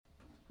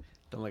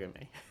Don't look at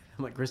me.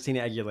 I'm like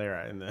Christina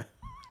Aguilera in the...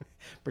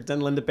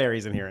 Pretend Linda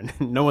Perry's in here and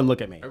no one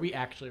look at me. Are we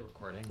actually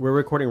recording? We're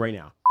recording right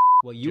now.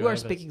 Well, you are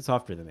speaking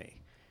softer than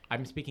me.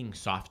 I'm speaking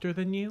softer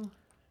than you?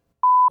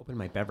 Open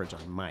my beverage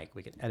on mic.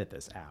 We can edit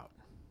this out.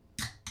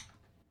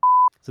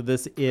 So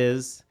this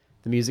is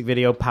the music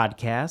video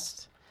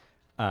podcast.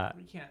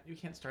 You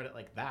can't start it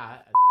like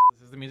that.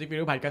 This is the music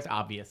video podcast,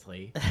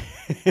 obviously.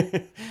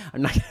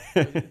 I'm not.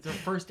 It's our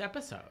first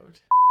episode.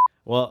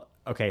 Well,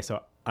 okay,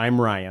 so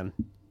I'm Ryan.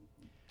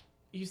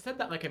 You said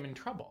that like I'm in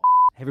trouble.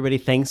 Hey everybody,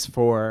 thanks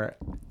for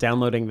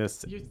downloading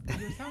this. You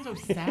sound so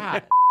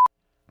sad.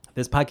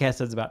 This podcast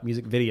is about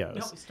music videos.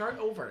 No, start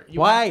over.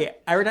 Why?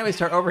 Every time I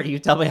start over, you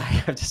tell me I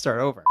have to start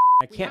over.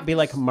 I can't be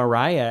like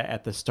Mariah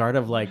at the start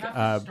of like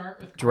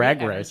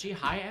Drag Race.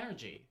 High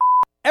energy.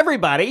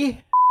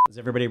 Everybody! Is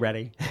everybody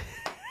ready?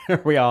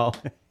 Are we all?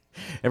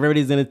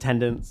 Everybody's in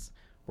attendance.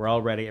 We're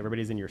all ready.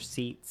 Everybody's in your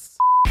seats.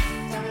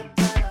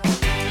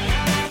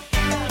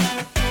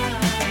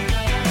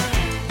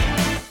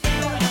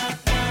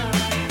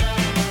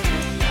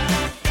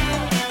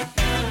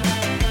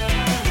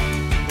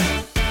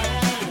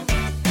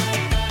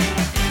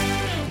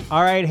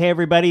 All right, hey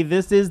everybody,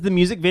 this is the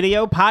Music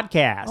Video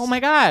Podcast. Oh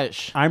my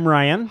gosh. I'm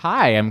Ryan.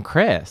 Hi, I'm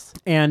Chris.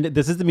 And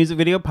this is the Music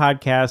Video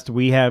Podcast.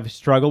 We have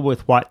struggled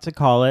with what to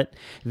call it.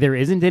 There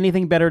isn't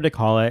anything better to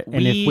call it.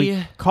 And if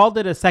we called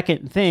it a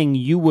second thing,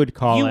 you would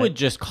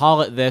just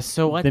call it this.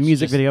 So let's the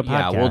Music Video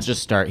Podcast. Yeah, we'll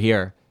just start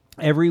here.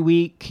 Every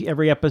week,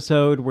 every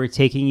episode, we're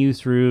taking you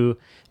through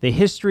the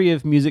history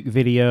of music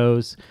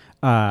videos,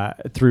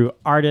 through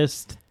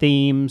artists,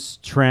 themes,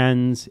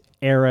 trends,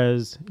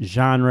 eras,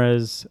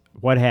 genres,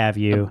 what have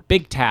you. A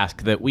big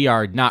task that we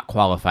are not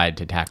qualified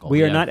to tackle.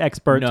 We are not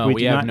experts. No,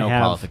 we have no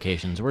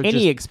qualifications. We're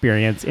any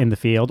experience in the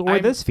field or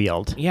this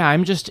field. Yeah,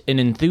 I'm just an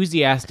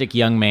enthusiastic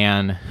young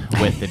man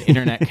with an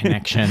internet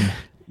connection.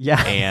 Yeah.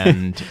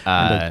 And,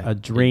 a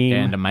dream.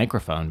 And a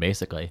microphone,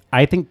 basically.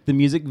 I think the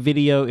music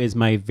video is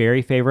my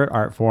very favorite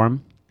art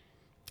form.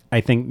 I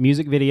think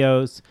music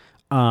videos,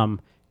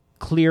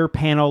 clear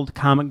paneled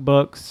comic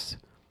books,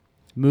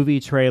 movie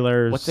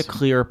trailers. What's a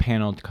clear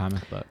paneled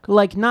comic book?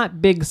 Like not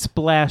big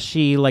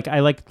splashy, like I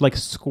like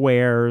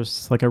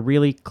squares, like a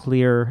really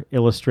clear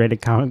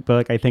illustrated comic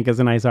book I think is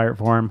a nice art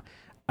form.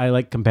 I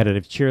like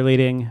competitive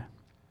cheerleading.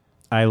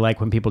 I like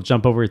when people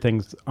jump over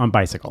things on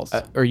bicycles.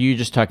 Are you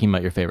just talking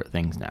about your favorite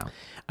things now?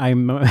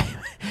 I'm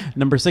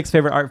number 6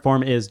 favorite art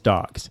form is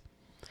dogs.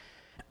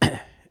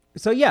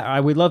 So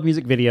yeah, we love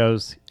music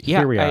videos.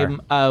 Here we are.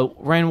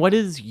 Ryan, what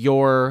is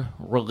your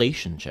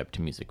relationship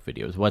to music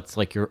videos? What's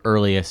like your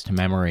earliest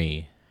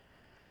memory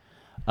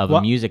of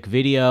a music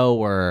video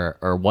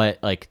or what,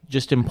 like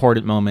just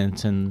important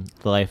moments in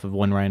the life of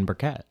one Ryan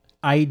Burkett?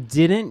 I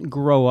didn't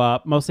grow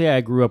up, mostly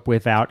I grew up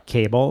without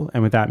cable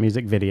and without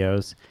music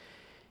videos.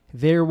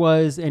 There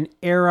was an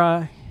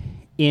era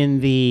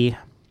in the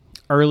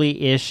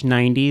early-ish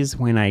 90s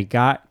when I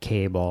got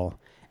cable,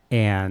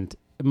 and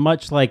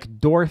much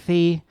like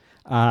Dorothy,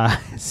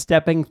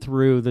 stepping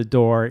through the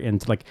door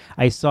into like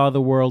I saw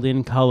the world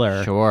in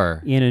color,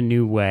 in a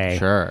new way.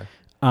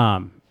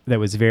 That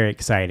was very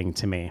exciting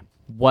to me.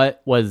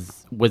 What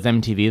was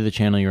MTV the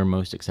channel you were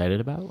most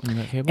excited about when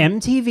you got cable?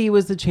 MTV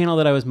was the channel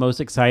that I was most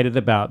excited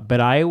about,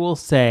 but I will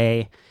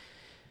say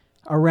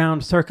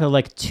around circa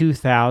like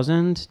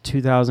 2000,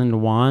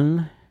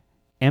 2001,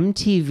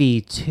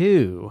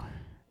 MTV2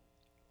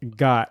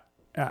 got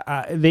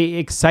the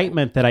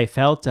excitement that I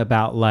felt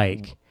about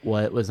like...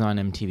 What was on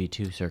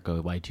MTV2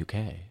 circa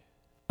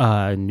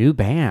Y2K? New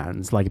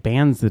bands, like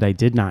bands that I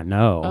did not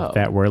know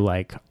that were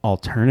like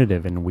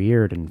alternative and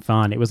weird and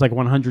fun. It was like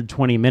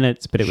 120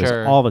 minutes, but it was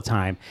all the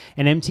time.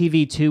 And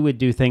MTV2 would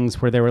do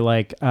things where they were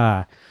like,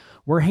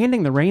 we're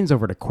handing the reins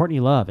over to Courtney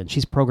Love and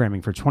she's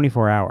programming for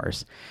 24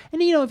 hours.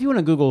 And you know, if you want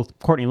to Google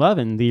Courtney Love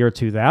in the year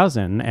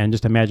 2000 and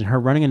just imagine her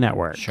running a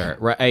network. Sure.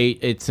 Right.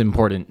 It's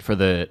important for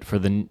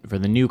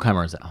the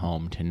newcomers at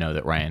home to know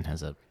that Ryan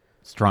has a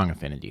strong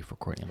affinity for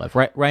Courtney Love.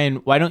 Ryan,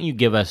 why don't you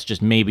give us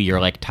just maybe your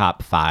like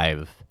top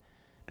 5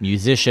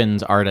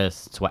 musicians,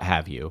 artists, what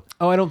have you?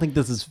 Oh, I don't think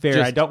this is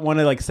fair. I don't want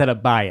to like set a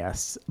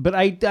bias, but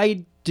I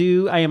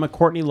am a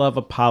Courtney Love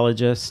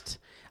apologist.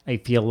 I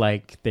feel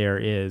like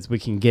we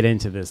can get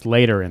into this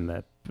later in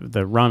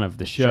the run of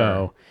the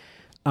show.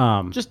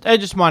 I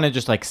just want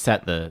to like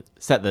set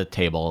the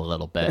table a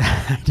little bit.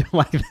 I don't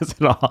like this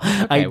at all.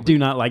 Okay, I do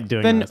not like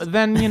doing this.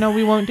 Then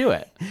we won't do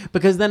it.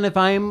 Because then if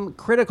I'm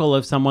critical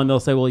of someone, they'll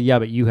say, well, yeah,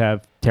 but you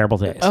have terrible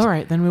taste. All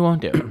right, then we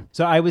won't do it.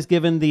 So I was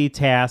given the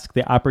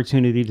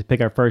opportunity to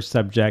pick our first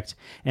subject,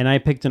 and I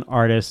picked an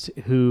artist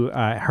who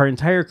her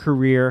entire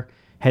career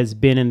has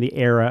been in the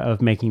era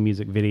of making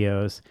music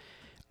videos.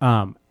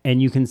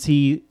 And you can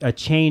see a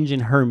change in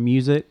her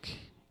music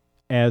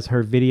as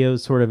her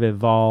videos sort of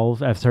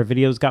evolve. As her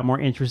videos got more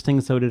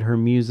interesting, so did her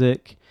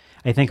music.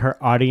 I think her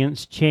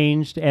audience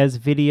changed as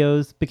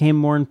videos became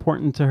more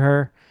important to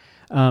her.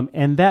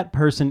 And that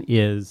person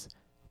is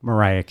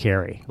Mariah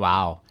Carey.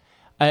 Wow.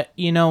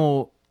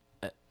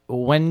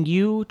 When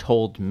you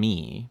told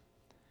me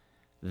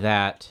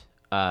that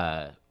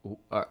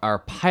our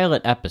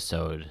pilot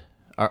episode,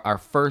 our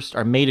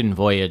maiden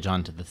voyage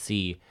onto the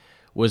sea,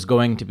 was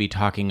going to be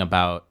talking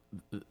about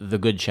the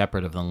Good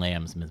Shepherd of the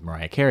Lambs, Ms.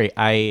 Mariah Carey.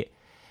 I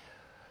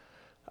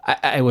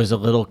was a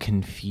little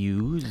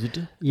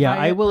confused. Yeah,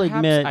 I will perhaps.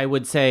 admit. I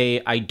would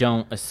say I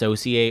don't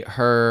associate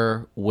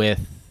her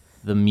with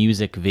the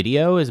music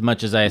video as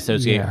much as I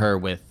associate her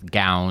with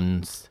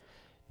gowns,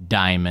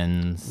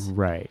 diamonds,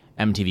 Right.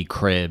 MTV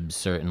Cribs,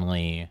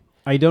 certainly.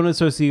 I don't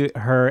associate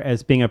her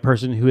as being a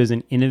person who is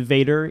an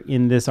innovator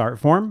in this art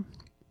form.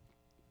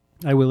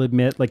 I will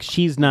admit, like,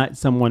 she's not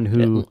someone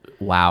who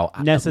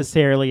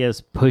necessarily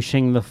is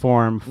pushing the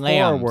form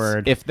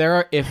forward. If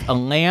a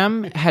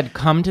lamb had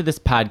come to this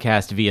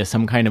podcast via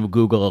some kind of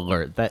Google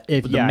alert that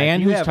the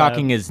man who's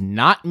talking is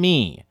not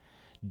me,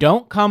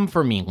 don't come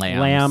for me,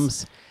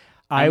 lambs.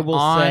 I will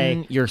say,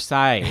 on your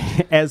side.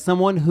 as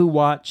someone who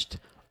watched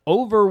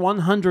over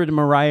 100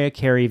 Mariah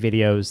Carey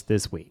videos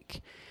this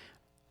week,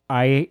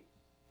 I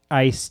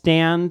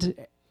stand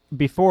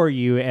before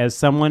you as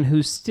someone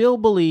who still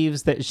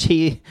believes that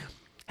she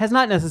has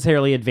not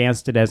necessarily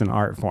advanced it as an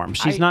art form.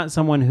 She's not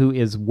someone who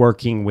is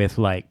working with,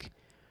 like,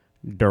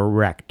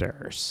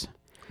 directors.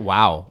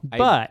 Wow.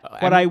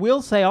 But what I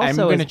will say also I'm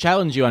going to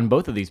challenge you on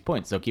both of these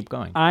points, so keep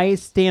going. I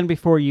stand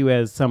before you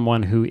as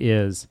someone who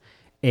is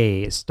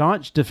a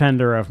staunch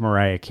defender of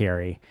Mariah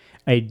Carey.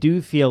 I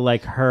do feel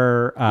like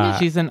her...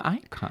 she's an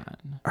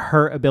icon.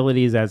 Her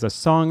abilities as a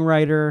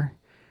songwriter,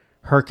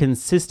 her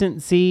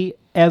consistency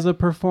as a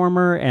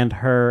performer, and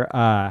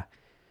her...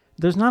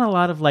 there's not a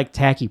lot of, like,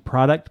 tacky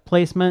product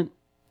placement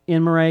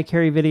in Mariah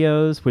Carey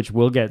videos, which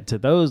we'll get to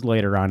those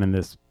later on in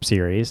this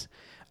series.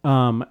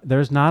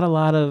 There's not a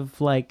lot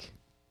of, like...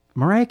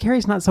 Mariah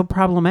Carey's not so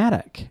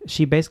problematic.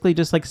 She basically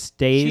just, like,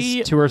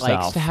 stays to herself. She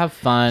likes to have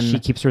fun. She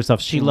keeps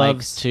herself... She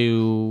likes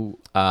to...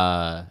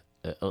 What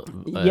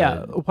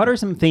are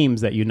some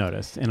themes that you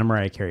noticed in a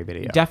Mariah Carey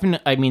video?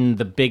 Definitely. I mean,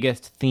 the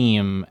biggest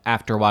theme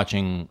after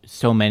watching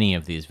so many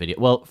of these videos.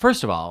 Well,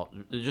 first of all,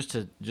 just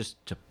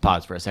to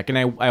pause for a second,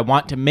 I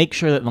want to make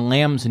sure that the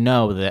lambs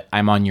know that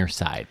I'm on your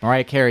side.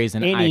 Mariah Carey's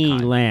an icon.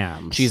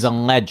 Lambs. She's a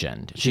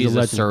legend. She's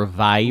a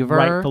survivor.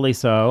 Rightfully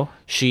so.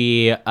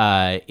 She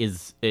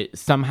is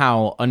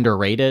somehow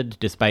underrated,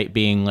 despite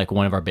being, like,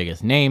 one of our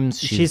biggest names.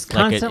 She's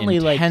constantly,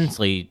 like,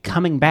 intensely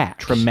coming back.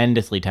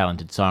 Tremendously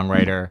talented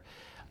songwriter.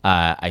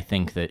 I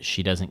think that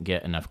she doesn't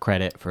get enough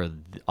credit for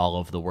all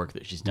of the work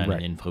that she's done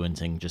in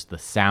influencing just the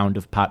sound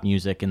of pop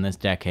music in this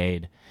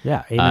decade.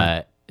 Yeah.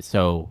 Amen.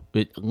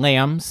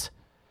 Lambs,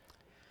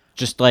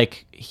 just,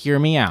 like, hear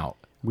me out.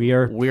 We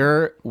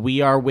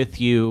are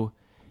with you,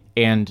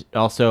 and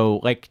also,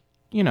 like,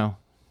 you know,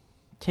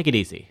 take it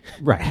easy.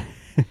 Right.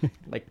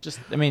 Like, just,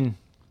 I mean,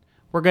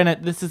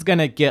 this is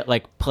gonna get,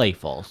 like,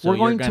 playful. So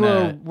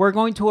we're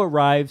going to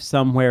arrive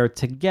somewhere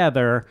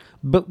together,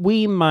 but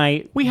we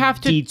have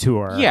to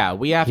detour. Yeah,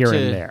 we have here to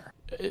and there.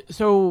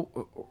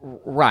 So,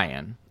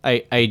 Ryan,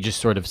 I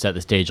just sort of set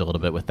the stage a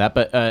little bit with that,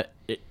 but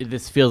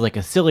this feels like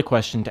a silly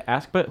question to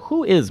ask. But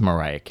who is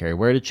Mariah Carey?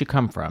 Where did she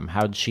come from?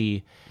 How'd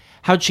she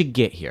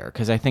get here?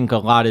 Because I think a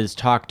lot is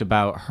talked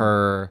about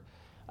her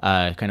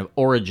kind of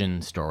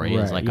origin story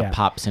as, like, a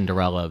pop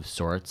Cinderella of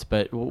sorts.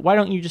 But why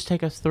don't you just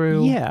take us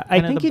through? Yeah, I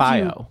think the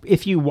bio?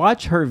 If you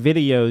watch her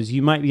videos,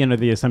 you might be under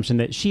the assumption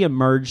that she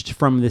emerged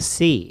from the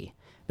sea,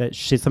 that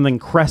she's something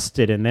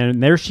crested, and then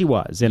there she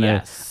was in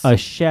a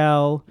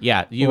shell.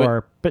 Yeah,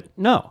 but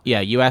no. Yeah,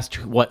 you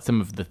asked what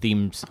some of the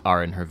themes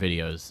are in her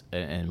videos,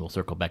 and we'll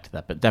circle back to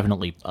that. But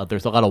definitely,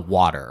 there's a lot of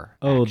water.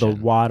 Oh, action. The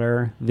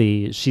water.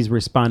 She's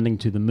responding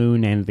to the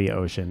moon and the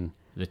ocean.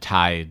 The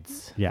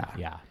tides.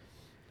 Yeah.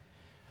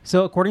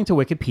 So, according to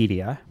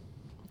Wikipedia,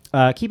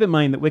 keep in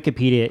mind that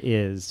Wikipedia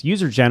is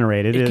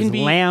user-generated. It is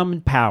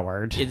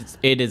lamb-powered.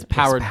 It is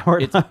powered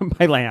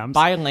by lambs.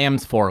 By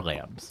lambs for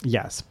lambs.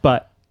 Yes,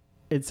 but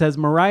it says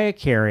Mariah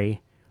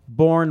Carey,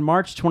 born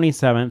March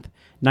 27th,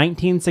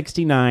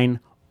 1969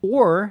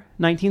 or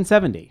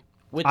 1970.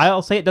 Which,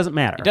 I'll say it doesn't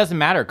matter. It doesn't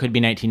matter. It could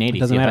be 1980.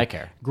 Doesn't matter. If I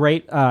care.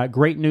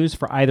 Great news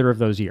for either of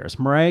those years.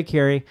 Mariah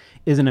Carey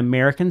is an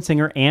American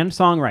singer and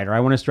songwriter. I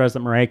want to stress that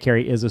Mariah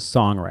Carey is a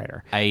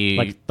songwriter.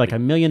 Like a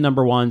million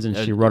number ones, and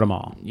she wrote them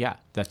all. Yeah,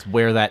 that's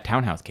where that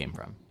townhouse came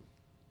from.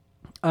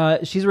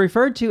 She's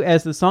referred to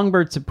as the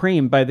Songbird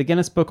Supreme by the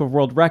Guinness Book of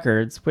World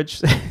Records,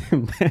 which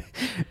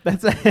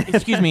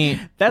excuse me,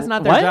 that's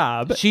not their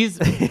job. She's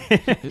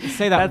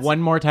say that one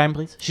more time,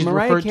 please. She's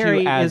Mariah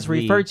Carey is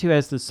referred to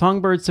as the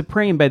Songbird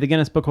Supreme by the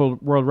Guinness Book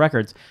of World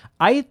Records.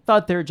 I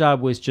thought their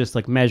job was just,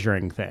 like,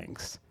 measuring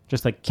things,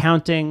 just, like,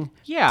 counting.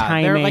 Yeah,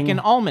 timing. They're like an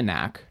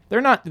almanac. They're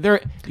not.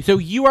 So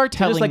you are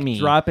telling just, like, me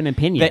drop an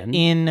opinion that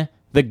in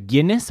the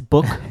Guinness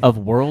Book of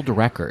World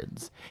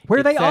Records,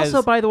 where they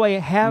also, by the way,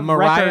 have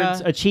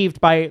records achieved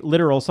by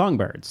literal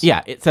songbirds.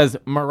 Yeah, it says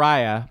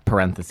Mariah,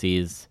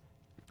 parentheses,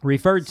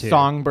 referred to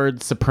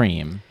Songbird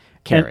Supreme.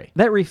 Carey. And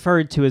that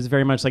referred to as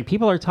very much like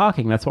people are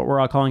talking. That's what we're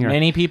all calling her.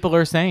 Many people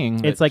are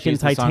saying it's like in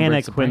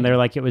Titanic when they're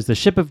like, it was the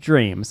ship of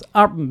dreams.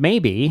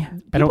 Maybe.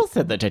 People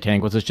said the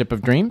Titanic was a ship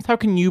of dreams. How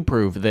can you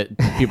prove that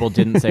people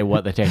didn't say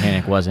what the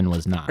Titanic was and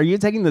was not? Are you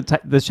taking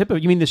the ship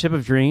of, you mean the ship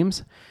of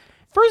dreams?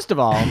 First of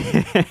all,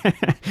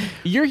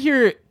 you're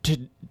here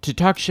to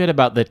talk shit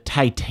about the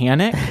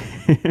Titanic.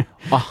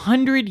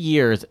 100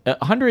 years,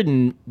 100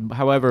 and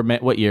however,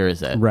 what year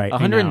is it? Right.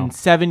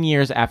 107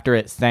 years after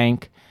it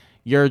sank.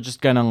 You're just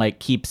gonna like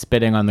keep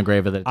spitting on the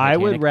grave of the Titanic. I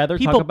would rather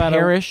people talk about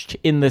perished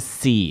in the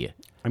sea.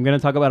 I'm going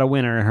to talk about a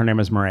winner, and her name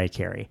is Mariah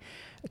Carey.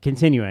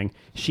 Continuing,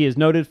 she is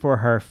noted for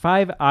her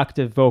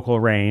 5-octave vocal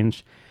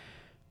range,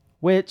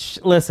 which,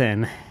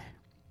 listen,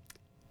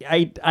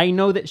 I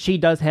know that she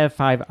does have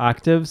 5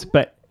 octaves,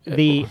 but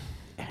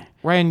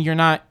Ryan, you're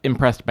not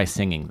impressed by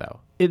singing though.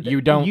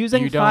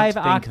 Using 5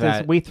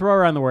 octaves. We throw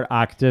around the word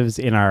octaves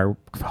in our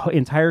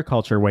entire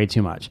culture way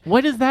too much.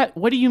 What is that?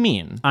 What do you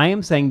mean? I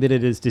am saying that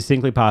it is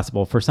distinctly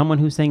possible for someone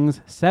who sings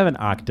 7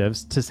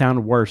 octaves to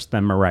sound worse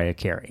than Mariah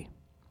Carey.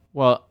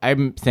 Well,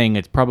 I'm saying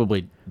it's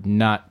probably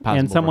not possible.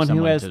 And someone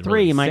who has 3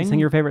 really might sing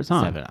your favorite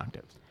song. 7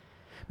 octaves.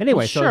 Anyway,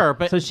 well, sure,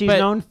 so she's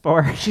known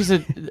for.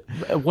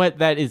 What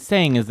that is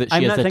saying is that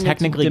she is a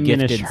technically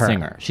gifted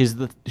singer. She's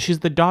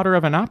the daughter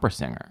of an opera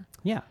singer.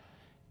 Yeah.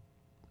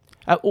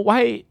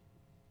 Why?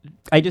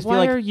 I just feel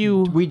like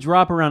we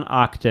drop around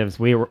octaves.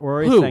 We're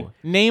always saying,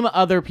 name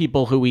other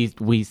people who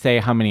we say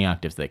how many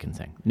octaves they can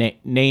sing.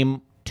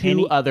 Name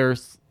two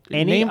others.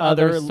 Name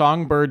other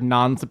Songbird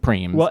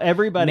non-Supremes. Well,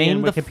 everybody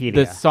in Wikipedia.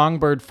 The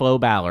Songbird flow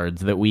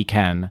ballads that we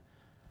can.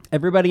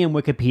 Everybody in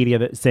Wikipedia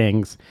that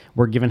sings,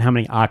 we're given how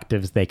many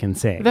octaves they can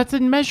sing. That's a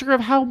measure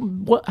of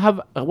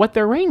what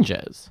their range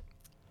is.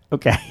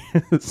 Okay,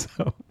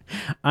 so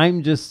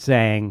I'm just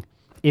saying,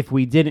 if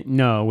we didn't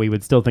know, we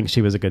would still think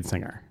she was a good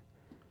singer.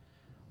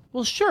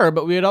 Well, sure,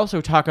 but we would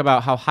also talk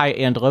about how high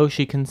and low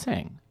she can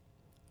sing.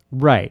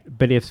 Right,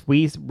 but if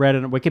we read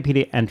a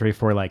Wikipedia entry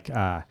for like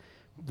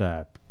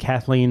the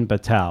Kathleen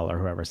Battel or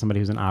whoever, somebody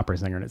who's an opera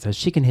singer, and it says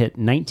she can hit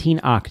 19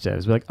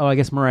 octaves, we're like, oh, I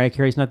guess Mariah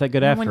Carey's not that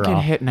good after all. No one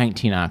can hit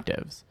 19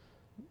 octaves.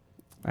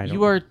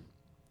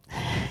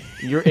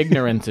 Your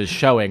ignorance is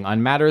showing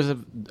on matters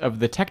of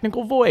the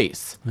technical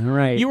voice. All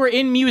right. You were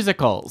in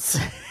musicals.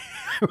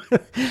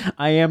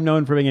 I am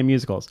known for being in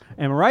musicals.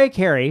 And Mariah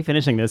Carey,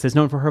 finishing this, is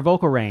known for her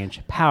vocal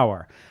range,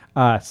 power,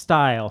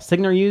 style,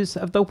 signal use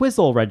of the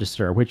whistle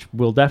register, which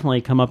will definitely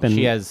come up in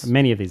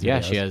many of these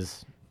videos. Yeah,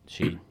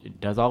 she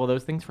does all of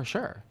those things for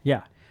sure.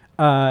 Yeah.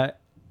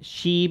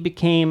 She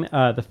became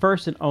the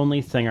first and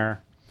only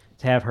singer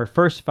to have her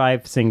first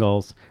 5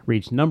 singles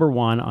reach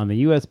 #1 on the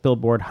U.S.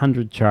 Billboard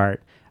 100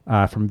 chart.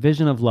 From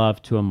Vision of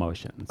Love to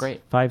Emotions.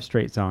 Great. 5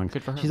 straight songs.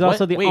 Good for her. She's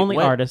also the only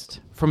artist.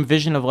 From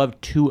Vision of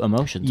Love to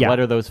Emotions. Yeah. What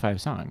are those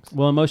 5 songs?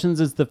 Well, Emotions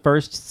is the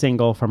first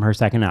single from her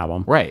second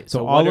album. Right.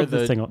 So all of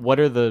the singles. What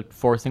are the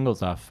 4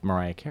 singles off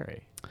Mariah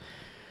Carey?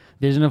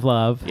 Vision of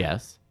Love.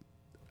 Yes.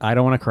 I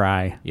Don't Want to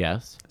Cry.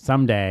 Yes.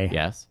 Someday.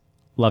 Yes.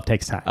 Love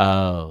Takes Time.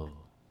 Oh.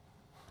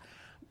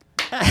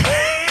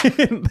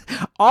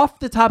 Off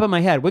the top of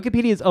my head,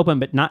 Wikipedia is open,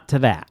 but not to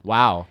that.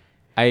 Wow.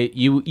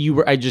 You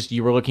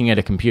were looking at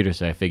a computer,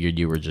 so I figured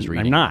you were just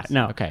reading. I'm not. This.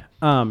 No. Okay.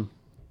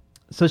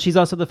 So she's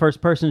also the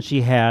first person.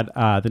 She had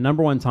the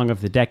 #1 song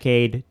of the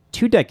decade,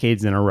 2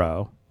 decades in a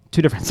row,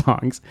 2 different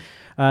songs.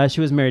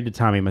 She was married to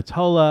Tommy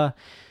Mottola.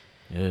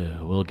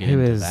 We'll get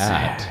into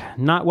that.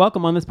 Not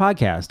welcome on this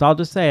podcast. I'll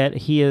just say it.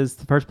 He is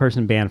the first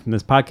person banned from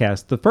this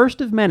podcast. The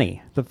first of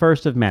many. The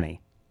first of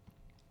many.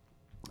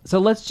 So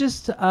let's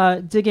just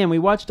dig in. We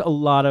watched a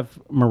lot of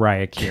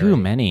Mariah Carey. Too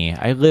many.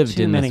 I lived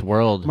in this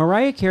world.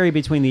 Mariah Carey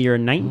between the year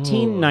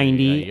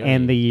 1990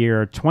 and the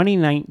year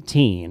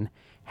 2019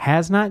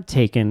 has not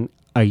taken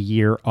a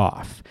year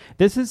off.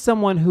 This is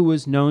someone who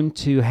was known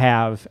to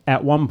have,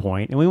 at one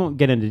point, and we won't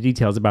get into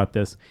details about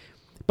this,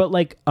 but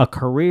like a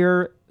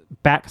career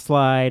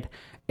backslide,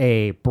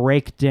 a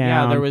breakdown.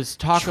 Yeah, there was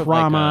talk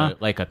trauma.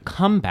 of like a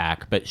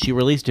comeback, but she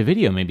released a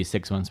video maybe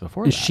 6 months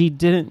before that. She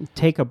didn't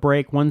take a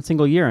break one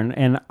single year,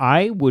 and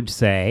I would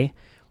say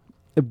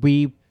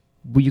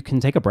you can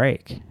take a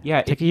break.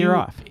 Yeah, take a year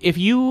off. If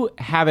you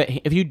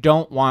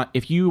want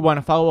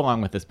to follow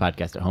along with this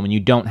podcast at home and you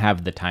don't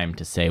have the time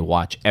to say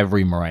watch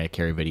every Mariah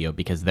Carey video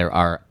because there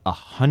are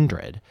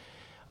 100.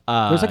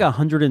 There's like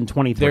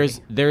 123.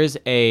 There is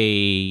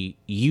a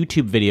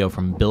YouTube video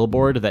from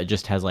Billboard that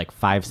just has like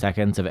 5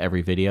 seconds of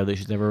every video that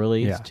she's ever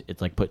released. Yeah.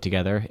 It's like put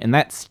together, and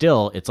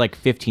it's like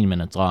 15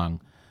 minutes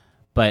long,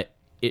 but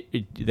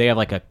they have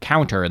like a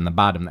counter in the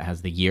bottom that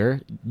has the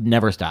year.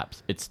 Never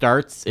stops. It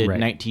starts in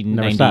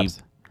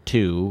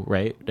 1992,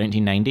 right?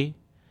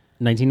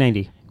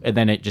 1990, and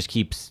then it just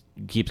keeps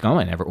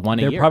going a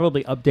year. They're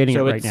probably updating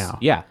it right now.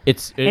 Yeah.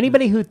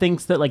 Anybody who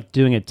thinks that like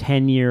doing a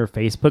 10-year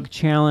Facebook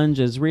challenge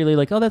is really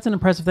like, oh, that's an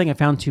impressive thing. I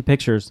found 2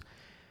 pictures.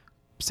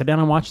 Sit down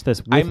and watch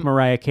this with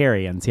Mariah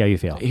Carey and see how you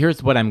feel.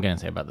 Here's what I'm going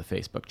to say about the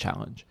Facebook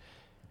challenge.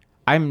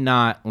 I'm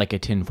not like a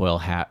tinfoil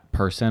hat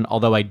person,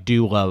 although I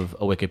do love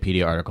a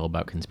Wikipedia article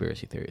about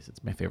conspiracy theories.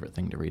 It's my favorite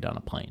thing to read on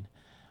a plane.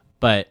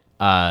 But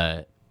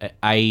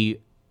I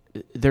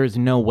there's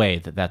no way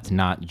that that's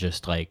not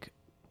just like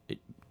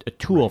a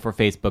tool for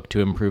Facebook to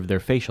improve their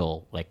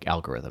facial like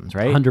algorithms,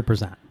 right?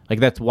 100%. Like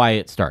that's why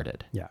it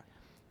started. Yeah.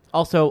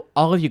 Also,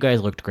 all of you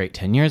guys looked great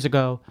 10 years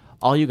ago.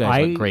 All you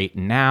guys look great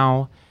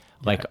now.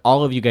 Like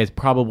all of you guys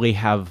probably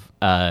have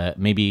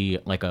maybe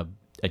like a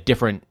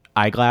different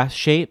eyeglass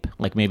shape.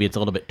 Like maybe it's a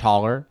little bit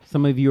taller.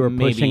 Some of you are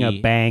pushing a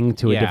bang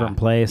to a different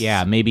place.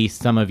 Yeah, maybe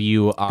some of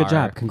you are. Good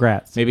job.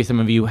 Congrats. Maybe some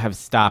of you have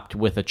stopped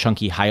with a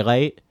chunky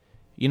highlight.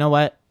 You know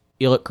what?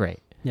 You look great.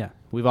 Yeah.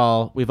 We've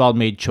all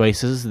made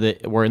choices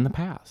that were in the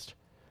past.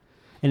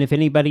 And if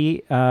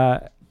anybody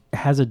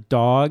has a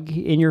dog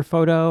in your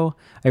photo,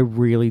 I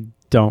really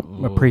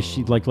don't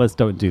appreciate, like, let's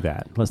don't do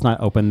that. Let's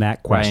not open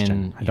that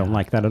question. I don't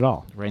like that at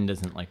all. Ryan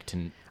doesn't like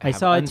to. I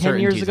saw a 10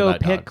 years ago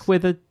pic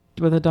with a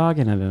dog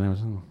in it, and I was.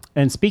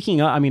 And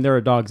speaking of, I mean, there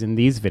are dogs in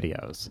these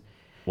videos.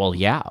 Well,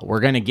 yeah, we're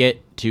gonna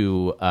get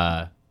to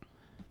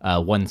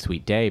One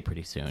Sweet Day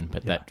pretty soon,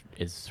 but that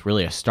is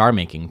really a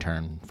star-making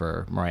turn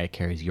for Mariah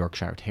Carey's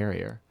Yorkshire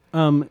Terrier.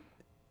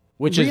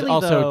 Which really, is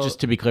also, just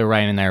to be clear,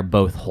 Ryan and I are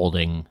both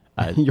holding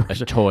a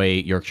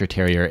toy Yorkshire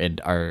Terrier, and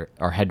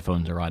our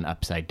headphones are on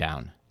upside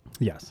down.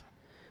 Yes,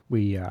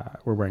 we're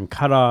wearing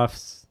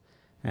cutoffs,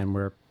 and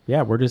we're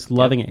just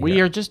loving it.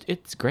 We are just,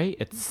 it's great.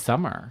 It's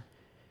summer.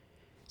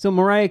 So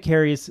Mariah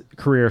Carey's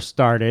career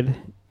started,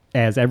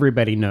 as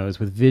everybody knows,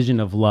 with Vision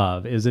of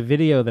Love. Is a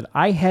video that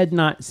I had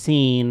not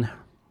seen.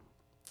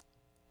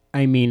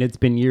 I mean, it's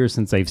been years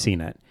since I've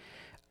seen it.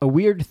 A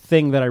weird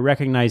thing that I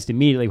recognized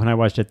immediately when I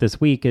watched it this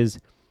week is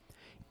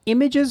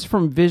images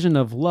from Vision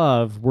of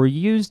Love were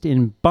used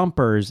in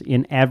bumpers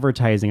in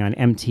advertising on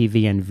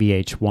MTV and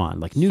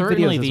VH1. Like new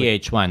Certainly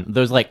videos. VH1.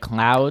 Those like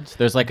clouds.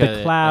 There's like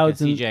the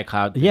clouds like a CGI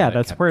cloud. Yeah,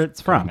 that's where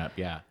it's from. Up.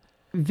 Yeah.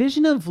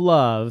 Vision of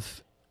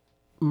Love,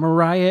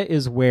 Mariah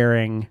is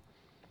wearing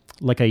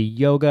like a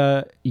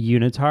yoga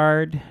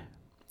unitard,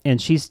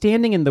 and she's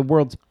standing in the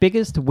world's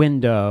biggest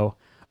window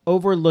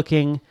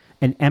overlooking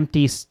an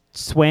empty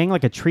swing,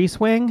 like a tree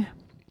swing.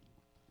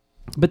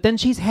 But then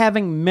she's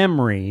having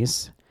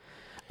memories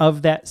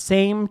of that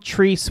same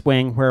tree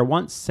swing where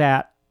once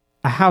sat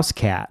a house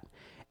cat.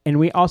 And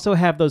we also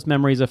have those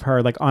memories of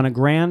her like on a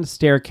grand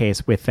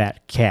staircase with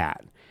that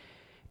cat.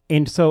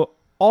 And so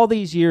all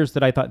these years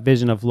that I thought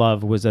Vision of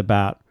Love was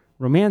about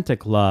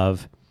romantic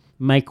love,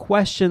 my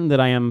question that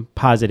I am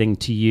positing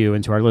to you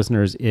and to our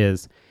listeners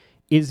is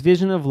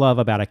Vision of Love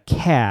about a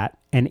cat,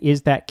 and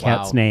is that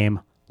cat's name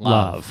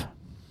Love?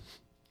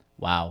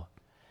 Wow,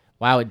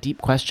 a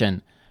deep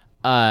question.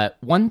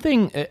 One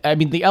thing, I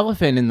mean, the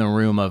elephant in the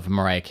room of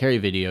Mariah Carey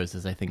videos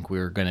is I think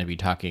we're going to be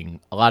talking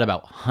a lot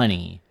about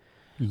honey.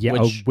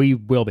 Yeah, we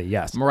will be,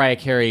 yes. Mariah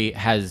Carey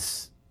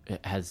has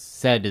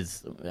said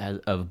is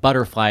a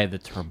butterfly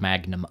that's her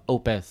magnum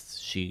opus.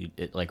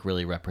 It like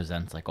really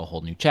represents like a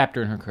whole new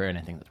chapter in her career, and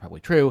I think that's probably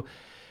true.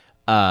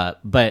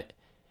 But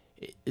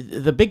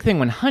the big thing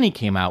when Honey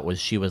came out was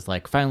she was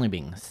like finally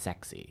being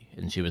sexy,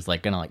 and she was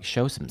like gonna like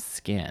show some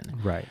skin.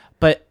 Right.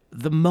 But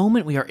the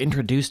moment we are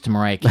introduced to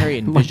Mariah Carey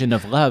in Vision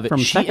of Love,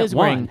 she is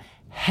wearing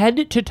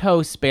head-to-toe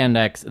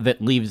spandex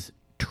that leaves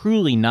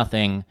truly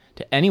nothing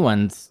to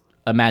anyone's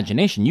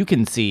imagination. You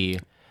can see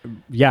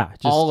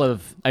just all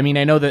of, I mean,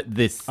 I know that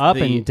this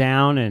and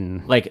down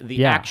and like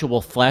the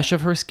actual flesh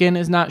of her skin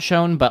is not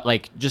shown, but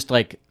like just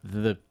like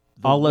the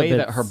way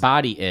that her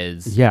body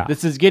is. Yeah.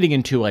 This is getting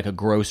into like a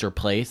grosser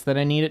place than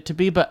I need it to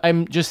be, but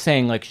I'm just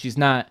saying like she's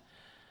not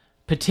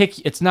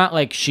it's not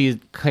like she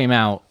came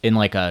out in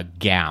like a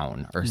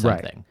gown or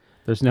something. Right.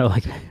 There's no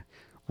like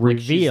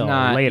reveal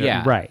later.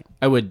 Yeah. Right.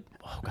 I would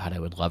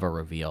love a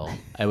reveal.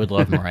 I would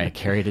love Mariah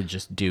Carey to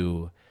just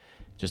do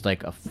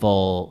like a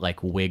full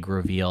like wig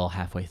reveal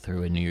halfway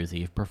through a New Year's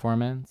Eve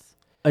performance.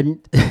 Can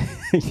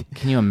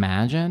you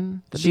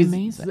imagine? That'd be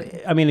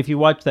amazing. I mean, if you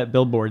watch that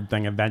Billboard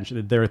thing,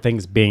 eventually there are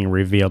things being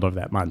revealed of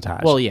that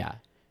montage. Well, yeah.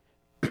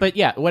 But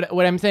yeah,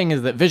 what I'm saying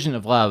is that Vision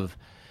of Love,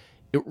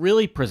 it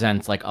really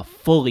presents like a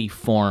fully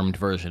formed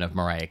version of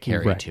Mariah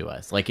Carey to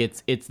us. Like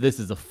this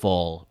is a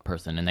full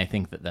person, and I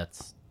think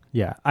that's.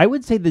 Yeah, I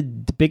would say the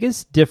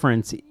biggest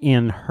difference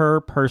in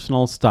her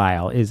personal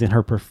style is in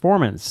her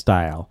performance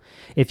style.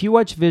 If you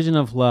watch Vision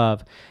of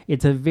Love,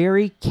 it's a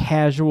very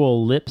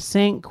casual lip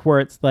sync where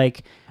it's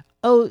like,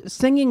 oh,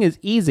 singing is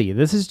easy.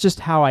 This is just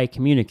how I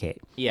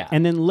communicate. Yeah.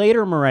 And then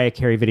later Mariah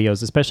Carey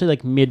videos, especially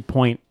like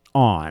midpoint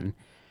on,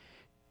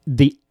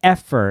 the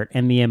effort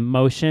and the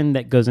emotion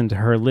that goes into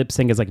her lip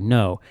sync is like,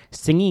 no,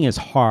 singing is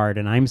hard,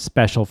 and I'm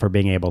special for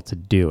being able to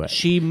do it.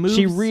 She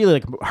really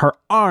like her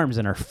arms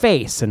and her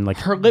face and like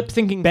her lip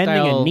syncing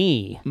bending style a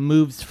knee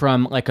moves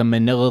from like a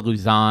Manila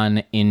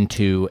Luzon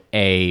into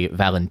a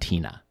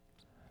Valentina.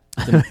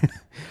 If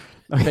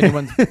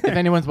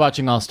anyone's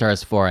watching All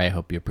Stars 4, I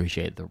hope you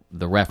appreciate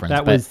the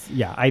reference.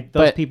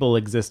 Those people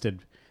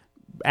existed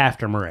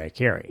after Mariah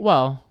Carey.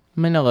 Well,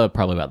 Manila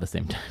probably about the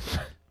same time.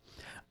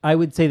 I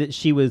would say that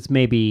she was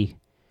maybe,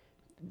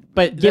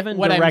 but given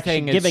what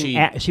direction, I'm saying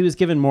is she was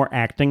given more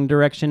acting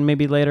direction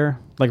maybe later.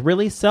 Like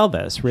really sell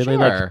this, really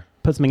like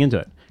put something into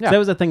it. Yeah. So that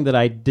was a thing that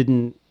I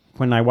didn't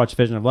when I watched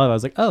Vision of Love, I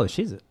was like, oh,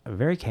 she's a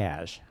very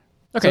cash.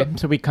 Okay,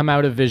 so we come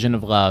out of Vision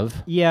of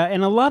Love. Yeah,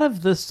 and a lot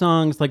of the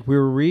songs, like we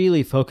were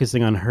really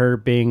focusing on her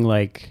being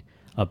like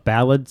a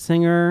ballad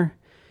singer.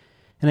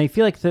 And I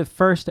feel like the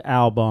first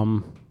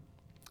album,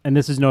 and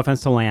this is no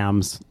offense to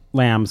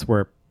Lambs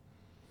were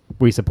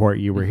we support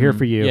you, we're here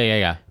for you.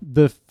 Yeah.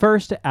 The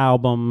first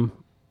album,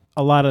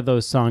 a lot of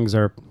those songs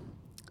are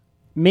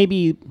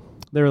maybe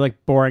they're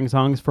like boring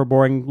songs for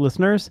boring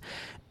listeners.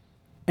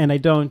 And I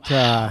don't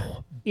I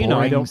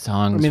don't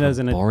songs I mean for as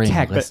an boring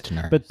attack,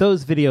 listeners. but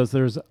those videos,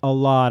 there's a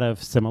lot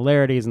of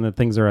similarities, and the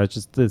things are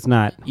just it's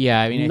not.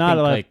 Yeah, I mean, not I think,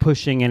 a lot like, of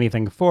pushing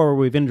anything forward.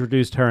 We've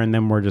introduced her, and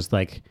then we're just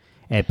like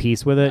at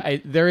peace with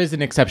it. there is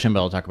an exception,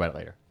 but I'll talk about it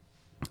later.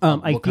 I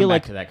We'll feel come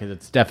like back to that because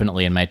it's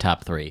definitely in my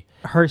top 3.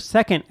 her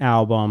second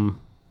album,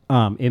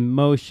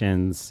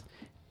 Emotions,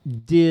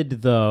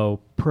 did though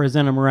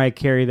present a Mariah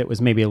Carey that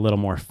was maybe a little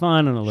more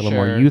fun and a little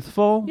more Sure.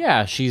 youthful.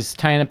 Yeah, she's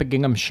tying up a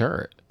gingham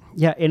shirt.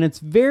 Yeah, and it's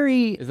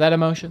very Is that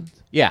Emotions?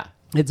 Yeah.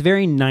 It's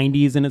very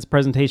 90s in its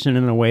presentation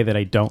in a way that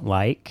I don't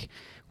like,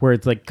 where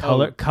it's like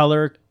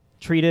color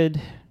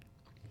treated.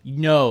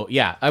 No,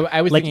 yeah.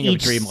 I was Like thinking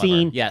each of Dream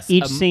scene, Lover. Yes.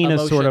 each scene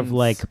is sort of Emotions.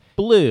 like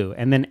blue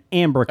and then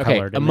amber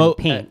colored and then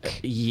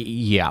pink.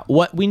 Yeah.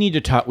 What we need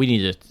to talk. We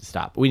need to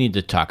stop. We need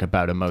to talk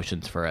about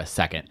Emotions for a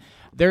second.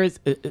 There is.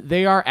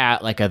 They are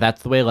at like a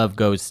That's the Way Love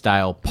Goes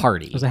style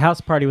party. There's a house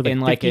party with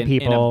like 50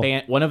 people.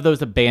 One of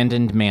those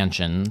abandoned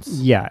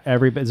mansions. Yeah,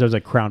 there's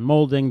a crown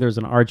molding. There's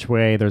an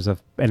archway. There's an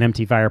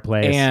empty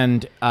fireplace.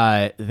 And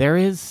there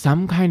is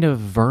some kind of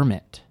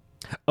vermin.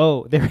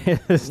 Oh, there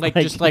is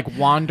Just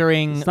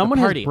wandering someone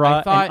the party. has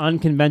brought I thought an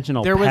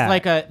unconventional there was pet.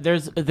 like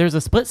there's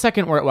a split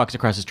second where it walks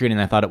across the street and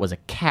I thought it was a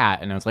cat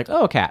and I was like,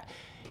 oh, a cat.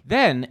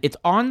 Then it's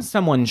on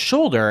someone's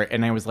shoulder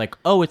and I was like,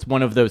 oh, it's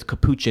one of those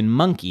capuchin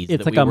monkeys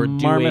It's that like we a were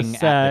doing at the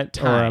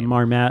marmoset or a time.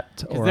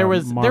 marmot. Or There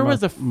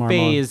was a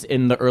phase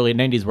in the early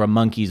 90s where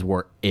monkeys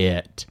were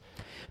it.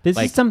 This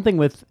like, is something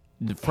with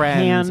The Friends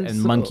hands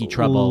and Monkey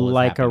Trouble was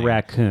like happening. a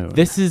raccoon.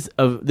 This is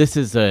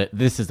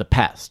a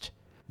pest.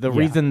 The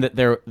reason that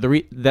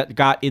that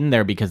got in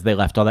there because they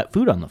left all that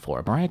food on the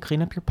floor. Mariah,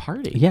 clean up your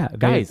party. Yeah,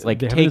 guys, they have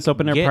this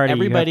open air get party. You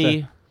have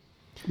everybody.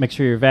 to make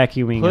sure you're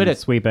vacuuming Put and it-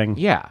 sweeping.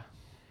 Yeah,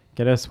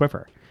 Get a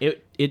Swiffer.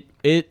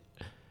 it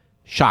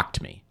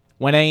shocked me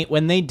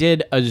when they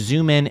did a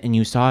zoom in and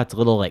you saw its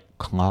little like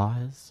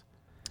claws.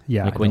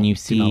 Yeah, Like when you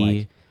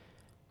see,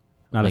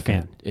 not like a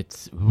fan.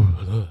 it's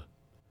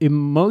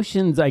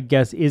Emotions, I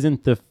guess,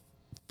 isn't the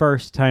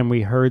first time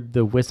we heard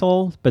the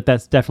whistle, but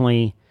that's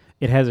definitely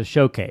it has a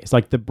showcase.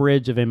 Like the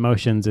bridge of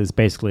Emotions is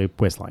basically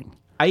whistling.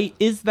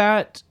 Is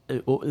that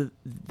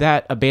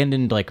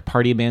abandoned like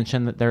party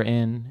mansion that they're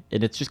in?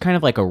 And it's just kind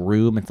of like a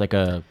room. It's like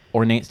a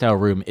ornate style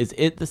room. Is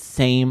it the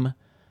same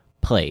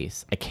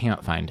place? I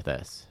can't find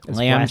this. As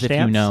Lambs, if you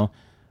Flashdance? know,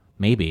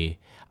 maybe.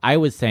 I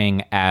was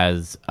saying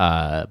as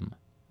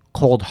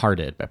Cold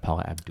Hearted by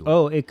Paula Abdul.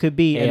 Oh, it could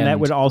be, and that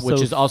would also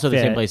which is also the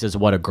same fit. place as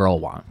What a Girl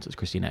Wants. It's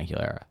Christina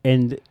Aguilera.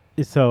 And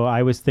so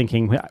I was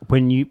thinking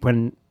when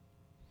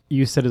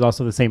you said it's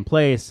also the same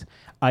place,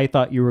 I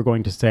thought you were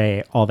going to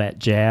say All That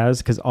Jazz,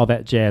 because All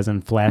That Jazz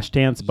and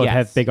Flashdance both Yes.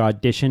 have big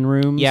audition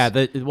rooms. Yeah,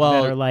 that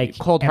are like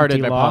Cold Hearted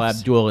empty by Paula lofts.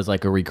 Abdul is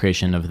like a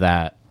recreation of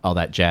that all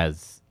that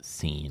jazz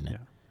scene. Yeah.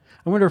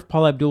 I wonder if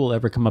Paula Abdul will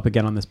ever come up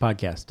again on this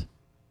podcast.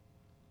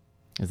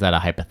 Is that a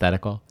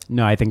hypothetical?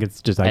 No, I think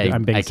it's just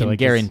I'm being I silly can 'cause-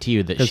 guarantee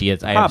you that 'cause she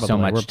is. I have so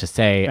probably we're much to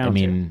say. I bound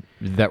to. mean,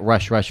 that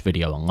Rush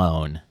video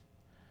alone.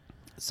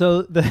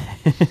 So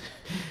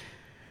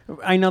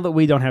I know that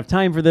we don't have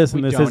time for this,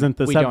 and this isn't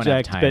the we don't have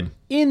subject, time. but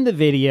in the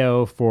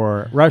video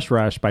for Rush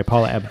Rush by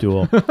Paula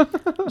Abdul,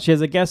 she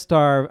has a guest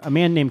star, a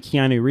man named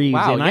Keanu Reeves,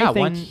 Wow, and yeah, I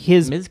think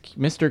his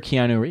Mr.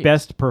 Keanu Reeves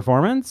best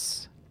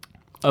performance,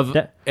 of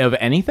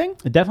anything.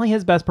 definitely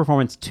his best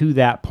performance to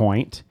that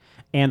point,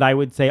 and I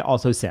would say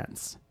also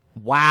since.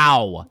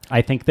 Wow,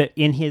 I think that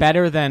in his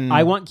better than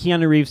I want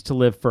Keanu Reeves to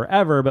live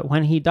forever, but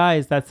when he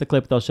dies, that's the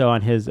clip they'll show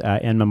on his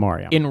in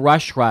memoriam. in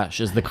Rush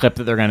Rush is the clip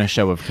that they're going to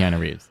show of Keanu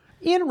Reeves.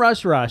 In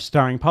Rush Rush,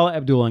 starring Paula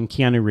Abdul and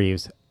Keanu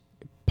Reeves,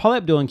 Paula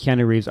Abdul and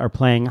Keanu Reeves are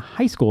playing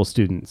high school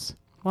students,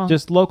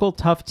 just local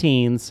tough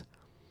teens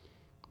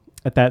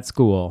at that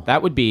school.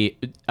 That would be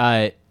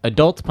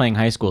adults playing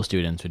high school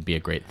students would be a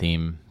great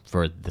theme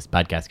for this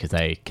podcast because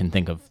I can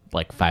think of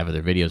like 5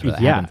 other videos where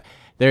that Yeah.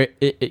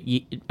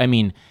 happens. I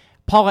mean,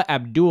 Paula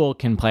Abdul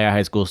can play a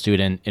high school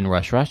student in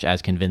Rush Rush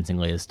as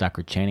convincingly as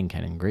Stockard Channing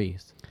can in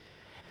Grease.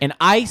 And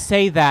I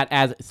say that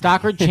as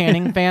Stockard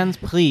Channing fans,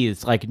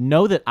 please, like,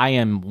 know that I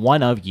am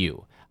one of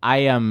you. I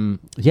am.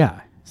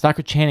 Yeah.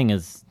 Stockard Channing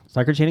is.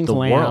 Stockard Channing's The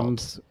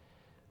Lambs.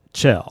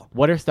 Chill.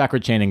 What are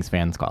Stockard Channing's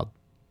fans called?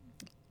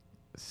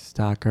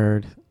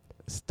 Stockard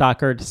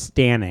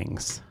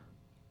Stannings.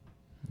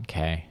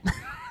 Okay.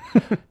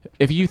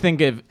 If you think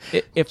of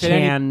if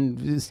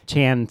Chan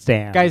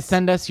Stans. guys,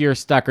 send us your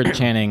Stockard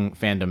Channing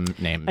fandom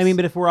names. I mean,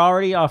 but if we're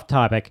already off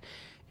topic,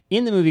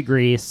 in the movie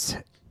Grease,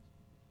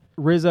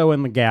 Rizzo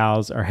and the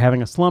gals are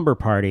having a slumber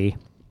party.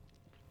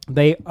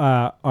 They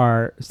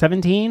are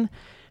 17.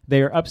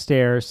 They are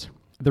upstairs.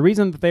 The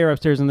reason that they are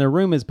upstairs in their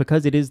room is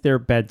because it is their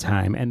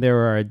bedtime, and there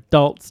are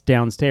adults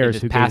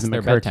downstairs who pass gave them their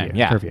a bedtime.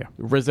 curfew.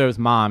 Rizzo's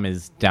mom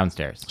is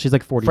downstairs. She's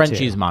like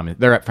 42.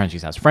 They're at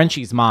Frenchie's house.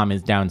 Frenchie's mom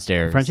is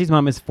downstairs. Frenchie's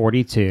mom is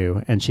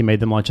 42, and she made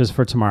them lunches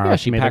for tomorrow. Yeah,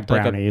 she made packed them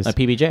like brownies. a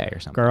PBJ or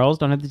something. Girls,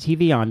 don't have the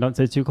TV on. Don't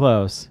sit too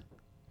close.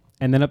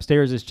 And then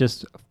upstairs is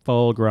just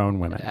full-grown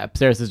women.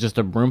 Upstairs is just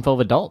a room full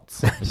of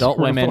adults. Adult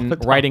women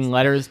writing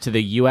letters to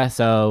the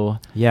USO.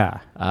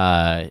 Yeah.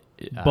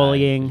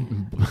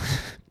 Bullying.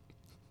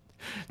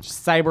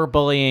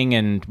 Cyberbullying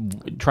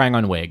and trying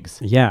on wigs.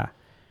 Yeah.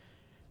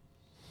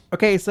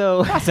 Okay,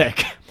 so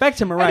Classic. back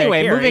to Mariah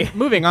Carey. Anyway,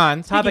 moving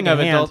on. Speaking of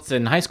at hand. adults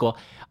in high school,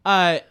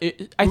 I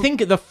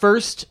think the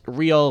first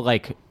real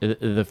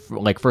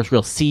first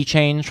real sea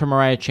change from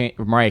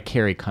Mariah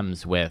Carey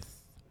comes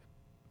with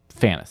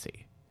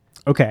Fantasy.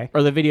 Okay.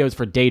 Or the videos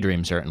for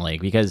Daydream, certainly,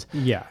 because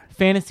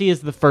Fantasy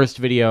is the first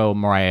video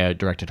Mariah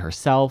directed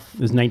herself.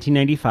 It was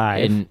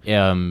 1995.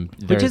 And,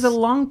 which is a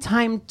long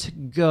time to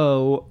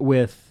go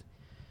with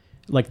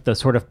like the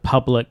sort of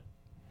public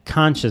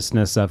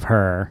consciousness of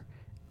her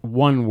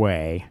one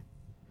way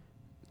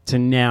to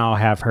now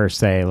have her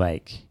say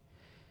like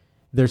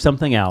there's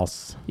something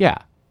else. Yeah.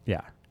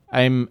 Yeah.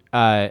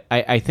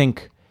 I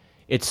think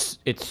it's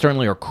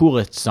certainly her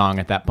coolest song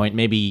at that point,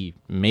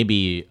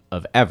 maybe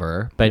of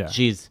ever, but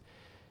she's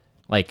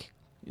like,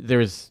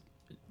 there's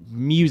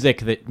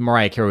music that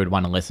Mariah Carey would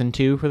want to listen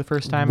to for the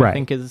first time. I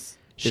think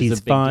she's a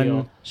big fun.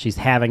 deal. She's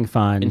having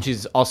fun, and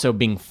she's also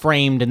being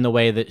framed in the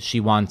way that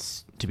she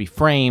wants to be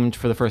framed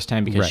for the first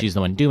time because she's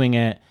the one doing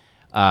it.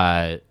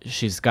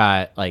 She's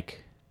got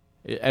like,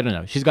 I don't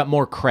know, she's got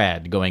more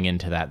cred going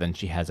into that than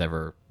she has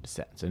ever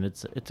since, and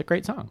it's a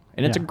great song,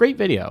 and it's a great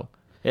video.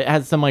 It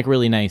has some like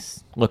really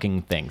nice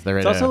looking things.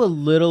 It's also a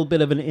little bit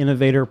of an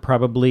innovator,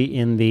 probably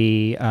in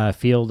the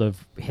field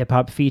of hip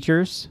hop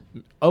features.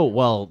 Oh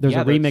well, there's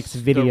a remix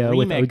video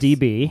with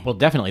ODB. Well,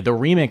 definitely the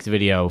remix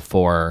video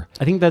for.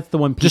 I think that's the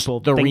one people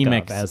the think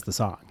remix of as the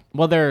song.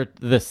 Well, they're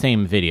the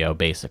same video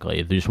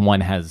basically. There's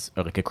one has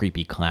like a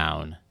creepy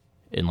clown,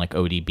 and like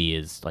ODB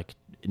is like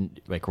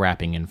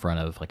rapping in front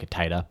of like a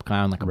tied up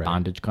clown, like a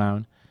bondage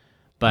clown.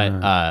 But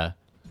I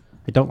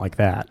don't like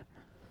that.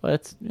 Well,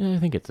 I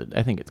think it's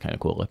kind of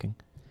cool looking,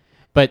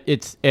 but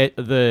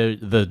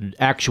the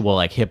actual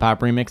like hip hop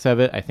remix of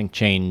it I think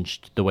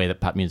changed the way that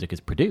pop music is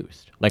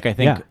produced. Like I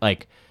think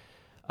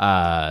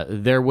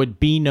there would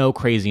be no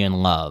Crazy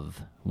in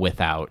Love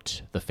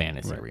without the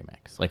Fantasy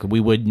remix. Like we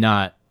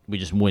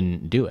just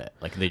wouldn't do it.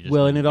 Like they just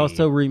and it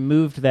also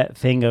removed that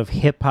thing of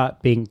hip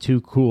hop being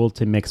too cool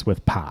to mix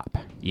with pop.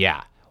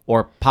 Yeah,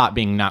 or pop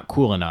being not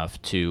cool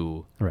enough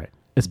to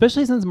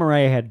especially since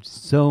Mariah had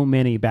so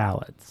many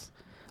ballads.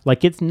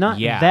 Like, it's not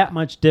that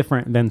much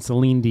different than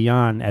Celine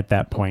Dion at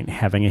that point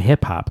having a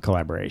hip-hop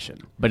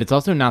collaboration. But it's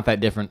also not that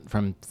different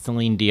from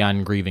Celine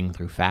Dion grieving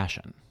through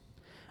fashion.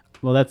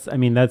 Well,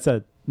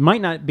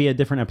 might not be a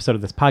different episode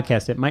of this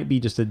podcast. It might be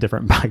just a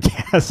different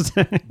podcast.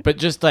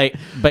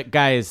 But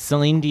guys,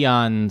 Celine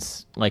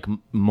Dion's, like,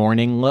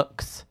 morning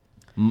looks,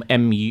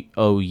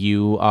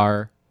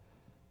 MOUR.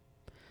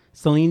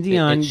 Celine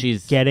Dion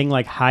getting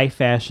like high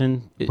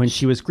fashion when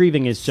she was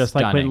grieving is just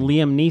like when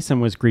Liam Neeson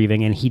was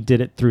grieving, and he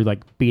did it through like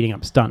beating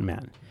up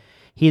stuntmen.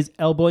 He's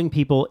elbowing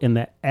people in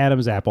the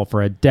Adam's apple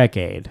for a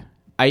decade,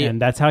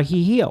 and that's how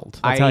he healed.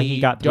 That's how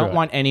he got through it. I don't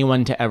want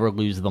anyone to ever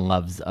lose the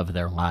loves of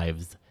their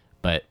lives,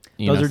 but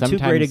those are two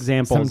great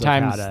examples.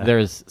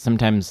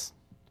 Sometimes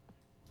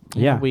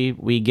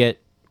we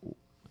get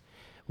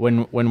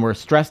when we're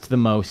stressed the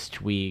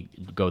most, we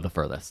go the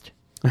furthest.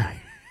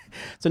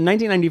 So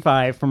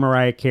 1995 for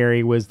Mariah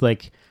Carey was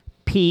like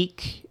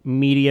peak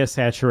media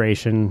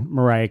saturation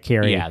Mariah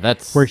Carey. Yeah,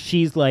 that's where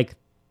she's like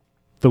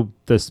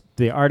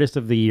the artist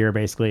of the year,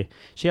 basically.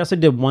 She also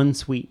did One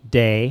Sweet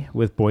Day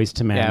with Boyz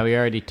II Men. Yeah, we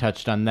already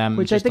touched on them.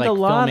 Which I think a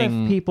lot of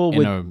people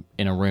would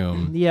in a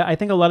room. Yeah, I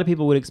think a lot of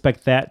people would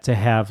expect that to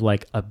have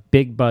like a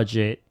big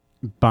budget,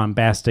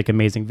 bombastic,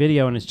 amazing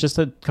video, and it's just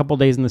a couple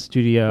days in the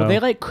studio. Well, they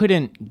like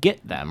couldn't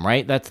get them,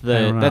 right? That's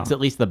at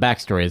least the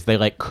backstory is they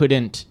like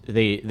couldn't.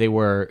 They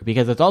were,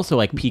 because it's also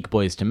like peak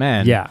Boyz II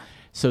Men. Yeah.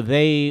 So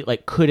they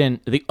like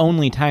couldn't. The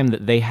only time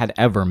that they had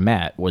ever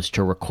met was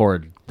to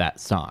record that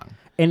song.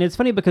 And it's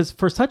funny because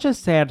for such a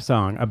sad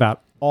song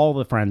about all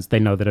the friends they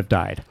know that have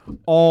died,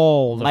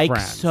 all the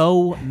friends,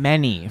 so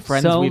many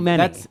friends,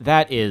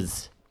 that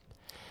is.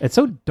 It's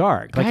so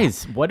dark.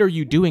 Guys, what are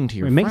you doing to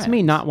your friends? It makes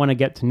me not want to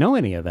get to know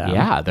any of them.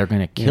 Yeah, they're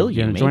going to kill you.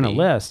 You're going to join a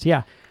list,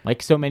 yeah.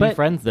 Like so many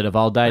friends that have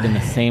all died in the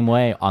same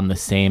way on the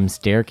same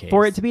staircase.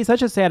 For it to be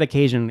such a sad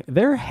occasion,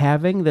 they're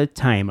having the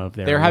time of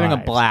their lives. They're having a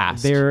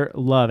blast. They're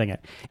loving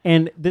it.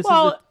 And this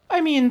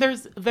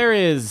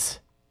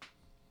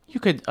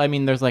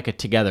there's like a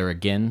Together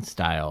Again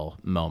style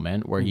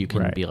moment where you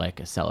can be like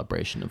a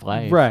celebration of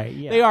life. Right,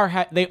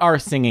 yeah. They are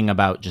singing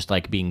about just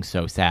like being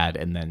so sad,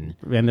 and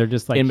they're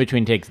just like in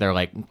between takes they're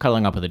like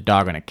cuddling up with a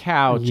dog on a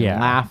couch and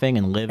laughing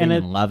and living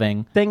and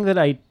loving. Thing that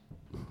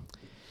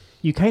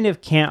you kind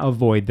of can't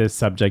avoid this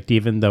subject,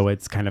 even though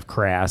it's kind of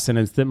crass. And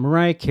it's that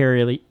Mariah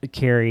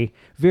Carey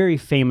very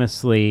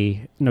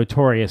famously,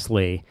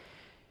 notoriously,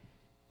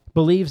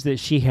 believes that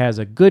she has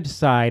a good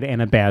side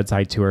and a bad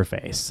side to her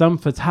face. Some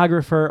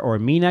photographer or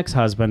mean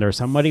ex-husband or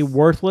somebody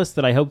worthless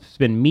that I hope has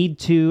been mead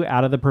to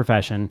out of the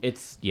profession.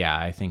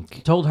 I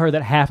think. Told her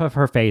that half of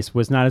her face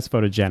was not as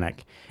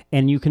photogenic.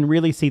 And you can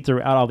really see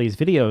throughout all these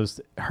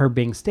videos her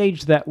being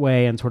staged that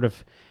way and sort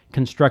of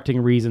constructing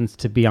reasons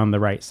to be on the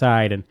right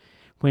side. And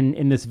when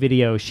in this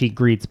video she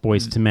greets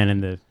Boys to Men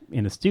in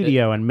the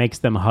studio and makes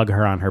them hug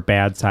her on her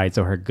bad side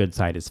so her good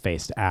side is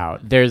faced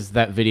out. There's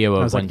that video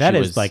of when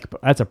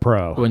that's a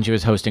pro. When she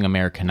was hosting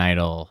American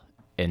Idol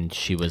and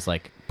she was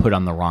like put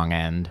on the wrong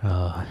end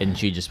and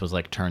she just was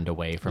like turned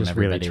away from just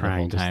everybody really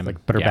trying the whole time. Just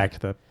like put her back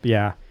to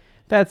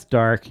that's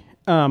dark.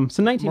 So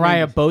 1990s.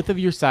 Mariah, both of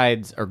your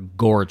sides are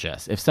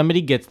gorgeous. If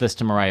somebody gets this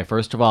to Mariah,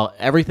 first of all,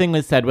 everything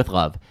was said with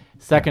love.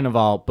 Second of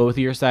all, both of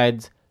your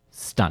sides,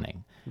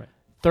 stunning. Right.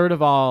 Third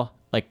of all,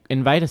 like,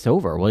 invite us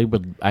over.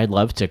 I'd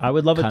love to. I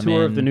would love a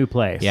tour of the new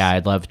place. Yeah,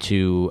 I'd love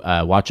to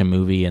watch a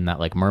movie in that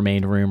like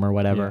mermaid room or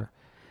whatever.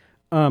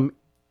 Yeah.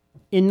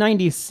 In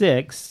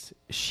 '96,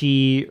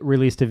 she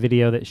released a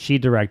video that she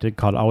directed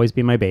called "Always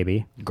Be My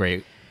Baby."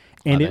 Great,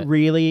 and it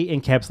really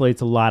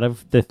encapsulates a lot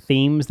of the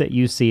themes that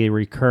you see,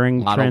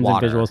 recurring trends and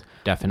visuals.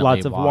 Definitely,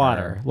 lots of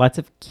water, lots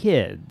of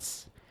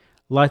kids,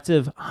 lots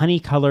of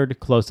honey-colored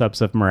close-ups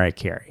of Mariah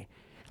Carey.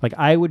 Like,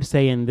 I would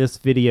say in this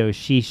video,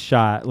 she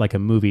shot like a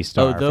movie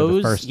star for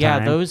the first time.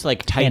 Yeah, those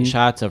like tight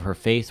shots of her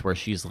face where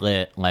she's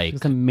lit like...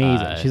 It's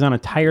amazing. She's on a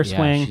tire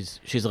swing.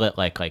 She's lit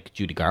like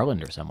Judy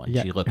Garland or someone.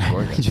 Yeah. She looks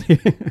gorgeous.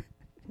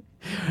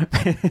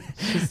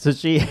 So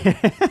she...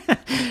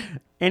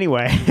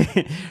 Anyway,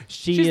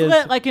 she's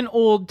lit like an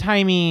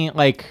old-timey,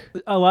 like...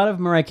 A lot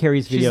of Mariah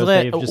Carey's videos,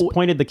 they've just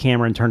pointed the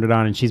camera and turned it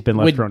on, and she's been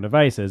left to her own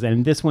devices.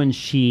 And this one,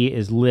 she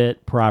is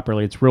lit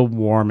properly. It's real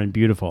warm and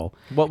beautiful.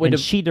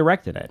 She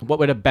directed it. What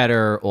would a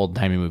better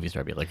old-timey movie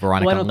star be? Like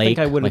Veronica Lake?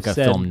 Like a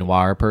film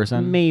noir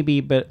person? Maybe,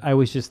 but I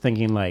was just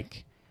thinking,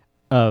 like,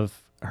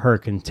 of her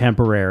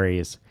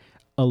contemporaries.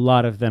 A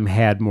lot of them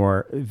had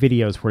more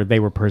videos where they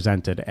were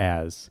presented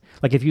as...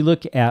 Like, if you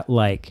look at,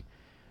 like...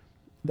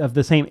 of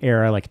the same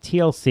era, like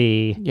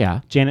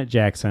TLC, Janet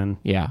Jackson,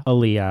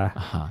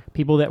 Aaliyah,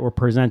 people that were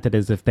presented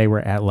as if they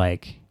were at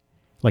like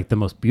the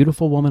most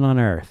beautiful woman on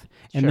earth.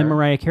 And then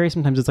Mariah Carey,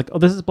 sometimes it's like, oh,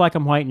 this is black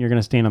and white and you're going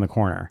to stand on the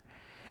corner.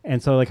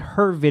 And so like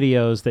her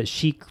videos that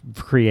she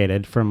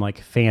created from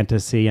like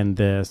fantasy and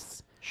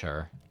this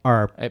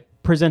are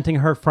presenting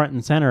her front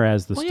and center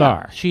as the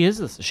star. Yeah. She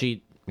is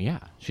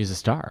she's a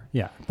star.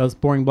 Yeah. Those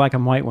boring black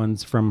and white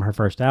ones from her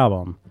first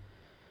album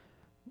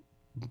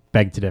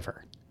beg to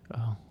differ.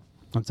 Oh.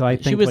 And so I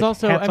think she was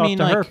also, hats off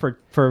to her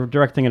for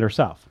directing it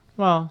herself.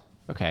 Well,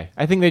 okay.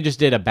 I think they just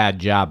did a bad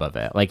job of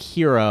it. Like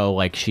Hero,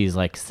 like she's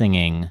like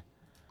singing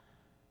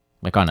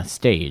like on a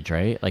stage,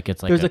 right? Like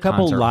it's like there's a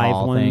couple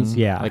live ones,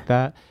 like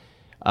that.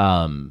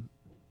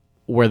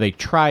 Where they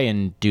try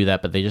and do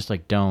that, but they just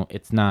like don't.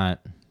 It's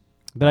not.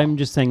 But I'm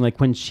just saying, like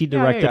when she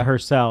directed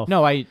herself.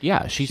 No,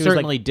 she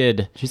certainly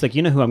did. She's like,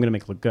 you know who I'm going to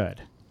make look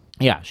good.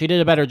 Yeah, she did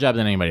a better job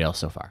than anybody else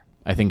so far.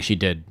 I think she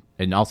did.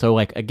 And also,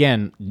 like,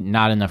 again,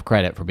 not enough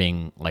credit for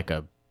being like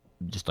a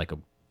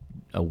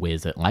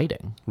whiz at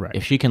lighting. Right.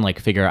 If she can like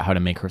figure out how to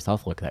make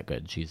herself look that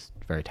good, she's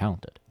very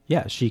talented.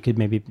 Yeah, she could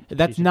maybe.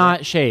 That's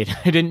not shade.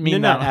 I didn't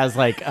mean that as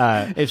like.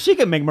 If she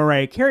can make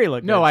Mariah Carey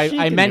look good,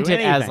 I meant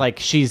it as like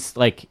she's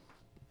like,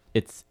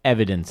 it's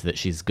evidence that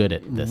she's good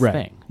at this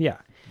thing. Yeah.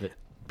 That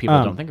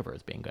people don't think of her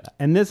as being good at.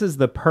 And this is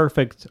the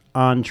perfect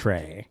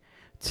entree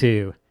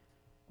to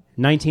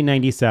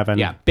 1997.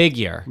 Yeah, big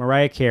year.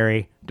 Mariah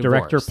Carey.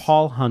 Divorce. Director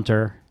Paul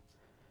Hunter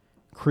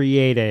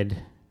created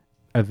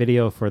a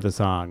video for the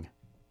song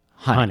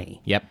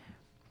Honey. Yep.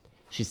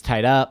 She's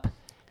tied up.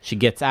 She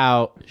gets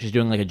out. She's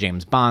doing like a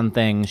James Bond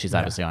thing. She's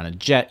obviously on a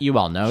jet. You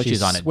all know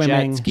she's on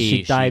swimming, a jet ski.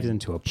 She dives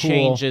into a pool.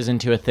 Changes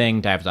into a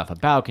thing, dives off a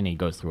balcony,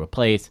 goes through a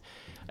place,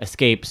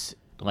 escapes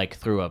like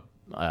through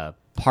a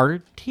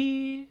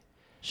party.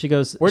 She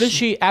goes... Where does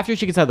she... After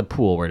she gets out of the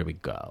pool, where do we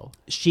go?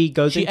 She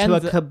goes into a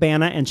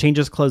cabana and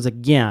changes clothes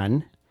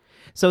again.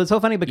 So it's so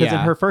funny because in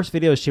her first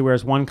videos, she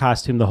wears one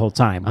costume the whole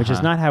time, which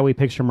is not how we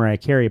picture Mariah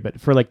Carey. But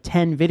for like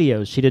 10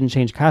 videos, she didn't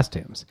change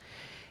costumes.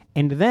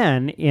 And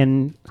then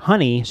in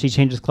Honey, she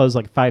changes clothes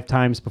like 5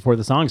 times before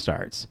the song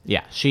starts.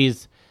 Yeah,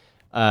 she's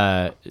like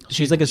a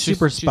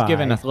super spy. She's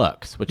giving us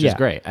looks, which is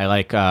great. I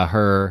like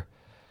her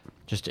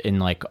just in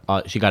like...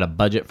 she got a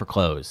budget for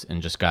clothes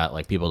and just got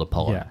like people to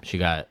pull them. She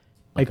got...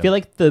 I feel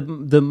like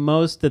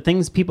the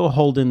things people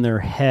hold in their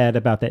head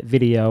about that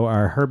video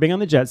are her being on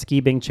the jet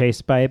ski, being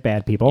chased by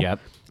bad people,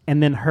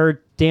 and then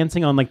her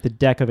dancing on like the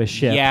deck of a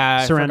ship,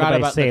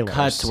 surrounded by sailors. The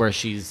cuts where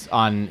she's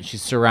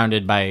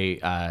surrounded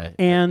by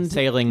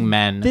sailing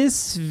men.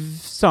 This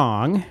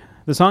song,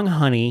 the song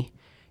 "Honey,"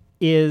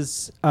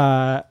 is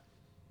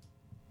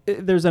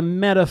there's a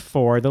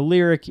metaphor. The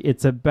lyric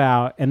it's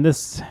about, and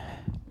this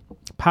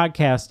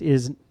podcast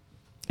is.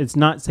 It's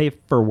not safe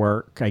for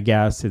work, I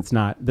guess. It's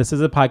not. This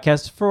is a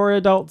podcast for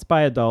adults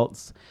by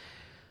adults.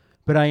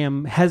 But I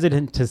am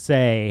hesitant to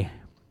say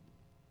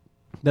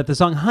that the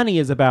song Honey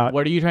is about...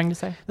 What are you trying to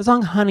say? The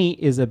song Honey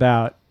is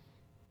about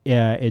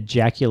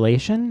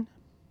ejaculation.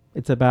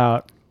 It's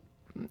about...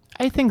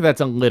 I think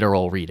that's a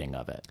literal reading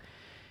of it.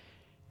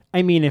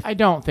 I mean, if... I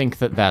don't think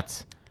that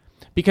that's...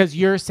 Because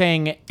you're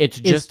saying it's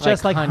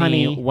just like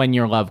honey when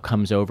your love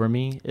comes over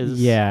me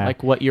is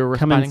like what you're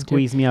responding to. Come and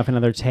squeeze me off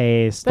another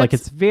taste. Like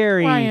it's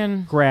very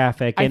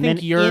graphic. I and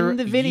think then in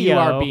the video, you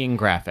are being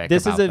graphic.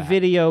 This is a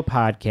video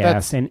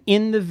podcast. And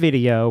in the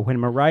video, when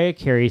Mariah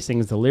Carey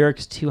sings the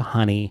lyrics to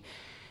Honey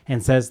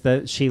and says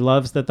that she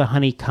loves that the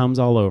honey comes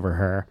all over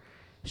her,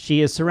 she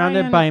is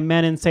surrounded by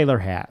men in sailor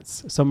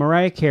hats. So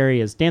Mariah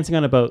Carey is dancing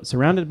on a boat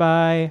surrounded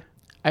by...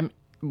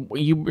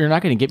 You're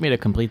not going to get me to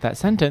complete that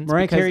sentence.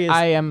 Mariah Carey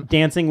is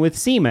dancing with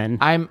seamen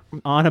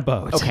on a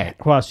boat. Okay.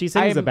 While she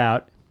sings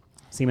about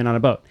semen on a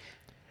boat.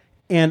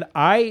 And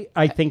I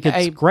think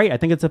it's great. I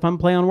think it's a fun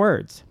play on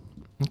words.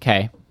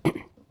 Okay.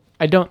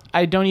 I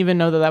don't even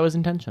know that was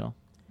intentional.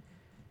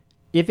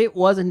 If it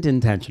wasn't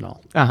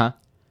intentional. Uh-huh.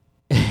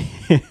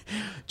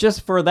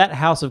 Just for that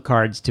house of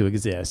cards to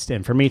exist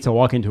and for me to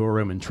walk into a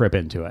room and trip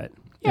into it.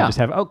 Yeah. And just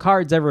have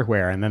cards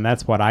everywhere, and then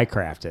that's what I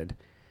crafted.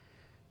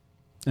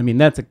 I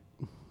mean,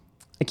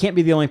 I can't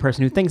be the only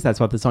person who thinks that's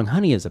what the song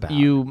Honey is about.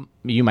 You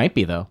might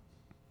be, though.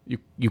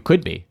 You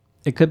could be.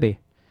 It could be.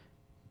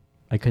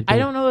 I could be. I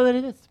don't know that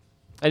it is.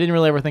 I didn't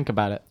really ever think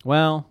about it.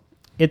 Well,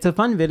 it's a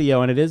fun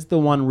video, and it is the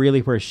one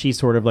really where she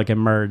sort of like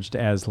emerged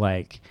as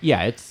like...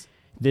 Yeah,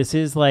 this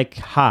is like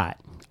hot.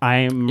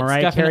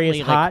 Mariah Carey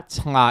is hot.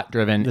 Plot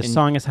driven. The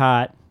song is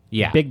hot.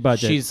 Yeah. Big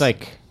budget. She's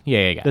like...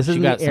 Yeah. This is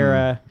the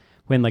era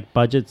when like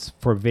budgets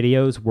for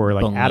videos were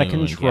like out of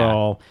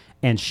control,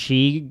 and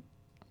she...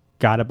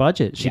 got a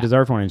budget. She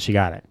deserved one, and she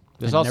got it.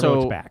 There's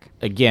also,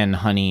 again,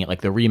 Honey,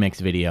 like the remix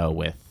video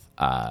with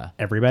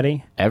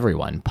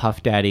everyone.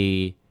 Puff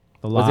Daddy,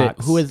 the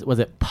Locks. Was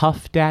it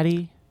Puff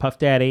Daddy? Puff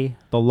Daddy,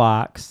 the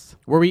Locks.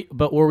 Were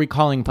we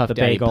calling Puff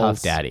Daddy Bagels.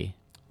 Puff Daddy?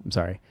 I'm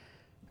sorry.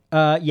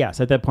 Yes,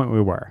 at that point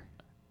we were.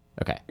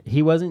 Okay.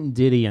 He wasn't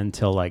Diddy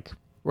until like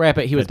right,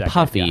 but he was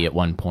Puffy at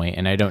one point,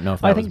 and I don't know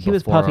if I think he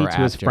was Puffy to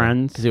his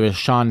friends because it was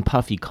Sean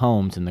Puffy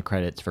Combs in the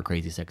credits for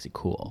Crazy Sexy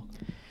Cool.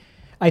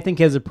 I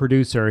think as a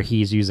producer,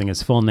 he's using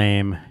his full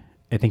name.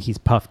 I think he's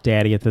Puff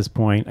Daddy at this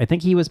point. I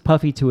think he was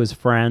Puffy to his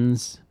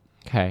friends.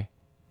 Okay.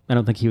 I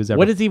don't think he was ever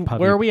What is he?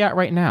 Puffy. Where are we at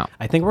right now?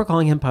 I think we're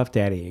calling him Puff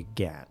Daddy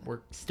again.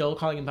 We're still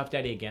calling him Puff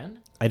Daddy again?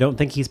 I don't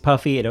think he's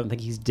Puffy. I don't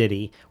think he's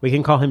Diddy. We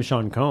can call him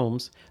Sean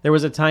Combs. There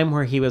was a time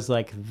where he was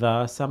like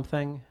the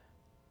something.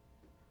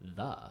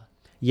 The?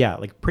 Yeah,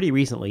 like pretty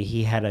recently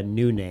he had a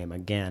new name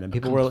again. And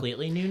people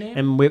completely new name?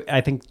 And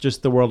I think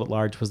just the world at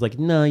large was like,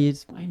 no,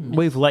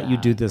 we've let you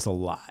do this a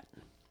lot.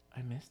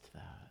 I missed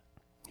that.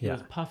 He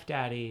was Puff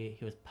Daddy.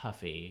 He was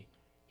Puffy.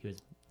 He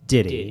was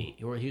Diddy.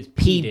 Or he was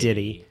P.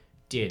 Diddy.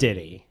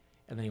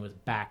 And then he was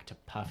back to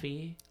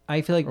Puffy.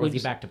 I feel like was he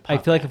back to Puff I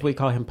feel like Daddy? if we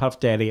call him Puff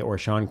Daddy or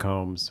Sean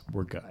Combs,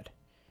 we're good.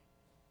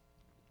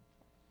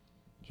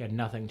 He had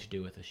nothing to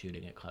do with the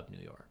shooting at Club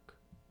New York.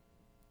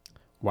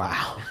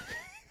 Wow.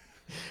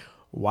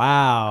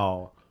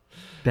 Wow.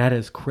 That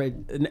is crazy.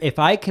 If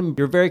I can,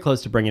 you're very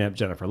close to bringing up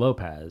Jennifer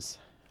Lopez.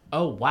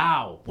 Oh,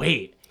 wow.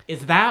 Wait,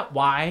 is that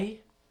why?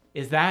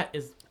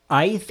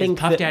 I think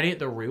Puff Daddy at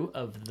the root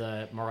of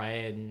the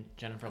Mariah and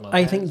Jennifer Lopez?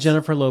 I think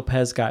Jennifer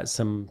Lopez got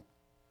some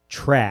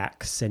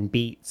tracks and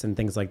beats and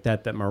things like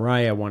that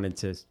Mariah wanted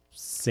to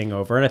sing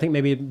over. And I think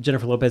maybe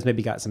Jennifer Lopez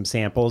got some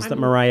samples that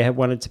Mariah had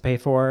wanted to pay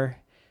for.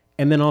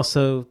 And then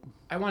also...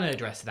 I want to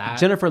address that.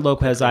 Jennifer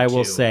Lopez, I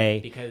will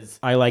say, because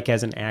I like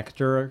as an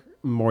actor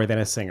more than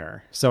a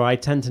singer. So I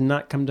tend to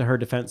not come to her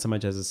defense so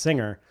much as a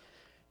singer.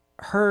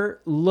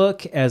 Her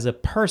look as a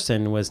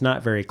person was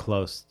not very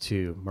close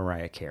to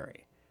Mariah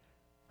Carey.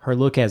 Her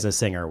look as a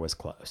singer was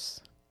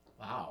close.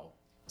 Wow.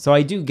 So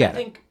I do get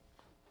it.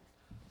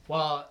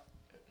 Well,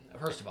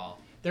 first of all,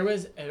 there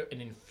was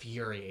an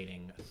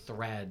infuriating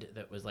thread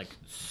that was like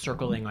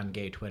circling on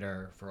gay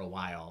Twitter for a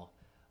while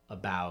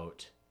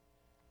about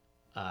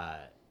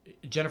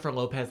Jennifer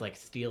Lopez like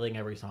stealing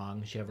every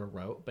song she ever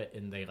wrote,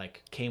 and they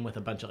like came with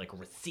a bunch of like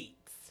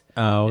receipts.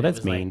 Oh,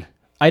 that's mean. Like,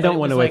 I don't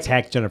want to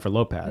attack Jennifer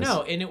Lopez.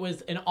 No,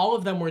 and all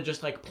of them were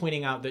just like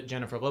pointing out that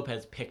Jennifer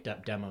Lopez picked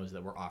up demos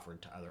that were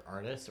offered to other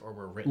artists or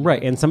were written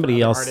right, and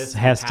somebody else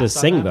has to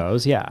sing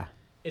those. Yeah,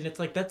 and it's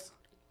like that's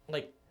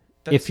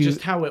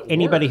just how it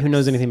anybody works. Who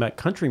knows anything about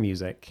country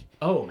music.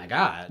 Oh my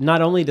God!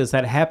 Not only does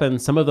that happen,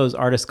 some of those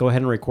artists go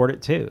ahead and record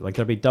it too. Like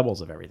there'll be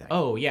doubles of everything.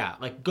 Oh yeah,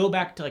 like go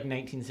back to like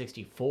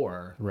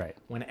 1964, right?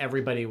 When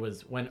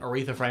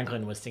Aretha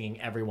Franklin was singing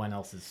everyone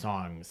else's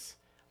songs.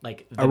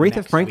 Like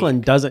Aretha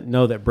Franklin doesn't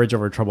know that "Bridge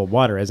Over Troubled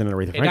Water" isn't an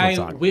Aretha Franklin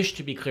song. I wish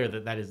to be clear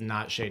that is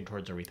not shade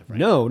towards Aretha Franklin.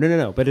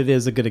 No. But it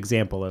is a good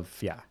example of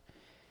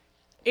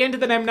And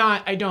then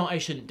I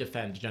shouldn't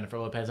defend Jennifer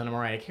Lopez on a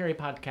Mariah Carey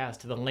podcast.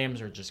 The lambs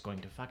are just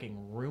going to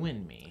fucking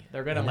ruin me.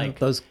 They're going to like...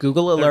 Those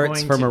Google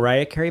alerts for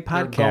Mariah Carey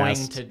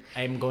podcast.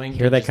 I'm going to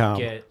Here they come.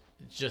 Get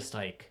just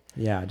like...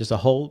 Yeah, just a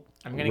whole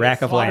I'm gonna rack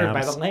get of lambs.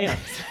 by the lambs.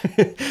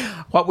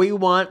 What we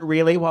want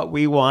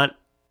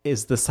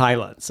is the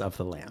silence of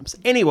the lambs.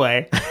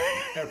 Anyway.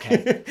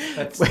 Okay.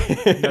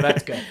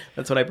 That's good.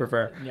 That's what I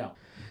prefer. Yeah.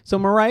 So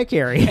Mariah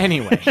Carey.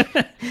 Anyway.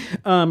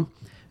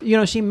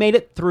 She made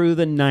it through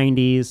the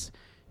 90s.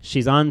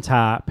 She's on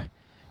top.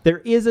 There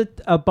is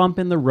a bump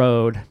in the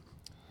road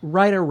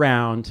right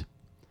around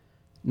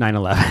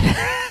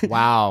 9/11.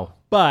 Wow.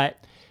 But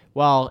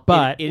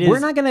it is, we're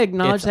not going to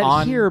acknowledge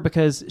that here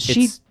because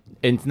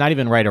it's not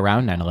even right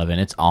around 9/11.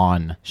 It's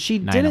on she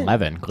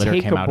 9/11. Glitter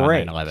came out on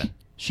 9/11.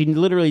 She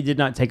literally did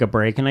not take a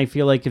break, and I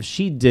feel like if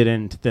she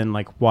didn't, then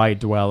like why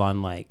dwell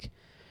on like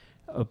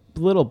a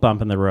little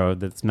bump in the road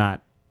that's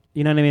not,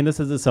 you know what I mean? This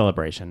is a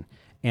celebration,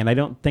 and I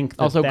don't think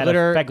that also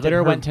that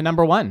glitter went to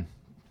number 1.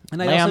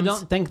 And I also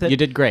don't think that you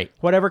did great.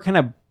 Whatever kind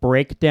of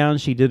breakdown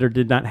she did or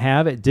did not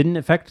have, it didn't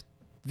affect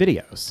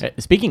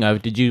videos. Speaking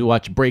of, did you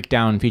watch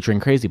Breakdown featuring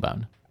Crazy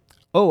Bone?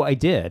 Oh, I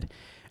did.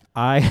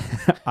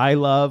 I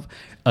love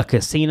a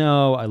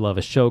casino. I love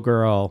a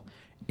showgirl.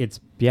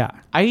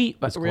 I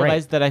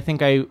realized that I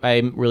think I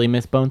really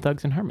miss Bone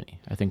Thugs and Harmony.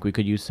 I think we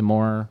could use some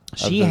more.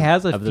 She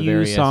has a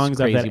few songs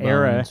of that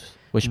era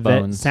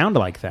that sound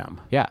like them.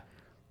 Yeah.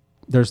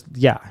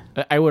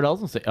 I would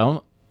also say,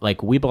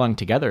 like We Belong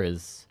Together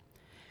is.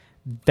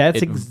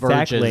 That's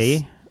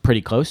exactly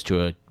pretty close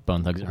to a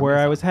Bone Thugs and Harmony where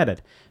song. I was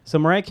headed. So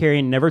Mariah Carey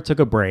never took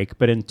a break,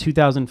 but in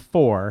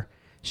 2004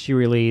 she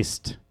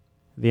released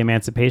The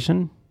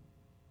Emancipation.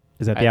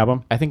 Is that the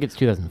album? I think it's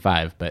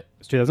 2005, but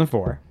it's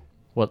 2004.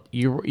 Well,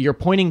 you're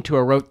pointing to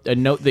a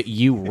note that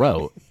you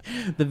wrote.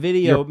 The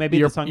video,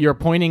 the song. You're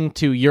pointing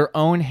to your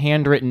own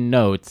handwritten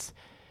notes,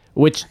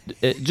 which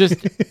just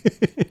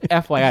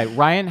FYI,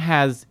 Ryan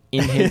has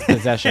in his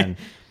possession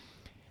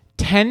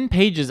 10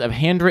 pages of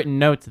handwritten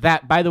notes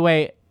that, by the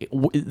way,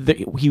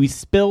 I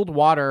spilled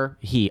water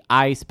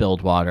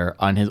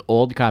on his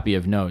old copy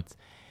of notes,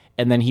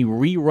 and then he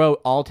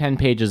rewrote all 10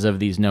 pages of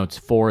these notes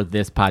for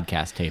this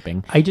podcast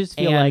taping. I just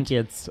feel like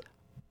it's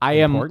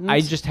important.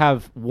 I just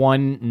have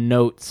one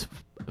notes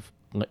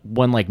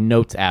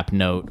app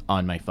note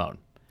on my phone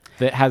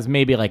that has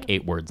maybe like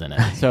 8 words in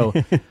it. So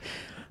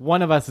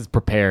one of us is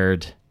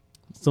prepared.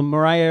 So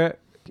Mariah,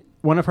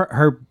 one of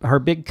her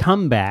big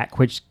comeback,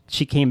 which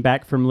she came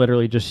back from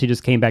she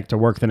just came back to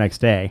work the next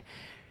day.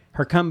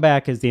 Her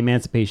comeback is The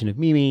Emancipation of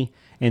Mimi,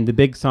 and the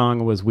big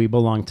song was We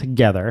Belong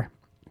Together.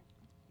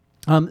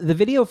 The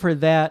video for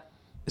that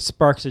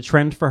sparks a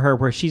trend for her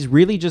where she's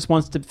really just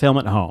wants to film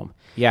at home.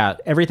 Yeah.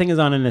 Everything is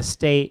on an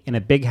estate in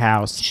a big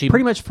house,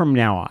 pretty much from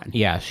now on.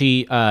 Yeah,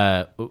 she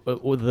her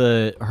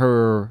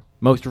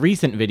most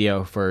recent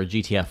video for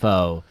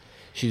GTFO,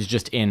 she's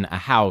just in a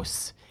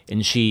house,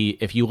 and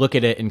if you look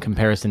at it in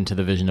comparison to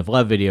the Vision of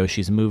Love video,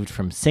 she's moved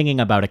from singing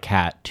about a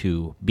cat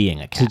to being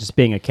a cat. To just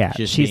being a cat.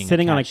 She's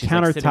sitting on a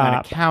countertop. Like sitting on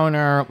a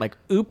counter, like,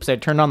 oops, I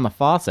turned on the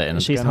faucet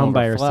and she's home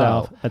by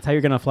herself. That's how you're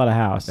going to flood a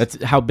house.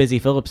 That's how Busy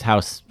Phillips'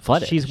 house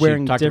flooded. She's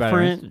wearing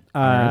different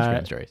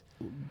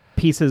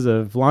pieces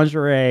of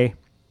lingerie.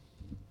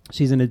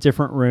 She's in a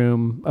different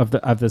room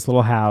of this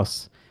little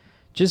house,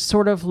 just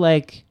sort of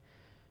like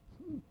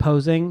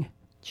posing.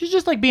 She's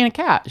just like being a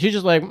cat. She's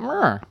just like,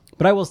 Murr.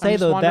 But I will say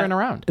though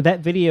around.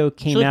 That video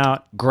came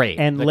out great,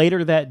 and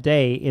later that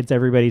day, it's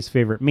everybody's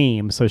favorite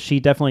meme. So she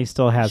definitely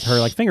still has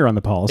her finger on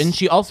the pulse. And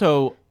she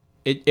also,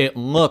 it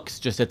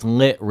looks it's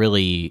lit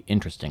really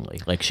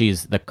interestingly. Like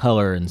the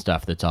color and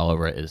stuff that's all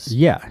over it is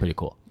pretty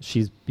cool.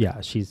 She's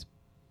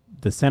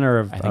the center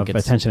of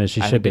attention as she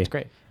should be. It's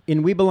great.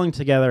 In We Belong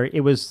Together,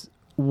 it was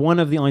one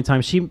of the only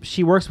times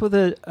she works with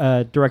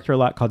a director a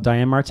lot called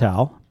Diane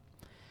Martell.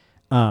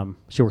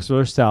 She works with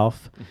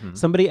herself. Mm-hmm.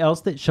 Somebody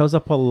else that shows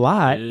up a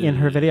lot in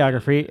her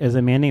videography is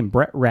a man named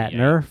Brett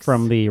Ratner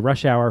from the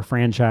Rush Hour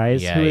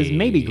franchise, who is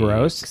maybe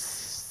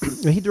gross.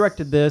 He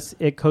directed this.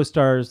 It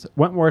co-stars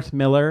Wentworth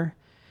Miller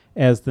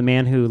as the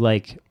man who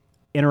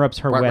interrupts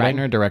her wedding. Brett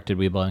Ratner directed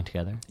We Belong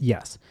Together?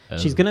 Yes. Oh.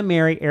 She's going to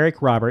marry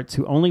Eric Roberts,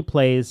 who only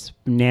plays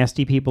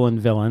nasty people and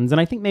villains,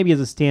 and I think maybe as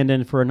a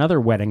stand-in for another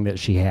wedding that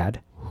she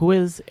had. Who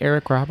is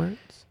Eric Roberts?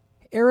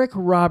 Eric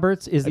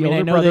Roberts is the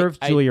older brother of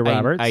Julia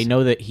Roberts. I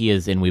know that he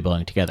is in We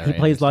Belong Together. He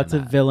plays lots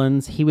of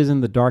villains. He was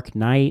in The Dark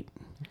Knight.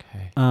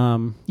 Okay.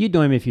 You'd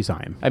know him if you saw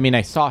him. I mean,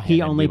 I saw him.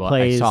 He only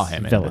plays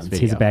villains.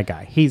 He's a bad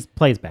guy. He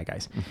plays bad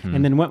guys. Mm-hmm.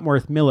 And then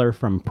Wentworth Miller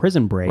from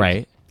Prison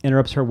Break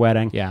interrupts her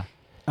wedding. Yeah.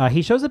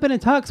 He shows up in a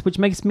tux, which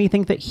makes me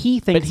think that he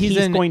thinks he's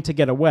going to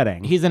get a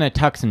wedding. He's in a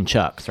tux and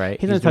chucks,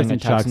 right? He's in a tux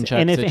and chucks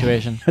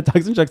situation. A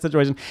tux and chucks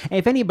situation. And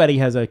if anybody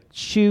has a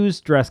shoes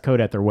dress code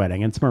at their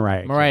wedding, it's Mariah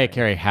Carey. Mariah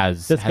Carey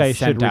has. This guy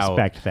should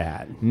respect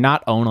that.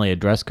 Not only a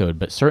dress code,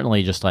 but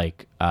certainly just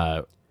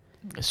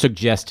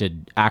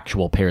suggested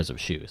actual pairs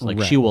of shoes.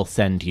 Like she will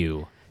send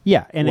you.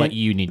 Yeah, and what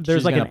you need.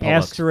 There's an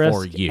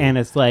asterisk, and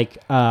it's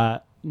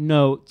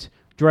note: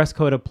 dress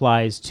code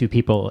applies to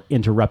people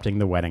interrupting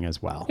the wedding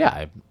as well.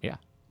 Yeah.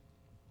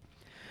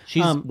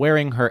 She's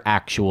wearing her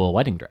actual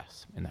wedding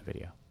dress in that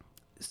video.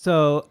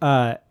 So,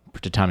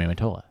 to Tommy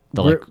Mottola,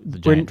 the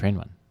giant train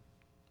one.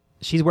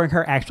 She's wearing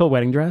her actual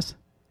wedding dress?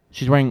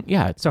 She's wearing,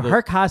 So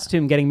her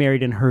costume getting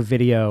married in her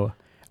video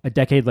a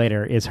decade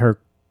later is her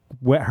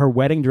her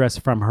wedding dress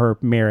from her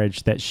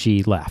marriage that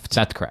she left.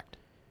 That's correct.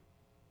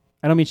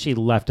 I don't mean she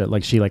left it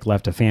like she like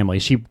left a family.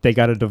 They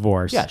got a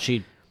divorce. Yeah,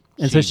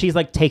 so she's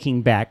like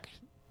taking back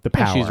the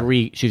power.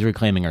 She's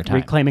reclaiming her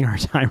time.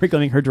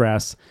 Reclaiming her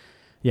dress.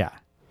 Yeah.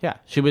 Yeah,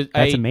 she was.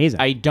 That's amazing.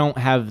 I don't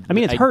have. I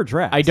mean, it's her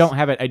dress. I don't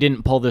have it. I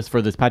didn't pull this for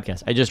this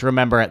podcast. I just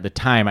remember at the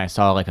time I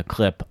saw like a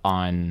clip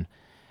on,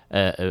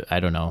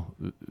 I don't know,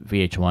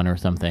 VH1 or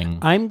something.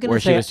 I'm gonna where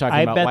say she was talking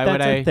I about bet why that's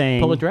would a I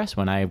thing. pull a dress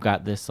when I've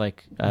got this when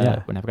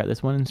I've got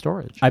this one in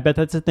storage. I bet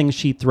that's a thing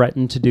she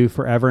threatened to do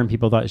forever, and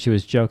people thought she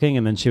was joking,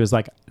 and then she was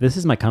like, "This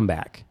is my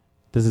comeback.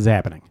 This is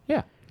happening."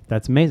 Yeah,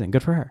 that's amazing.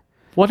 Good for her.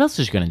 What else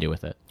is she gonna do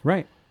with it?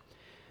 Right.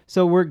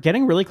 So we're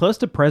getting really close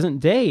to present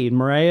day.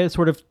 Mariah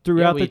sort of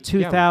throughout the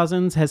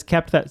 2000s has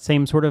kept that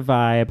same sort of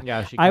vibe.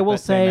 Yeah, she I will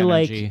say,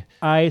 like,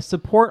 I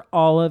support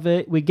all of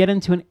it. We get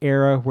into an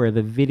era where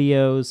the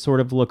videos sort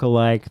of look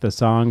alike, the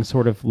songs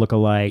sort of look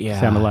alike,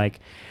 sound alike.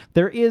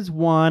 There is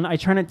one, I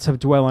try not to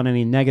dwell on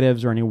any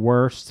negatives or any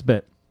worsts,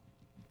 but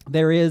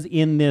there is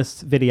in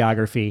this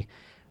videography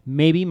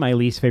maybe my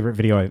least favorite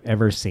video I've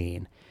ever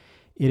seen.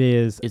 It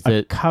is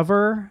a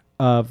cover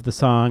of the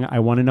song I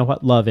Want to Know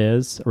What Love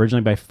Is,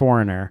 originally by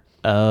Foreigner.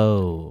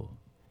 Oh.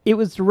 It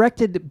was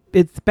directed,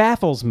 it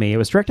baffles me. It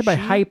was directed by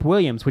Hype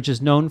Williams, which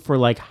is known for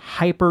like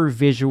hyper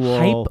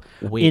visual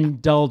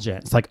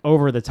indulgence, like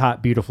over the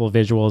top beautiful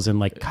visuals and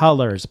like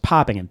colors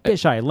popping and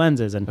fisheye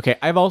lenses. And okay,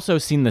 I've also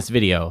seen this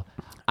video.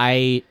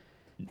 I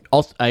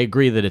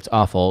agree that it's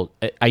awful.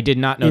 I did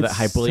not know that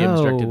Hype Williams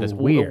directed this.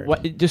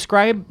 Weird.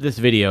 Describe this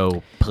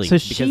video, please,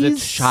 because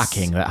it's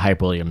shocking that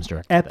Hype Williams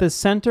directed at the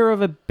center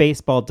of a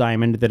baseball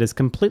diamond that is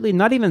completely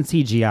not even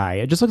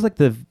CGI. It just looks like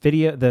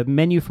the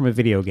menu from a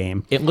video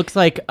game. It looks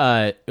like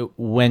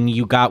when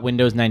you got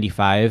Windows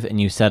 95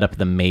 and you set up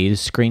the maze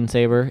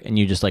screensaver and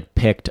you just like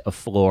picked a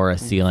floor, a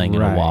ceiling,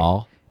 and a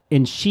wall.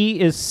 And she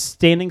is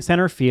standing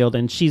center field,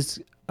 and she's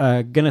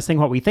gonna sing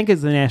what we think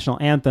is the national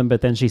anthem,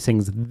 but then she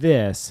sings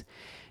this.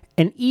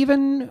 And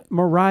even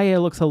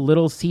Mariah looks a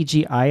little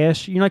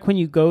CGI-ish. You know, like when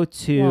you go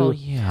to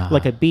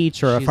like a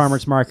beach or a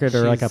farmer's market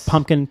or like a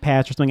pumpkin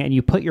patch or something, and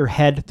you put your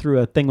head through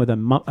a thing with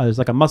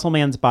like a muscle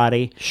man's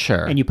body.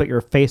 Sure. And you put your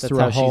face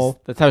through a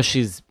hole. That's how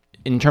she's,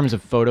 in terms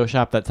of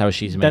Photoshop, that's how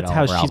she's made all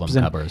her album covers for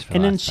the last 5 years.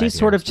 And then she's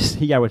sort of just,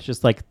 with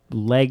just like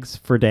legs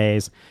for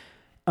days.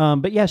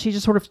 But yeah, she's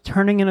just sort of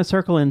turning in a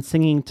circle and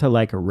singing to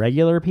like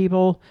regular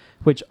people,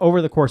 which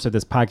over the course of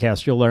this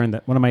podcast, you'll learn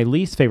that one of my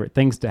least favorite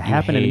things to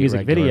happen in a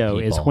music video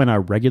is when a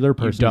regular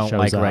person shows up. You don't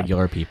like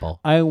regular people.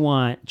 I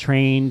want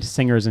trained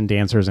singers and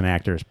dancers and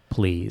actors,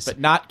 please. But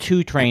not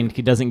too trained.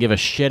 He doesn't give a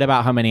shit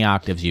about how many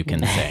octaves you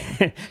can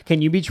sing.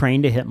 Can you be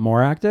trained to hit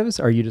more octaves?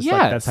 Or are you just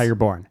like, that's how you're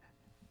born?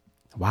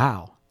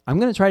 Wow. I'm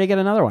going to try to get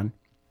another one.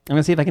 I'm going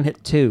to see if I can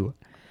hit 2.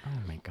 Oh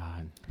my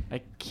God.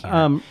 I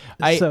can't.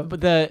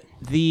 But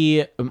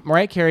the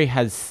Mariah Carey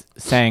has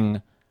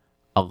sang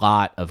a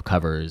lot of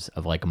covers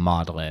of like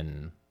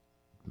maudlin,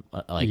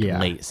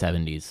 late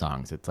 70s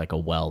songs. It's like a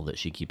well that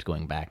she keeps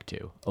going back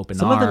to. Open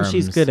Some Arms. of them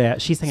she's good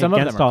at. She sang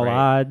Against All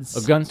Odds.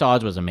 Against All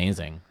Odds was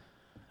amazing.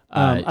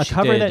 A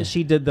cover that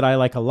she did that I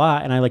like a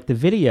lot, and I like the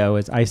video,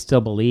 is I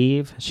Still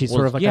Believe. She's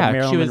sort of like a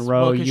Marilyn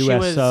Monroe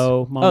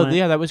USO moment. Oh,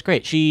 yeah, that was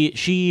great.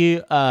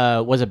 She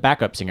was a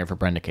backup singer for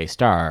Brenda K.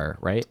 Starr,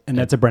 right? And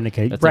that's a Brenda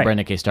K. That's a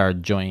Brenda K. Starr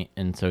joint,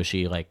 and so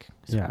she did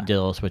a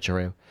little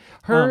switcheroo.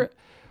 Her,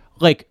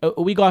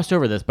 we glossed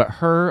over this, but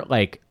her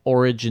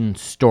origin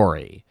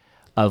story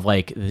of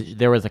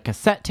there was a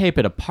cassette tape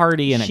at a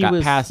party and it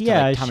got passed to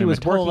Tommy she was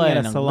Mottola working at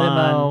in a a salon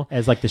limo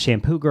as the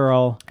shampoo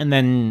girl, and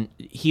then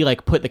he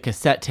put the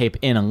cassette tape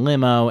in a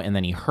limo, and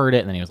then he heard it,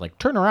 and then he was like,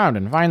 turn around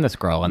and find this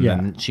girl, and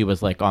then she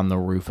was on the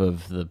roof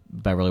of the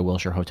Beverly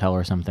Wilshire Hotel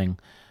or something.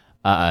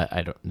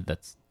 I don't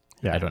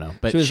know,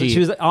 but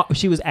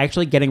she was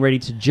actually getting ready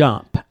to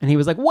jump, and he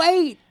was like,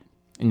 wait.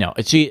 No,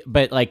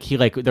 there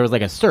was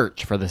a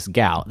search for this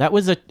gal. That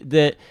was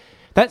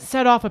that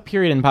set off a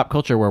period in pop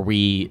culture where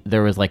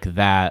there was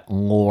that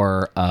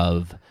lore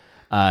of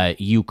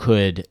you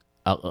could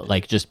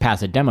just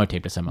pass a demo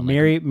tape to someone.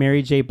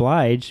 Mary J.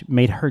 Blige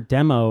made her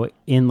demo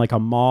in a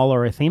mall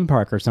or a theme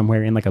park or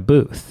somewhere in a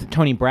booth.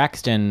 Toni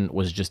Braxton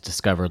was just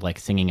discovered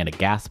singing at a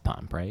gas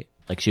pump, right?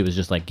 She was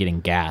just getting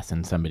gas,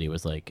 and somebody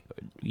was like,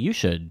 "You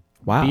should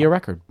be a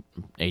record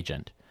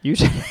agent. You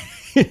should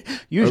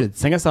you should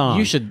sing a song.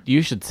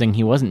 You should sing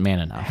He Wasn't Man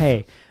Enough."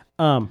 Hey,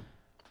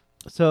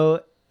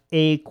 so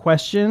a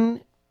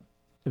question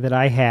that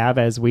I have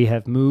as we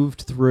have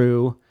moved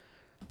through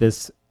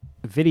this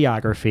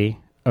videography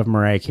of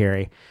Mariah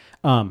Carey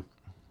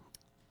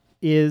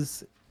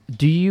is,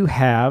 do you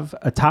have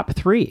a top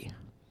 3?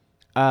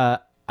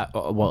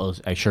 Well,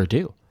 I sure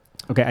do.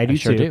 Okay, I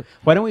sure do.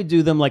 Why don't we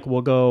do them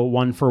we'll go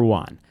one for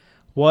one.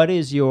 What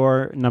is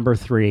your number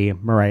 3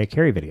 Mariah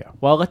Carey video?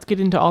 Well, let's get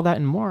into all that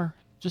and more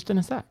just in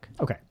a sec.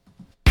 Okay.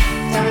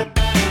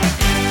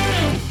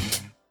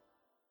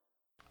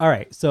 All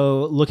right,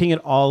 so looking at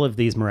all of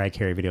these Mariah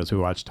Carey videos, we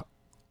watched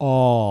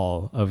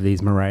all of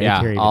these Mariah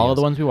Carey videos. All of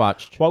the ones we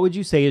watched. What would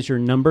you say is your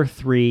number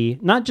 3,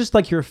 not just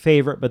like your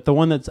favorite, but the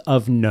one that's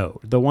of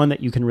note, the one that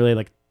you can really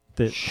like,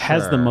 that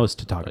has the most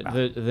to talk about?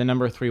 The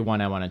number 3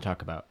 one I want to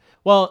talk about.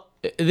 Well,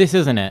 this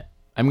isn't it.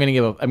 I'm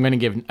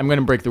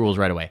gonna break the rules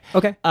right away.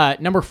 Okay.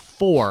 Number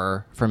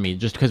 4 for me,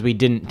 just because we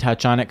didn't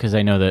touch on it, because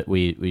I know that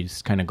we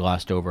just kind of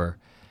glossed over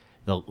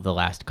the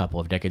last couple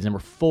of decades. Number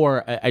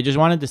 4, I just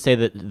wanted to say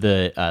that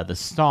the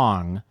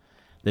song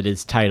that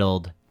is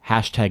titled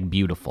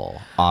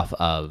 #Beautiful off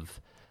of.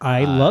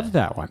 I love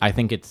that one. I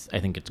think it's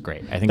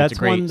great. I think it's a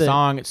great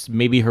song. It's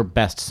maybe her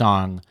best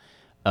song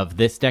of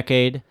this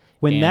decade.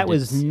 When that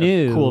was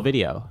new, a cool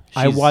video.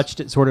 I watched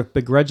it sort of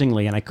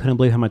begrudgingly, and I couldn't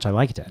believe how much I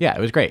liked it. Yeah, it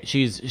was great.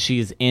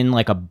 She's in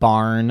like a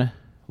barn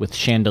with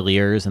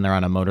chandeliers, and they're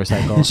on a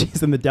motorcycle.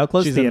 She's in the Del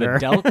Close Theater.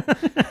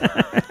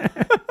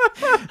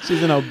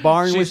 She's in a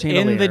barn with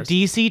chandeliers.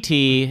 She's in the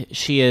DCT.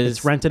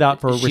 It's rented out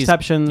for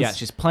receptions. Yeah,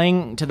 she's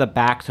playing to the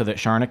back so that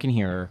Sharna can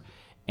hear her,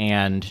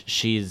 and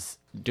she's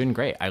doing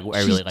great. I really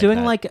like that. She's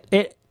doing like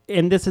it,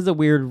 and this is a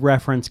weird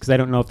reference because I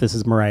don't know if this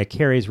is Mariah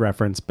Carey's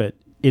reference, but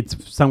it's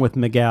sung with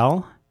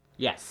Miguel.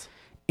 Yes.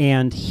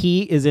 And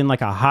he is in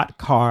like a hot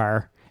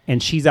car,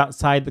 and she's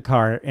outside the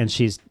car, and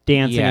she's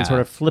dancing and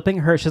sort of flipping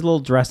her. She has a little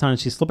dress on, and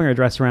she's flipping her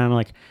dress around,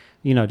 like,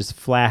 just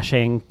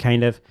flashing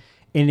kind of.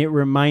 And it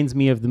reminds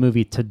me of the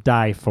movie To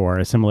Die For.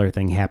 A similar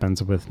thing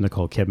happens with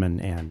Nicole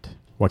Kidman and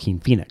Joaquin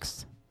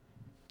Phoenix.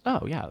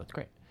 Oh, yeah, that's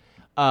great.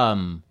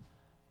 So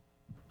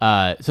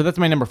that's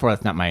my number 4.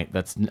 I'm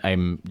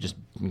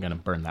going to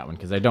burn that one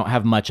because I don't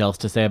have much else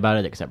to say about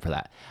it except for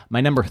that.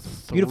 My number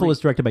 3. Beautiful was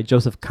directed by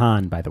Joseph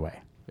Kahn, by the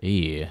way.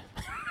 Yeah.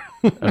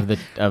 of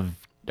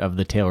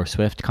the Taylor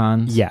Swift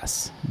cons?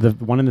 Yes. The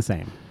one and the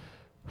same.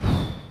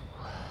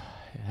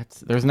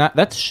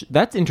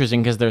 That's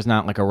interesting because there's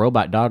not like a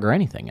robot dog or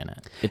anything in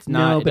it. It's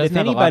not. No, but if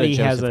anybody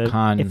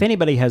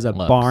has a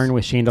barn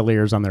with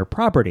chandeliers on their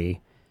property,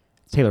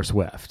 it's Taylor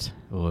Swift.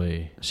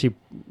 Oy.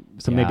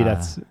 Maybe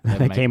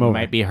that came over.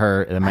 Might be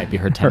her. That might be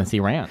her Tennessee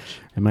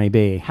ranch. It might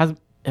be. Have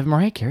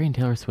Mariah Carey and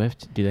Taylor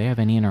Swift? Do they have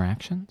any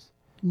interactions?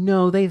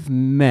 No, they've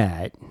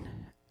met.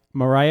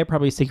 Mariah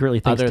probably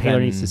secretly thinks Taylor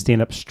needs to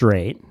stand up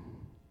straight.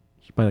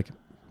 She's probably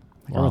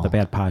like, the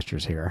bad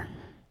postures here.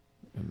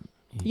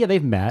 Yeah,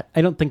 they've met.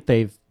 I don't think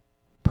they've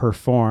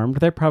performed.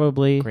 They're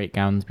probably... Great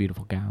gowns,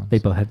 beautiful gowns. They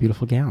both have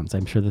beautiful gowns.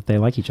 I'm sure that they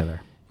like each other.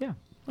 Yeah.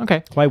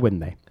 Okay. Why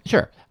wouldn't they?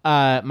 Sure.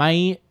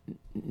 My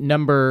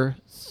number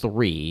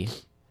 3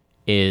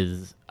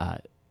 is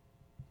a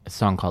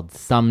song called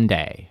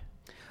Someday.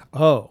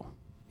 Oh,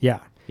 yeah.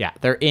 Yeah.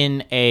 They're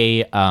in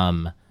a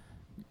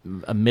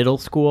middle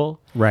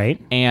school.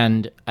 Right.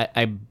 And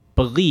I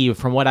believe,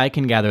 from what I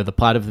can gather, the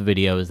plot of the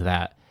video is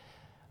that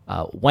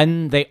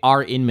when they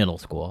are in middle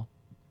school,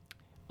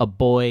 a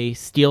boy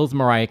steals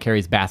Mariah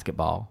Carey's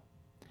basketball,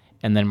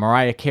 and then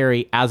Mariah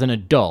Carey, as an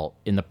adult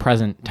in the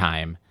present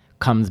time,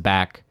 comes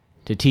back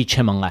to teach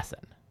him a lesson.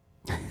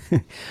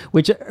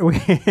 Which,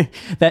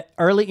 that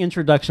early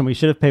introduction, we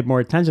should have paid more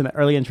attention, that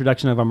early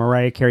introduction of a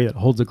Mariah Carey that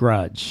holds a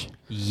grudge.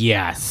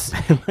 Yes.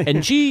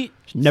 And she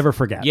never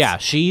forgets. Yeah,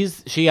 she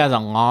has a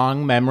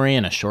long memory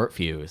and a short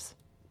fuse.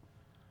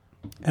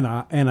 And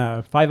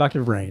a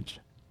 5-octave range.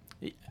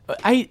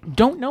 I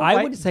don't know.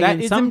 I would say that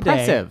is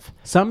impressive.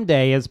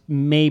 Someday is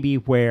maybe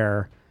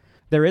where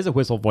there is a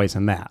whistle voice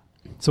in that.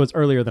 So it's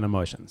earlier than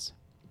Emotions.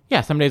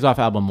 Yeah, Someday's off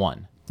album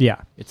 1. Yeah.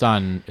 It's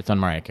on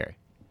Mariah Carey.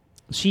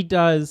 She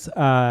does.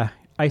 I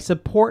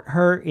support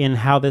her in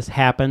how this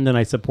happened, and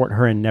I support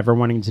her in never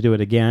wanting to do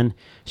it again.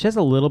 She has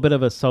a little bit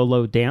of a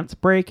solo dance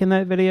break in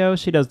that video.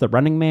 She does the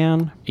Running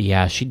Man.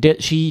 Yeah,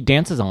 she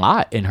dances a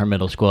lot in her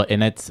middle school,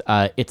 and it's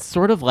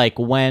sort of like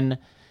when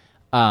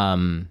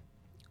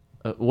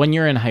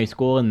you're in high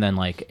school and then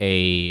like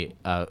a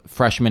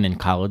freshman in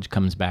college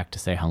comes back to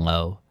say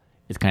hello,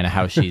 is kind of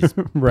how she's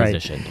right.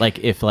 positioned. Like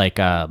if it's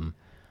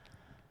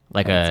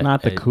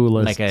not the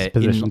coolest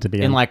position to be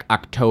in. In like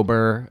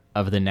October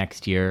of the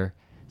next year,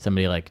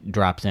 somebody like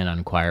drops in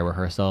on choir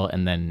rehearsal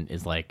and then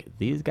is like,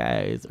 these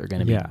guys are going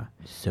to be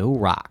so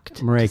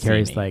rocked. Mariah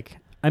Carey's like,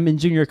 I'm in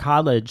junior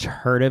college.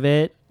 Heard of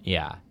it?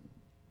 Yeah.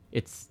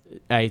 She's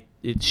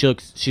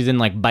in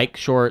like bike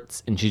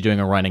shorts and she's doing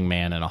a Running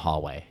Man in a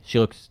hallway. She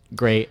looks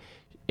great.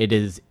 It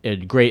is a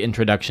great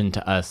introduction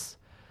to us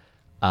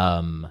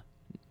not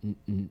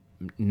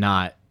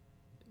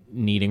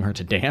needing her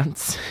to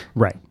dance.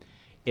 Right.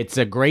 It's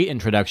a great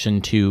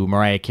introduction to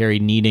Mariah Carey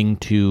needing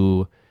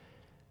to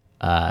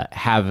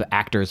have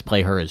actors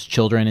play her as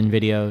children in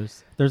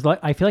videos. There's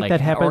I feel like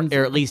that happens,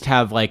 or at least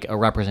have like a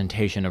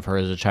representation of her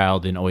as a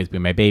child in Always Be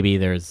My Baby.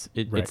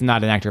 It's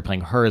not an actor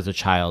playing her as a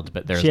child,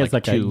 but there's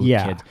like two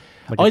kids.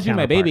 Like Always Be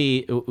My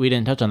Baby, we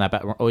didn't touch on that,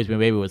 but Always Be My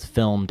Baby was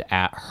filmed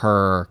at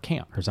her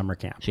camp, her summer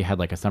camp. She had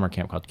like a summer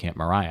camp called Camp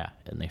Mariah,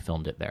 and they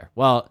filmed it there.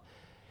 Well,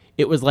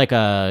 it was like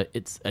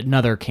it's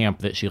another camp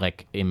that she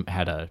like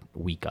had a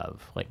week of.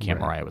 Like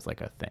Camp Mariah was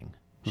like a thing.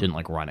 She didn't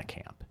like run a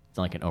camp. It's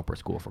not like an Oprah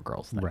School for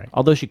Girls thing. Right.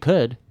 Although she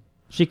could.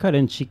 She could,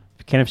 and she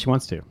can if she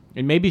wants to.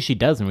 And maybe she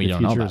does, and we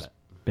don't know about it.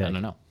 I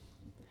don't know.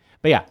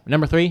 But yeah,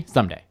 number 3,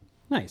 Someday.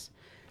 Nice.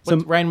 So,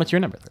 Ryan, what's your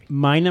number 3?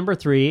 My number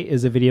 3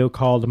 is a video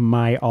called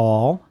My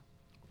All.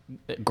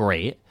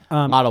 Great.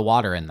 A lot of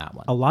water in that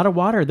one. A lot of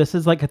water. This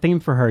is like a theme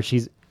for her.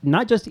 She's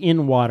not just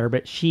in water,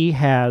 but she's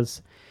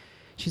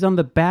on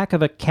the back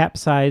of a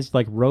capsized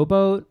like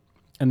rowboat,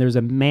 and there's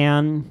a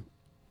man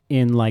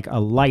in like a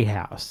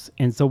lighthouse.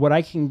 And so what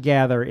I can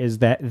gather is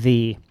that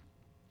the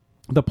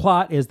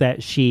plot is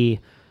that she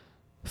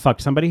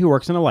fucked somebody who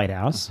works in a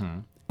lighthouse,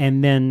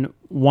 and then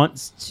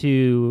wants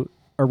to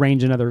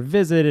arrange another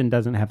visit and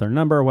doesn't have their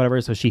number or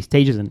whatever, so she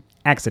stages an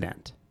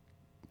accident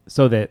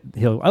so that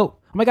he'll, oh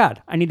my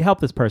God, I need to help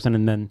this person,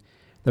 and then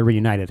they're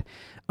reunited.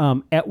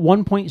 At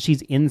one point,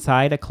 she's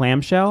inside a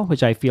clamshell,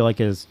 which I feel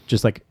like is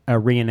just like a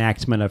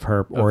reenactment of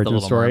her origin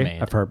story.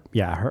 Mermaid. Of her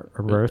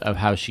birth. Of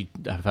how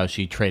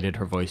she traded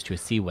her voice to a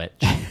sea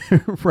witch.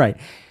 Right.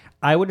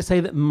 I would say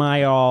that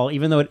My All,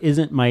 even though it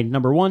isn't my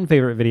number 1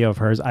 favorite video of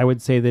hers, I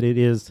would say that it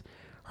is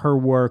her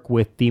work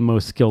with the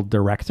most skilled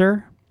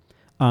director.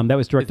 That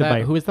was directed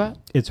by... Who is that?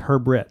 It's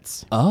Herb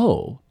Ritts.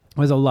 Oh.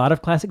 There's a lot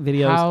of classic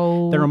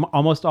videos. They're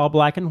almost all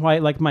black and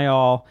white like My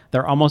All.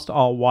 They're almost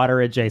all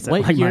water adjacent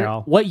like My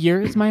All. What year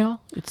is My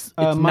All? It's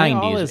My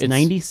 90s. All is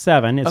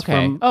 97. It's okay.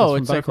 from it's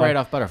like Butterfly. right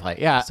off Butterfly.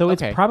 Yeah. So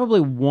it's probably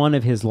one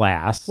of his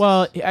last.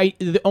 Well,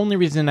 the only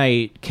reason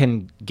I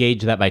can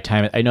gauge that by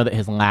time, I know that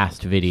his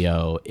last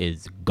video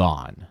is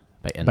Gone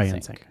by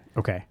NSYNC.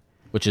 Okay.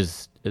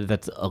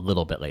 That's a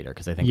little bit later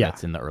because I think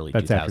that's in the early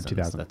 2000s. That's after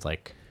 2000. That's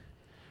like,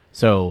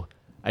 so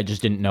I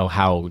just didn't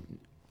know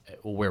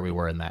where we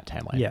were in that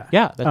timeline.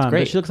 Yeah, that's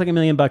great. But she looks like $1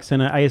 million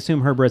in it. I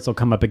assume Herb Ritts will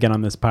come up again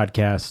on this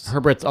podcast.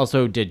 Herb Ritts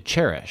also did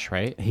Cherish,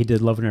 right? He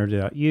did Love Never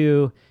Without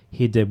You.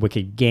 He did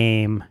Wicked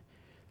Game.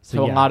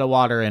 So a lot of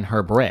water in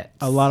Herb Ritts.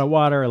 A lot of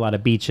water, a lot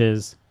of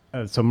beaches.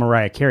 So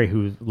Mariah Carey,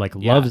 who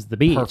loves the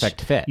beach.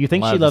 Perfect fit. You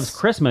think she loves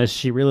Christmas?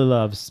 She really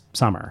loves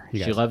summer.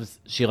 She loves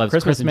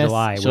Christmas in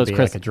July. She loves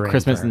like a dream.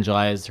 Christmas in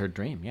July is her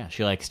dream. Yeah,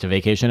 she likes to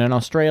vacation in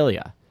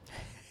Australia.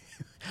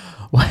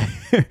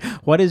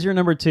 What is your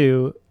number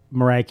 2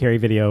 Mariah Carey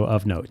video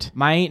of note?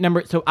 My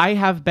number. So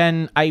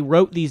I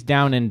wrote these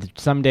down and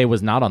someday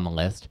was not on the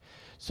list.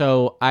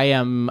 So I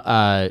am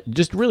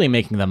just really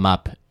making them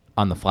up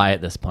on the fly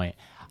at this point.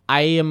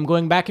 I am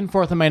going back and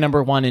forth on my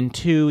number 1 and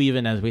 2,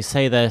 even as we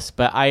say this,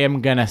 but I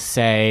am going to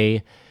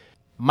say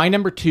my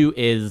number 2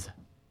 is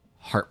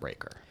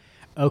Heartbreaker.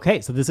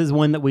 Okay, so this is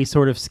one that we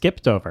sort of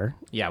skipped over.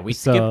 Yeah, we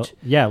skipped.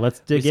 Yeah,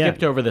 let's dig in. We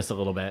skipped over this a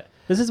little bit.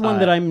 This is one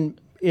that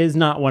is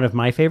not one of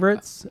my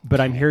favorites,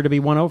 but I'm here to be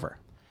won over.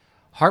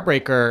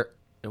 Heartbreaker.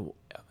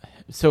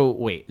 So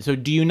wait. So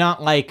do you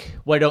not like?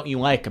 What don't you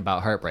like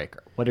about Heartbreaker?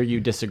 What are you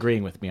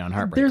disagreeing with me on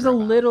Heartbreaker? There's a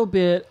little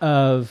bit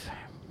of.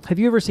 Have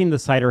you ever seen the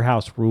Cider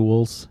House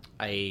Rules?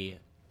 I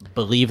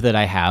believe that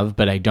I have,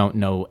 but I don't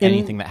know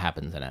anything that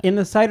happens in it. In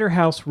the Cider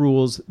House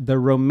Rules, the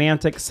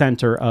romantic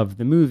center of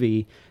the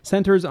movie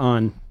centers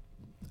on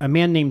a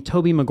man named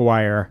Tobey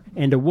Maguire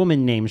and a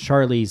woman named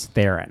Charlize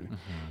Theron.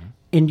 Mm-hmm.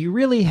 And you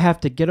really have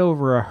to get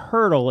over a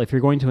hurdle if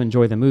you're going to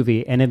enjoy the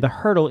movie. And the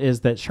hurdle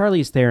is that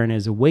Charlize Theron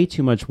is way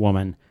too much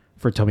woman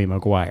for Tobey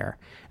Maguire.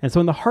 And so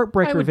in the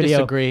Heartbreaker video,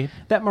 disagree.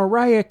 That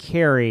Mariah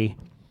Carey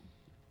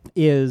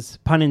is,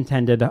 pun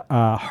intended,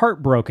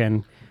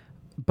 heartbroken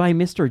by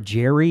Mr.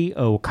 Jerry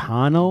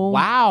O'Connell.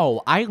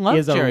 Wow, I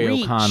love Jerry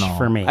O'Connell.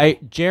 For me.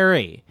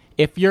 Jerry,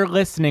 if you're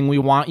listening, we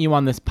want you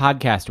on this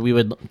podcast. We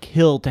would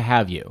kill to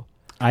have you.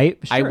 I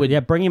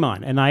would bring him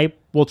on, and I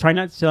will try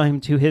not to tell him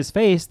to his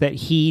face that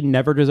he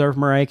never deserved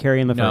Mariah Carey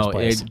in the first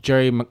place.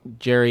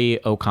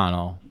 Jerry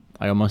O'Connell.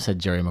 I almost said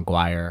Jerry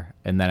Maguire,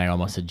 and then I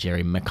almost said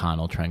Jerry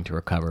McConnell, trying to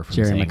recover from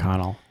Jerry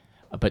McConnell.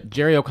 But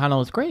Jerry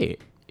O'Connell is great.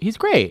 He's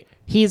great.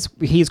 He's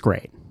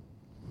great.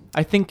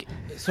 I think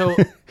so.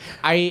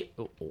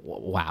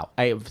 Wow.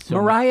 I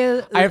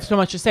have so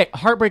much to say.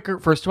 Heartbreaker.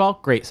 First of all,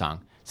 great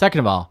song. Second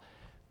of all,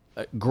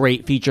 a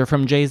great feature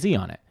from Jay-Z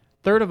on it.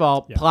 Third of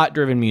all,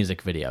 plot-driven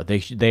music video.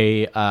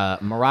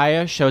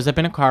 Mariah shows up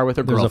in a car with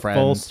her girlfriend. There's a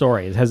full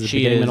story. It has a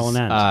beginning, middle,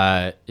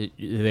 and end.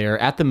 They're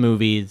at the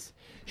movies.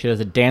 She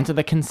does a dance at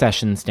the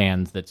concession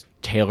stands that's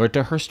tailored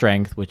to her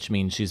strength, which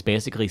means she's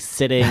basically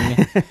sitting.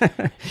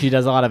 She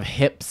does a lot of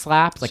hip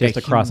slaps, like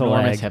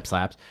enormous hip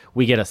slaps.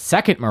 We get a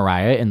second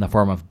Mariah in the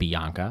form of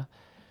Bianca.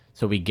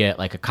 So we get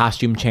like a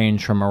costume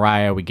change from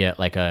Mariah. We get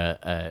like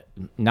a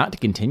not to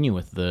continue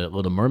with the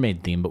Little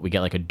Mermaid theme, but we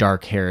get like a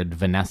dark-haired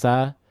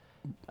Vanessa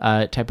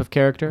type of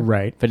character.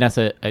 Right.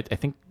 Vanessa, I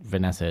think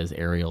Vanessa is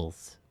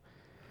Ariel's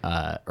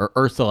or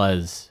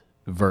Ursula's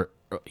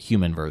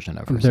human version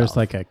of herself. There's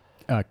like a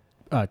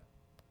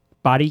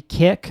body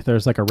kick.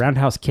 There's like a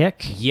roundhouse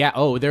kick. Yeah.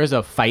 Oh, there's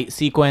a fight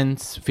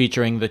sequence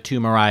featuring the two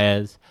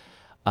Mariahs.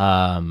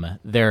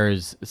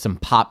 There's some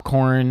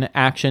popcorn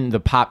action. The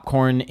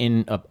popcorn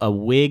in a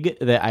wig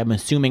that I'm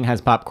assuming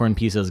has popcorn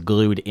pieces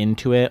glued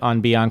into it on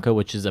Bianca,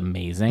 which is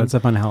amazing. That's a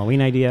fun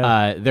Halloween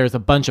idea. There's a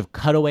bunch of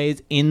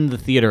cutaways in the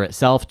theater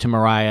itself to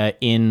Mariah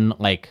in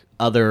like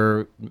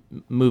other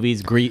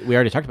movies. We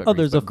already talked about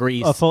Grease. There's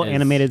Grease a full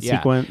animated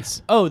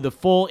sequence. Oh, the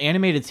full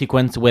animated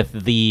sequence with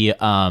the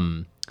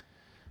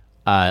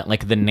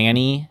like the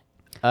nanny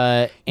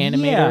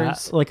animators. Yeah,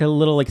 like a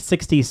little like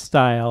 60s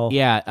style.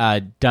 Yeah,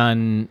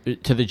 done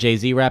to the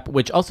Jay-Z rap,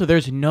 which also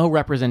there's no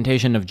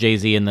representation of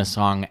Jay-Z in this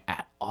song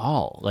at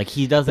all. Like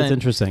he doesn't. That's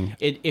interesting.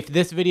 If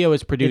this video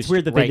is produced It's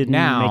weird that they didn't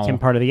make him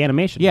part of the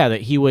animation. Yeah,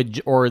 that he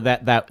would, or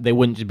that they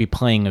wouldn't just be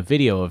playing a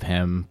video of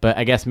him. But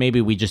I guess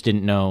maybe we just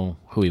didn't know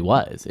who he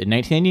was. In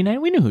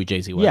 1999, we knew who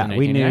Jay-Z was. Yeah,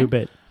 we knew,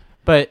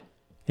 but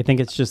I think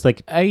it's just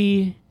like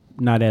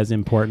not as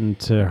important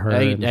to her.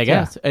 I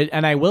guess.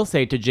 And I will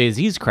say, to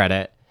Jay-Z's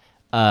credit,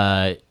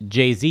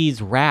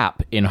 Jay-Z's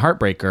rap in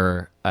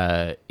Heartbreaker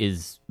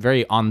is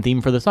very on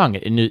theme for the song.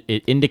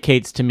 It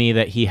indicates to me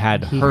that he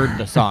had heard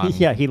the song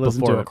he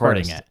listened before to it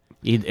recording first.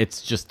 it.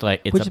 It's just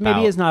like, it's which about,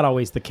 maybe is not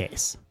always the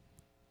case.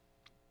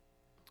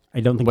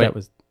 I don't think that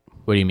was...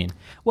 What do you mean?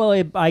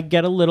 Well, I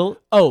get a little...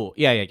 Oh,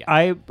 yeah.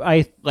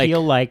 I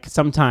feel like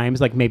sometimes,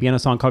 like maybe in a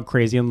song called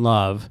Crazy in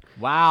Love...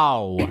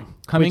 Wow.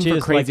 Coming for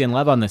Crazy in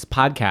Love on this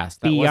podcast.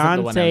 That wasn't the one I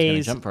was going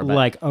to jump for.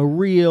 Like a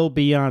real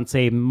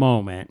Beyonce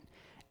moment.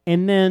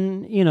 And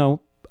then,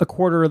 a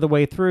quarter of the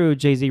way through,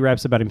 Jay-Z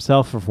raps about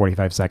himself for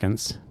 45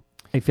 seconds.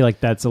 I feel like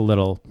that's a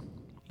little...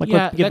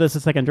 let's give this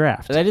a second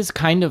draft. That is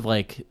kind of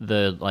like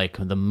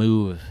the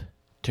move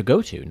to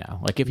go to now.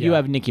 Like if you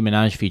have Nicki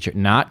Minaj featured,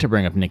 not to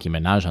bring up Nicki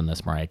Minaj on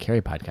this Mariah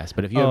Carey podcast,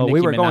 but if you have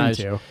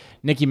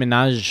Nicki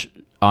Minaj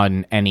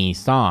on any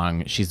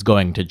song, she's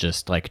going to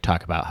just like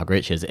talk about how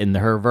great she is. In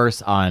her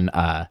verse on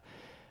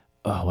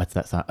what's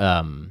that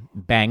song?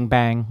 Bang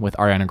Bang with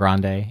Ariana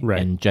Grande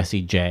and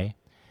Jessie J.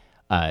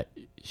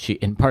 She,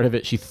 in part of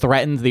it, she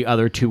threatens the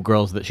other two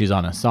girls that she's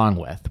on a song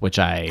with, which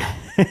I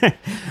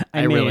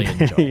really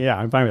enjoy. Yeah,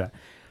 I'm fine with that.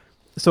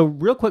 So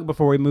real quick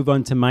before we move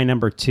on to my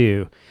number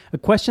 2, a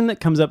question that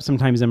comes up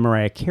sometimes in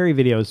Mariah Carey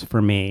videos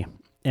for me,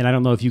 and I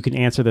don't know if you can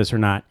answer this or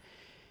not.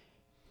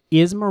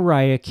 Is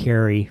Mariah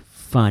Carey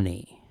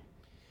funny?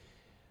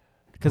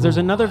 Because there's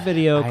another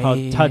video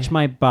called Touch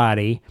My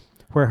Body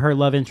where her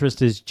love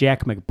interest is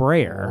Jack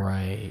McBrayer.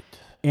 Right.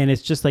 And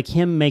it's just like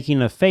him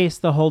making a face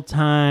the whole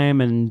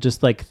time and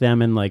just like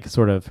them in like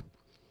sort of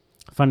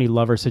funny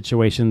lover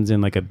situations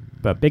in like a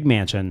big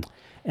mansion.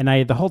 And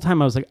the whole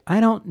time I was like, I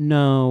don't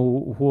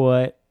know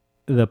what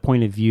the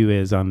point of view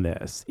is on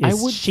this.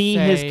 Is she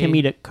his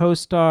comedic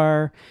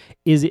co-star?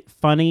 Is it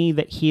funny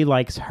that he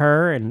likes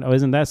her? And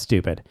isn't that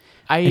stupid?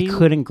 I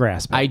couldn't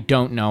grasp it. I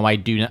don't know. I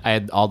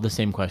had all the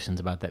same questions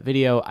about that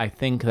video. I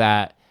think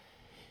that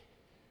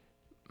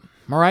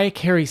Mariah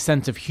Carey's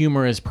sense of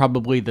humor is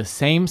probably the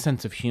same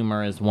sense of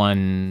humor as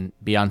one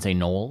Beyonce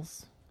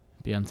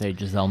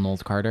Giselle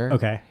Knowles-Carter.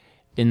 Okay.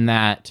 In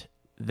that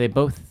they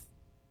both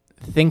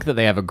think that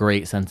they have a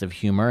great sense of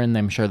humor, and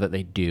I'm sure that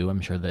they do.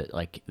 I'm sure that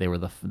like they were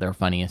their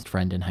funniest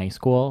friend in high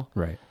school.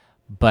 Right.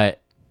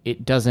 But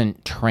it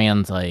doesn't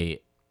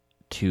translate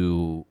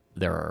to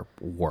their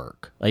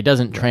work. Like, it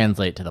doesn't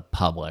translate to the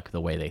public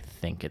the way they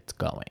think it's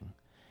going.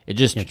 It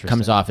just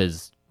comes off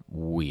as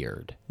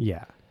weird.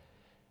 Yeah.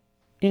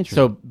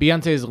 So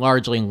Beyonce's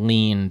largely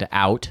leaned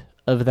out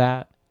of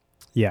that.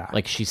 Yeah.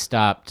 Like she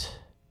stopped.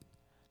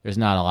 There's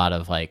not a lot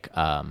of like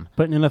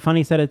putting in a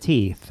funny set of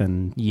teeth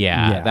and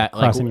that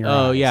crossing your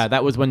eyes. Yeah,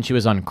 that was when she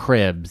was on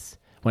Cribs,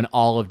 when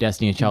all of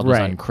Destiny's Child was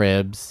on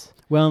Cribs.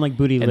 Well, and like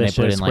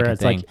Bootylicious, like where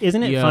it's like,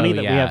 isn't it funny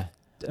that we have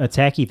a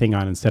tacky thing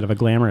on instead of a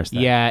glamorous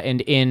thing? Yeah,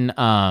 and in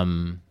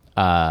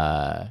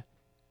the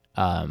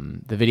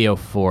video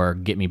for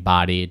Get Me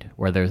Bodied,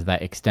 where there's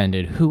that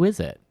extended "Who is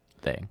it?"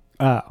 thing.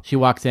 Oh. She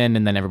walks in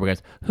and then everybody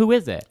goes, "Who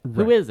is it?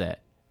 Who is it?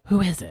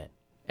 Who is it?"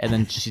 And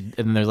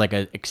then there's like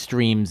an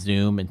extreme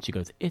zoom and she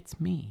goes,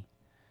 "It's me."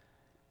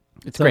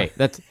 It's great.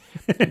 That's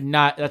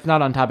not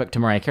on topic to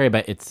Mariah Carey,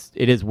 but it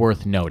is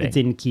worth noting. It's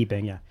in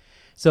keeping, yeah.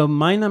 So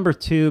my number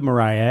 2,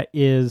 Mariah,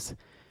 is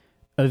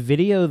a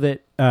video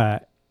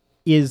that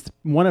is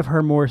one of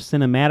her more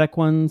cinematic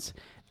ones.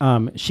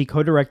 She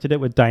co-directed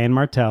it with Diane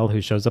Martell, who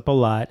shows up a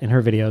lot in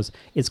her videos.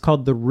 It's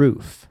called The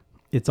Roof.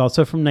 It's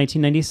also from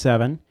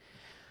 1997.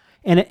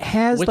 And it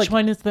has... Which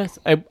one is this?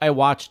 I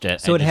watched it.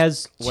 So it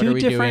has 2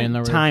 different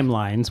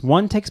timelines.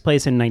 One takes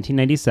place in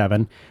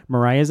 1997.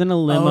 Mariah's in a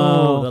limo.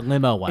 Oh, the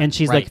limo one. And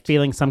she's like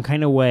feeling some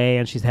kind of way,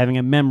 and she's having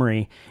a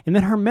memory. And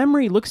then her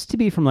memory looks to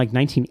be from like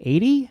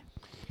 1980.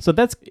 So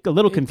that's a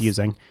little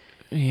confusing.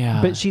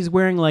 Yeah. But she's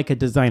wearing like a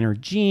designer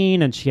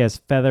jean, and she has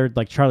feathered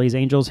like Charlie's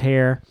Angels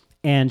hair.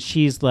 And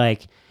she's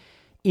like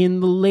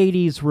in the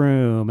ladies'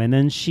 room, and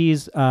then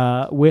she's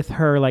with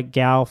her like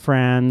gal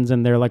friends,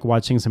 and they're like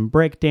watching some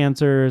break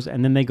dancers,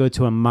 and then they go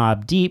to a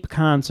Mobb Deep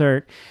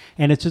concert,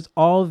 and it's just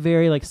all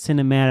very like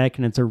cinematic,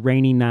 and it's a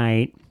rainy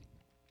night,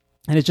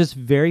 and it's just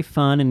very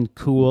fun and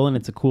cool, and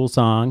it's a cool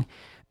song,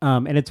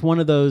 and it's one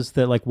of those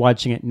that like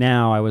watching it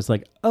now, I was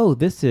like, oh,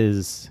 this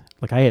is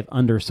like, I have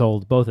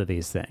undersold both of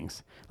these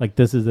things. Like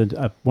this is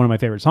one of my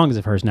favorite songs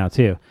of hers now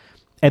too.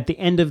 At the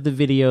end of the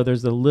video,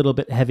 there's a little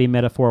bit heavy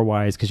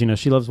metaphor-wise because,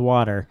 she loves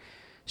water.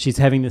 She's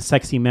having this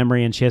sexy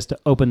memory, and she has to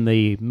open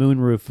the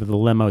moonroof of the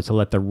limo to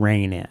let the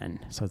rain in.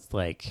 So it's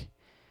like,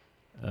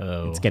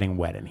 it's getting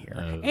wet in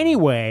here.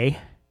 Anyway,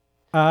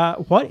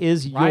 What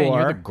is Ryan, you're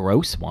the your...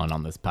 gross one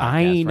on this podcast.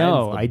 I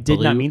know. Ryan's the I did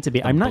not blue- mean to be.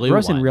 the I'm not blue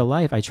gross in one. real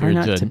life. I try You're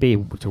not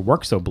good. to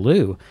work so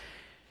blue.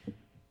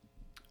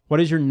 What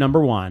is your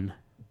number one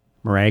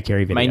Mariah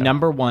Carey video? My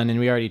number one, and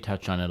we already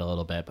touched on it a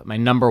little bit, but my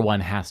number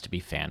one has to be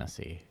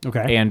Fantasy.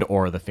 Okay. And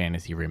or the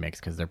Fantasy remix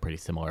because they're pretty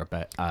similar.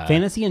 But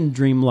Fantasy and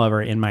Dream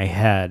Lover in my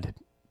head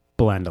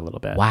blend a little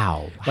bit.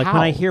 wow. Like How?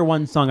 when I hear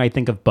one song, I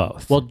think of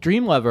both. Well,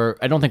 Dream Lover,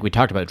 I don't think we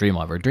talked about Dream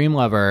Lover. Dream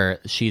Lover,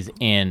 she's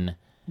in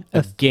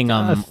a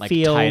gingham, like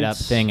field. tied up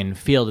thing in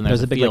field, and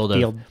there's a a big field like,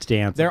 of... field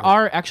dance. There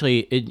are actually,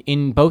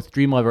 in both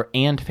Dream Lover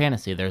and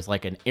Fantasy, there's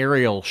like an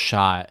aerial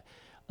shot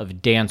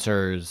of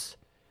dancers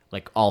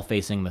like all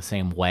facing the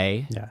same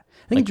way. Yeah.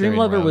 I think Like Dream they're in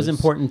Lover was rows.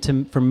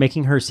 important for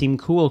making her seem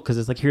cool because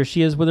it's like here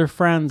she is with her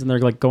friends and they're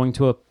like going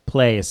to a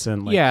place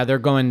and like, Yeah, they're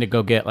going to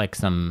go get like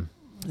some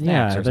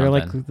snacks or they're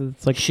something. like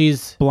it's like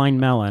She's... Blind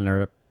Melon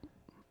or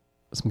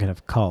some kind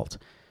of cult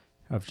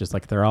of just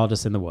like they're all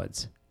just in the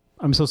woods.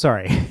 I'm so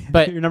sorry,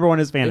 But your number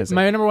one is Fantasy.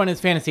 My number one is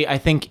Fantasy. I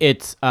think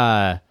it's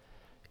a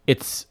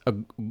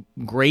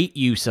great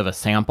use of a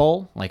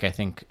sample. Like I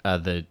think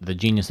the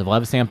Genius of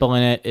Love sample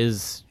in it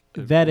is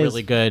that is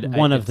really good.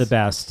 One of the It's-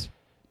 best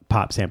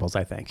pop samples,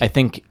 I think. I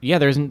think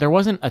there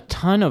wasn't a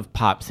ton of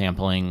pop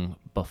sampling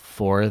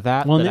before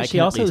that. Well, that and I then she can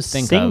at also least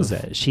think sings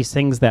of. it. She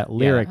sings that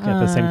lyric at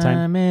the same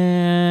time.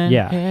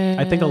 Yeah,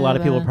 I think a lot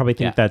of people probably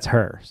think that's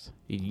hers.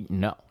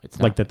 No, it's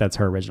not. Like that's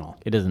her original.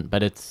 It isn't,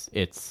 but it's.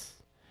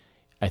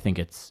 I think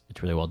it's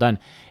really well done,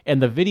 and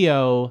the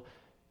video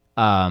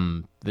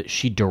that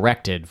she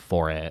directed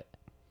for it,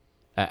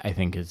 I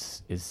think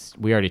is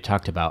we already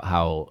talked about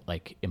how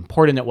like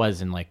important it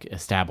was in like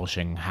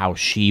establishing how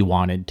she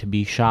wanted to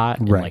be shot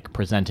and Right. like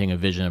presenting a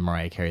vision of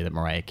Mariah Carey that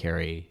Mariah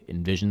Carey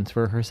envisions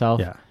for herself.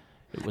 Yeah.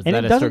 Was And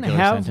that it a doesn't circular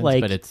have, sentence?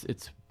 like- But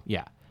it's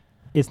yeah.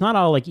 It's not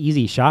all like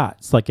easy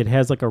shots. Like it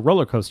has like a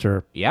roller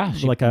coaster. Yeah,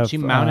 she, like she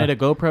mounted a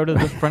GoPro to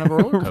the front of a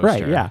roller coaster.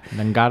 Right, yeah. And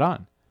then got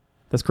on.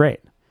 That's great.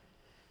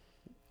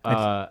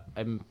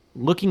 I'm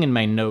looking in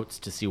my notes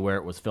to see where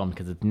it was filmed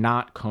because it's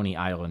not Coney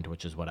Island,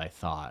 which is what I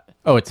thought.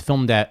 Oh, it's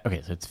filmed at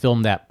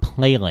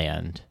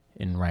Playland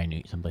in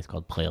Rye, someplace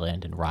called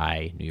Playland in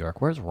Rye, New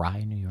York. Where's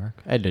Rye, New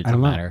York? It doesn't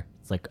don't know. matter.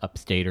 It's like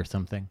upstate or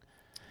something.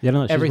 Yeah,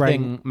 no, she's Everything.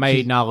 writing-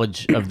 My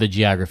knowledge of the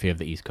geography of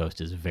the East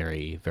Coast is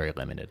very, very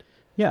limited.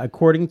 Yeah,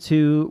 according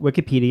to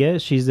Wikipedia,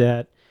 she's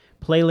at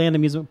Playland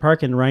Amusement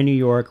Park in Rye, New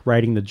York,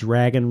 riding the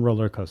Dragon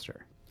roller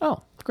coaster.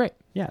 Oh, great.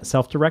 Yeah,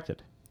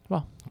 self-directed.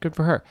 Well, good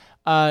for her.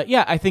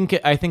 Yeah, I think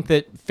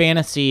that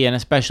Fantasy and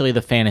especially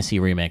the Fantasy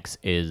remix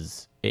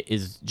is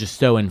just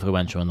so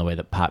influential in the way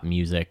that pop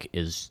music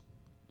is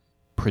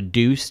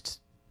produced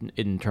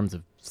in terms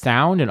of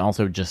sound and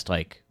also just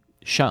like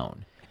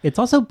shown. It's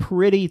also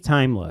pretty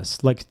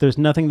timeless. Like, there's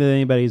nothing that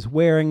anybody's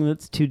wearing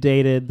that's too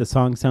dated. The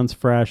song sounds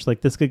fresh. Like,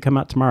 this could come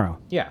out tomorrow.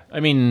 Yeah, I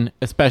mean,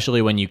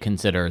 especially when you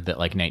consider that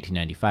like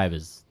 1995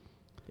 is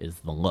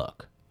the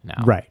look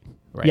now. Right.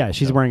 Right, Yeah,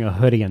 she's so- wearing a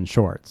hoodie and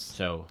shorts.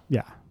 So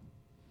Yeah.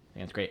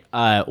 that's great.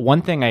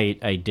 One thing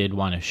I did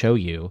want to show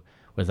you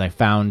was I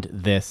found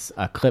this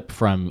clip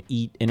from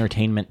Eat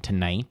Entertainment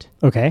Tonight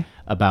Okay.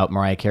 about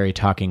Mariah Carey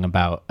talking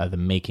about the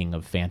making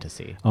of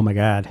Fantasy. Oh, my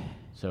God.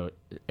 So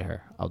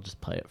here, I'll just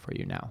play it for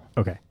you now.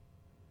 Okay.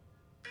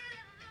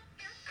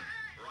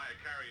 Mariah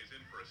Carey is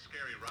in for a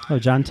scary ride. Oh,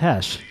 John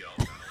Tesh.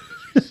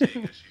 She's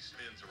seeing as she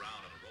spins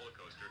around on a roller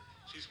coaster.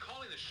 She's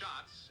calling the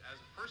shots as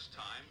a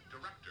first-time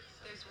director.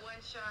 There's one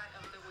shot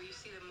of where you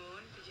see the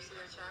moon. Did you see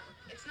that shot?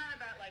 It's not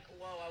about like,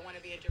 whoa, I want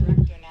to be a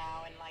director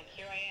now, and like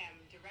here I am,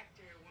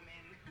 director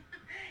woman.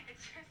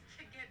 It's just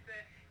to get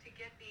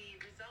the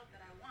result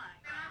that I want.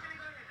 On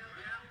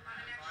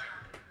the next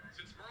shot.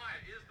 Since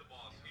Mariah is the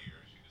boss here,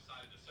 she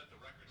decided to set the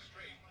record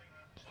straight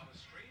on a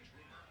strange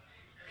rumor.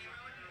 They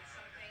wrote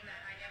something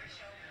that I never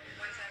showed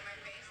one side of my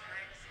face, and I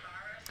have a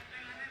scar or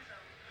something on it. So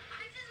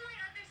this is my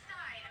other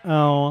side.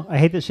 Oh, I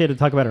hate that she had to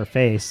talk about her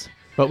face.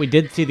 But we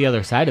did see the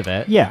other side of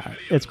it. Yeah,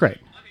 it's great.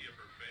 Plenty of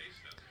her face,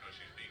 that's because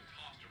she's being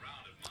tossed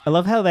around and I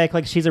love how they act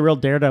like she's a real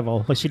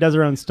daredevil. Like she does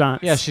her own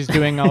stunts. Yeah, she's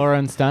doing all her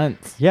own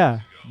stunts.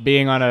 Yeah.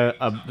 Being on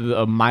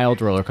a mild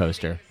roller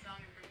coaster. The song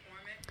and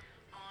perform it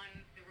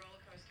on the roller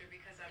coaster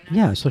because I'm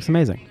not. Yeah, she looks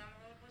amazing. being on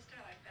the roller coaster.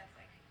 Like that's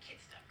like kid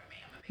stuff for me.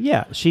 I'm a big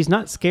Yeah, she's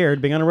not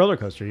scared being on a roller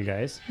coaster, you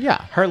guys.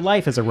 Yeah. Her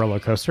life is a roller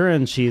coaster,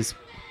 and she's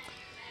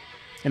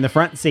in the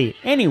front seat.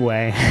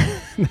 Anyway,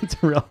 that's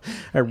a real...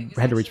 I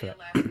had to reach for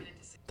that.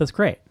 That's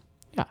great.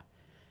 Yeah.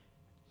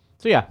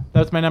 So yeah,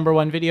 that's my number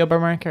one video by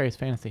Mariah Carey's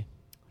Fantasy.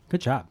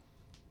 Good job.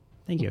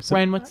 Thank you. So,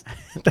 Ryan, what's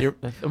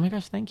oh my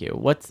gosh, thank you.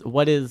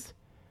 What is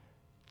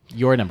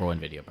your number one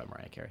video by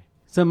Mariah Carey?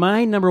 so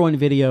my number one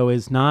video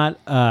is not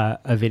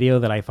a video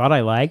that I thought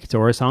I liked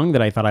or a song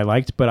that I thought I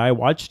liked, but I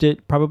watched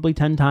it probably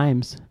 10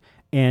 times.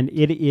 And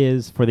it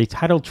is for the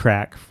title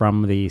track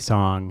from the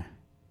song,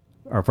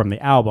 or from the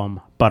album,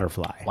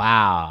 Butterfly.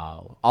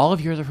 Wow. All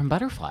of yours are from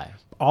Butterfly.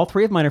 All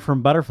three of mine are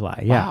from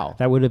Butterfly. Yeah, Wow.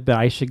 that would have been.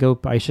 I should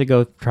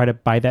go try to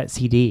buy that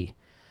CD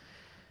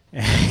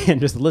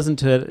and just listen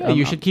to it. Yeah,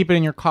 you should keep it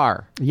in your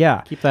car.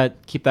 Yeah, Keep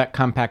that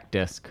compact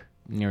disc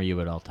near you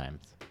at all times.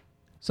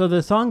 So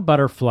the song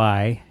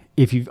Butterfly,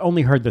 if you've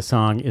only heard the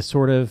song, is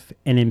sort of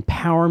an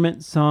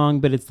empowerment song,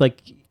 but it's like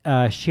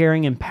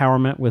sharing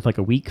empowerment with like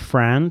a weak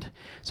friend.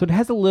 So it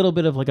has a little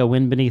bit of like a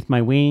wind beneath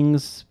my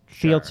wings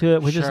feel to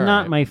it, which is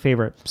not my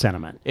favorite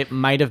sentiment. It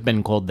might have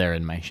been cold there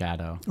in my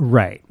shadow.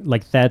 Right.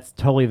 Like that's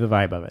totally the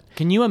vibe of it.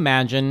 Can you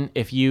imagine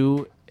if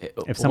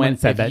someone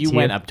said that to you?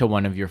 Went up to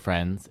one of your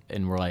friends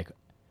and were like,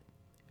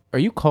 "Are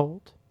you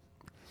cold?"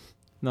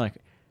 And they're like,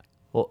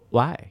 "Well,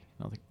 why?" And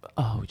I was like,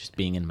 "Oh, just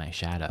being in my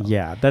shadow."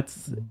 Yeah,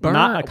 that's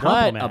not a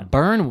compliment. What a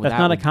burn. That's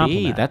not a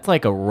compliment. That's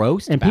like a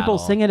roast. And battle. people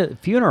sing it at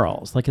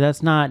funerals. Like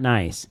that's not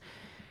nice.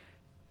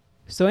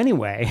 So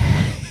anyway,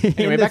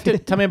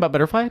 tell me about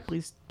Butterfly.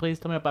 Please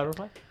tell me about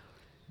Butterfly.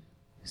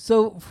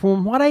 So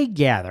from what I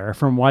gather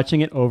from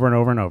watching it over and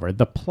over and over,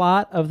 the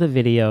plot of the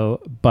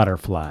video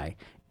Butterfly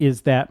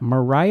is that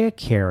Mariah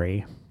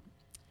Carey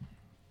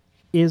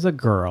is a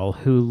girl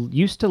who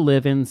used to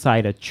live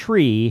inside a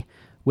tree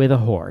with a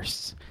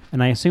horse.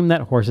 And I assume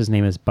that horse's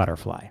name is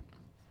Butterfly.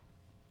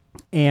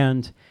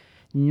 And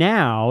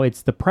now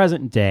it's the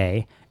present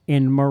day,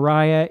 and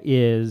Mariah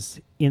is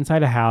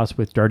inside a house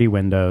with dirty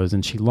windows,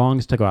 and she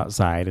longs to go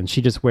outside, and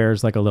she just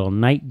wears like a little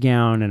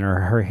nightgown, and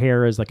her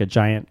hair is like a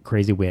giant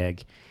crazy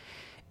wig.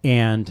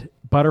 And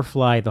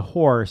Butterfly, the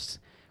horse,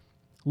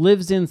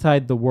 lives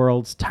inside the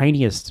world's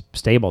tiniest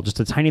stable, just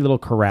a tiny little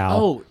corral.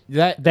 Oh,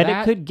 that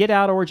it could get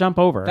out or jump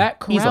over. That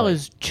corral easily.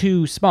 is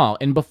too small.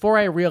 And before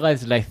I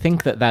realized it, I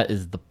think that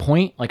is the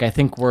point. Like I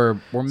think we're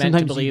meant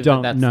Sometimes to believe you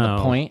don't that's know.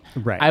 the point.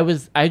 Right.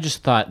 I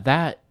just thought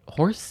that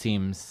horse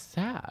seems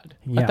sad.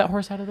 Yeah. Let that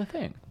horse out of the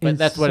thing. But And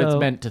that's what it's so-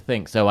 meant to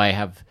think. So I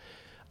have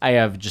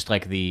just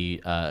like the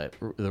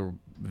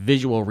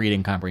visual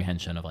reading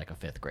comprehension of like a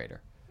fifth grader.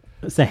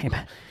 Same.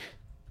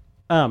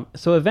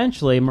 So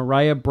eventually,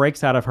 Mariah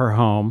breaks out of her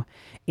home,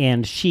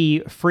 and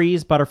she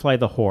frees Butterfly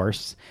the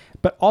horse,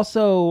 but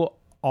also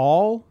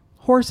all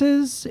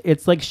horses.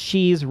 It's like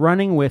she's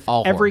running with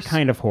All every horse.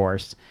 kind of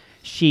horse.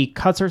 She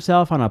cuts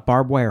herself on a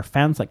barbed wire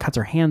fence, like cuts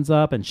her hands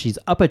up, and she's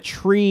up a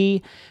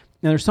tree.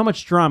 And there's so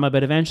much drama,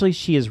 but eventually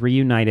she is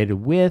reunited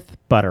with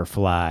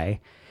Butterfly.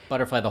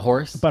 Butterfly the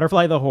horse.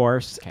 Butterfly the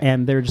horse,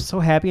 and they're just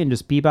so happy and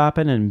just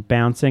bebopping and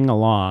bouncing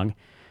along.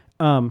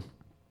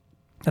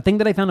 A thing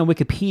that I found on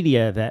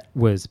Wikipedia that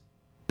was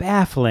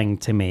baffling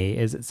to me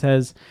is it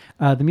says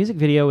the music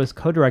video was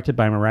co-directed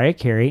by Mariah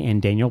Carey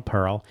and Daniel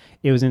Pearl.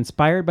 It was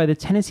inspired by the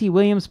Tennessee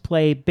Williams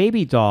play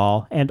Baby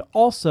Doll and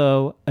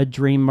also a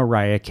dream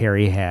Mariah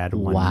Carey had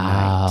one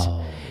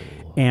night.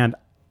 And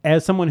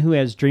as someone who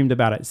has dreamed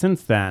about it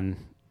since then,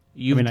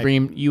 You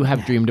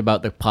have dreamed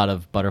about the plot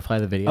of Butterfly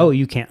the video. oh,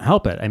 you can't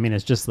help it. I mean,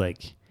 it's just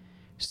like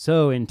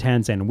so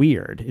intense and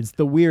weird. It's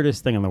the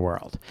weirdest thing in the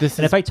world.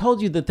 If I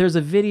told you that there's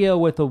a video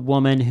with a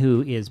woman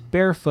who is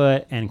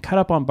barefoot and cut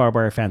up on barbed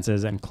wire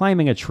fences and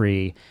climbing a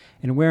tree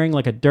and wearing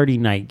like a dirty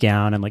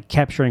nightgown and like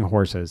capturing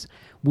horses,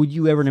 would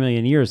you ever in a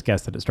million years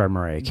guess that it starred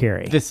Mariah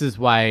Carey? This is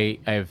why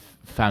I've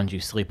found you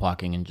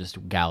sleepwalking and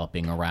just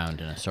galloping around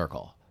in a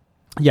circle.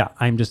 Yeah,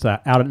 I'm just out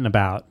and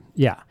about.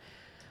 Yeah.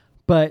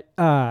 But,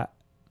 yeah,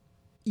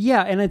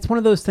 and it's one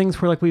of those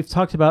things where like we've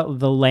talked about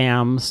the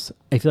lambs.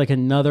 I feel like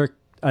another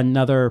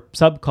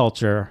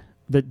subculture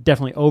that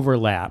definitely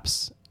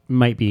overlaps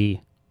might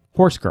be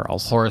horse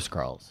girls. Horse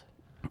girls.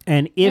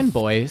 And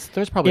boys.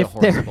 There's probably a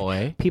horse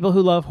boy. People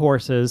who love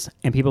horses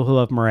and people who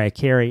love Mariah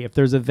Carey, if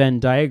there's a Venn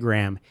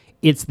diagram,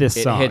 it's this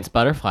song. It hits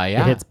Butterfly,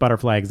 yeah. It hits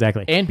Butterfly,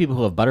 exactly. And people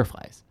who have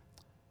butterflies.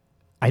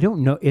 I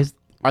don't know.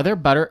 Are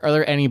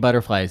there any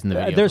butterflies in the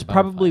video? There's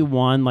probably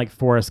one like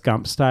Forrest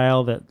Gump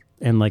style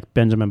and like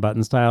Benjamin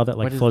Button style that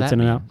like What does floats that in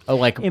and mean? out. Oh,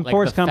 like in like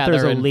Forrest the Gump,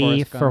 there's feather a in Forrest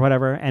leaf Gump? or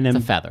whatever, and in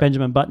It's a feather.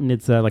 Benjamin Button,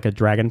 it's like a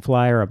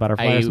dragonfly or a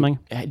butterfly or something.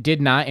 I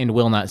did not and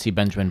will not see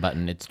Benjamin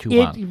Button. It's too It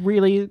long.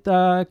 really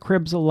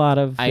cribs a lot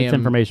of its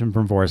information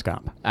from Forrest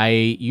Gump.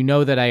 You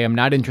know that I am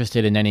not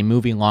interested in any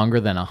movie longer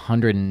than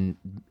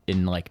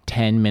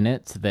 110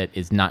 minutes that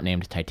is not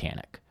named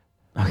Titanic.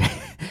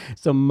 Okay,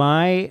 so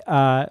my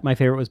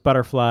favorite was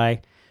Butterfly.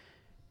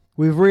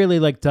 We've really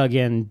like dug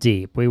in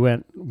deep. We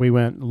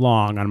went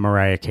long on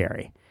Mariah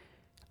Carey.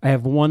 I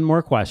have one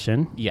more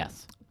question.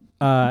 Yes.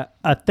 A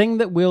thing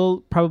that we'll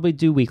probably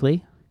do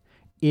weekly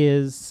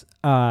is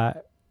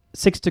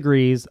 6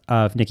 Degrees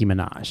of Nicki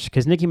Minaj,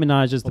 because Nicki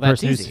Minaj is the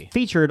person who's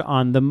featured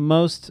on the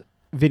most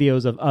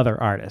videos of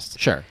other artists.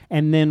 Sure.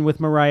 And then with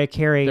Mariah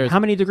Carey, how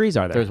many degrees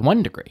are there? There's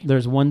 1 degree.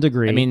 There's 1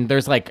 degree. I mean,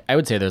 I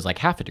would say there's like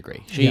half a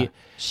degree.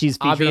 She's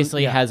featured,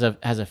 obviously has a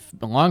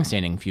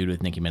long-standing feud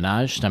with Nicki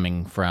Minaj,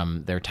 stemming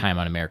from their time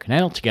on American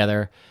Idol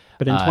together.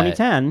 But in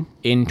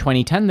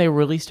 2010, they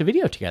released a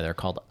video together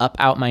called "Up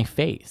Out My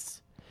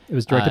Face." It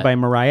was directed by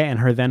Mariah and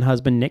her then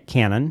husband Nick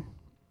Cannon.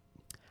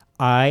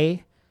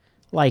 I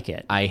like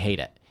it. I hate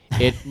it.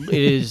 It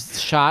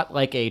is shot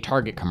like a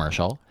Target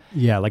commercial.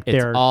 Yeah, like it's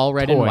they're all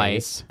red toys. and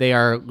white. They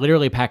are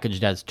literally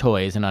packaged as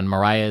toys, and on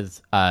Mariah's,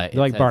 they're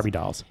like Barbie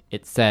dolls.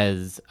 It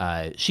says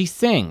she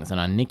sings, and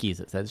on Nicki's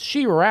it says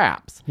she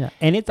raps. Yeah,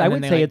 and I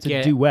would say it's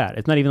a duet.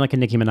 It's not even like a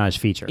Nicki Minaj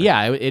feature.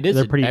 Yeah, it is.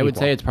 They're pretty I would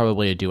equal. say it's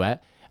probably a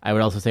duet. I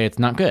would also say it's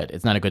not good.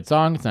 It's not a good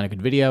song. It's not a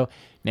good video.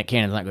 Nick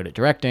Cannon's not good at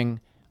directing.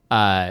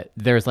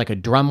 There's like a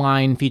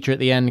drumline feature at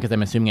the end because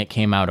I'm assuming it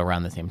came out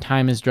around the same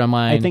time as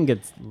Drumline. I think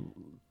it's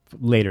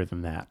later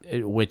than that,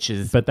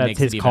 but that's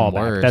his callback.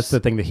 Worse. That's the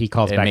thing that he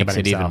calls back about himself. It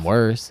makes it even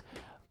worse.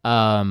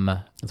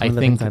 I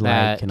think that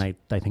like, and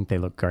I think they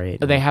look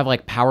great. They have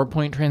like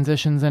PowerPoint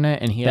transitions in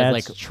it, and he has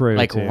like true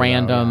like too,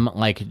 random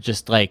like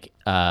just like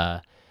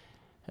wipes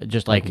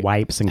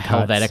and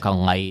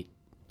Helvetica Light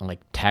like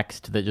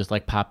text that just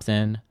like pops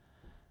in.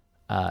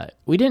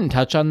 We didn't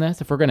touch on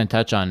this. If we're going to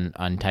touch on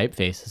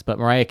typefaces, but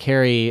Mariah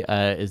Carey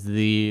is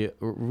the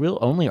real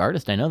only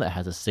artist I know that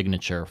has a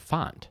signature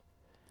font.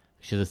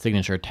 She has a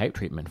signature type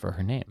treatment for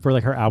her name. For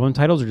like her album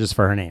titles or just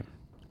for her name?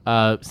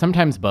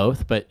 Sometimes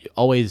both, but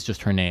always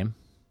just her name.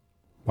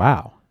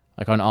 Wow.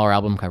 Like on all her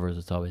album covers,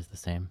 it's always the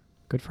same.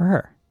 Good for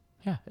her.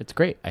 Yeah, it's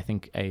great. I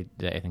think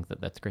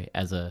that's great.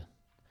 As a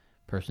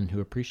person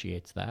who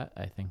appreciates that,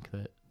 I think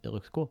that it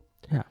looks cool.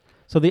 Yeah.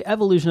 So the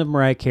evolution of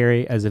Mariah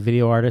Carey as a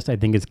video artist, I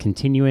think, is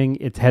continuing.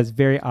 It has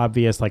very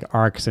obvious like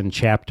arcs and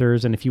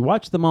chapters, and if you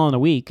watch them all in a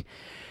week,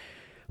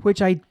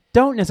 which I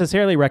don't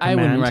necessarily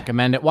recommend. I wouldn't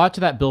recommend it. Watch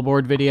that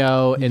Billboard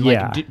video and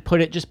like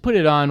put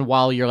it on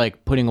while you're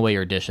like putting away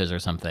your dishes or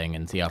something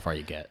and see how far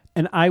you get.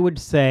 And I would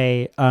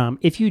say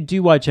if you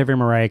do watch every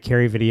Mariah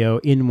Carey video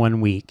in 1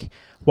 week,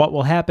 what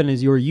will happen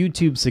is your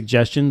YouTube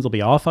suggestions will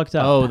be all fucked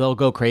up. Oh, they'll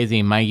go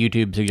crazy. My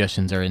YouTube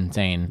suggestions are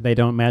insane. They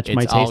don't match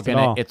my taste at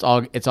all. It's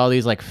all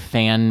these like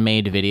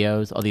fan-made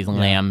videos, all these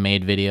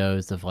lamb-made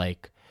videos of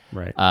like,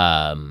 right.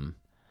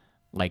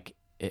 Like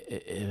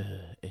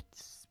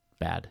it's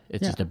bad.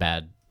 It's just a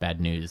bad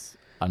news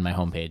on my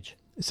homepage.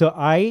 So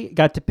I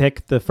got to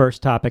pick the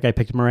first topic. I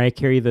picked Mariah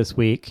Carey this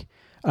week.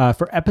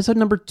 For episode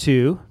number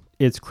 2,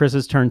 it's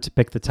Chris's turn to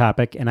pick the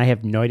topic, and I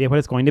have no idea what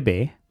it's going to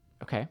be.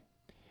 Okay.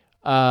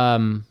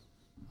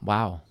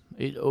 Wow.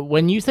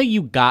 When you say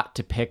you got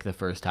to pick the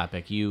first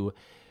topic, you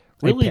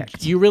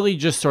really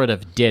just sort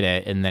of did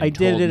it, and then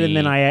and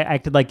then I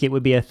acted like it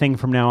would be a thing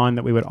from now on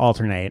that we would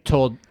alternate.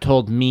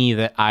 Told me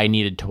that I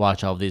needed to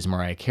watch all of these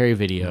Mariah Carey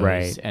videos,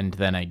 right? And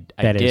then I did.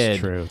 That is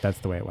true. That's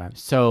the way it went.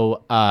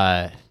 So,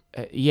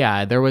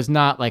 yeah, there was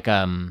not like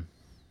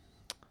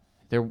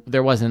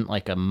there wasn't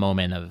like a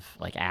moment of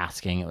like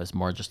asking. It was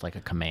more just like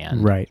a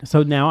command, right?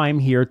 So now I'm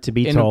here to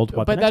be told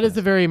what. But that is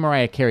a very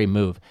Mariah Carey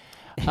move.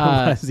 It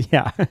was,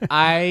 yeah.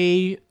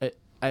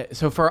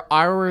 So for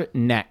our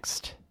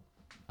next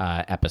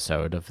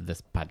episode of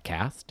this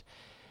podcast,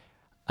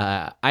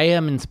 I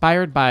am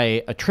inspired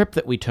by a trip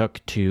that we took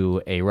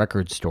to a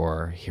record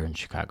store here in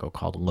Chicago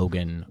called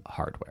Logan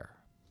Hardware.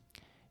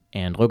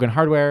 And Logan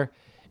Hardware,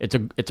 it's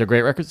a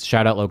great record.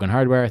 Shout out Logan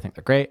Hardware. I think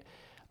they're great.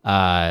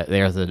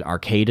 There's an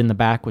arcade in the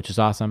back, which is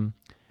awesome.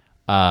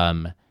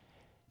 And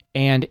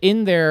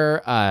in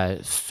their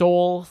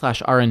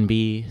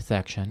soul/R&B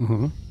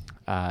section,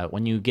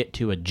 when you get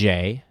to a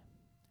J,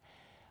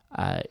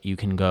 you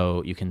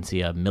can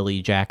see a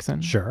Millie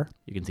Jackson. Sure.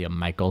 You can see a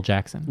Michael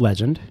Jackson.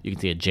 Legend. You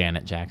can see a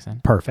Janet Jackson.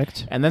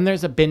 Perfect. And then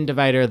there's a bin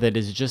divider that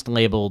is just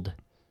labeled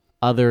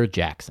Other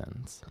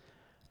Jacksons.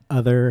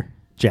 Other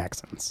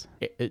Jacksons.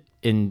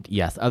 And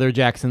yes, Other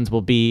Jacksons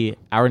will be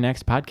our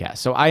next podcast.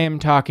 So I am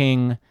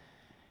talking...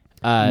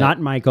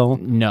 not Michael.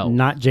 No.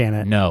 Not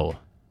Janet. No.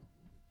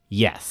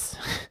 Yes.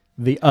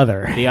 The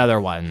other. The other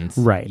ones.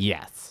 Right.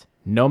 Yes.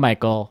 No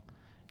Michael.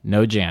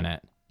 No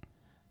Janet.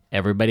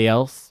 Everybody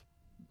else,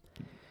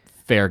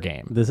 fair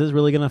game. This is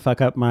really going to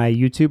fuck up my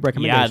YouTube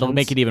recommendations. Yeah, it'll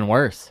make it even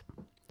worse.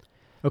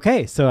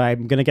 Okay, so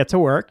I'm going to get to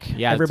work.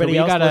 Yeah, everybody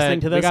else listening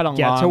to this, we got a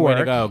get long to work.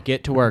 Way to go.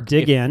 Get to work.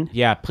 Dig in.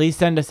 Yeah, please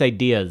send us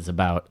ideas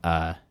about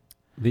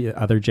the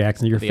Other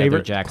Jackson, your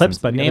favorite clips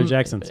by the Other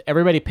Jacksons.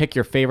 Everybody pick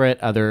your favorite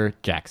Other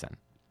Jackson.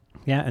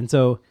 Yeah, and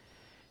so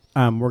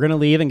we're going to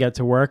leave and get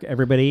to work.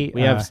 Everybody,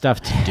 we have stuff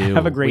to do.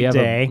 Have a great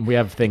day. We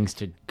have things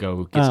to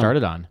go get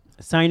started on.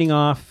 Signing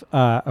off,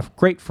 a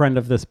great friend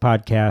of this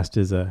podcast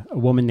is a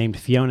woman named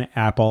Fiona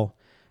Apple,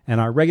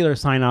 and our regular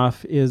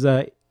sign-off is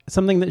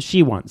something that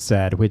she once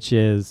said, which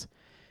is,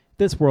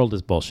 this world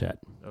is bullshit.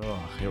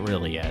 Oh, it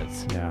really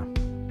is. Yeah. All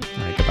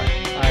right, goodbye.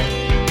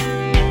 Bye.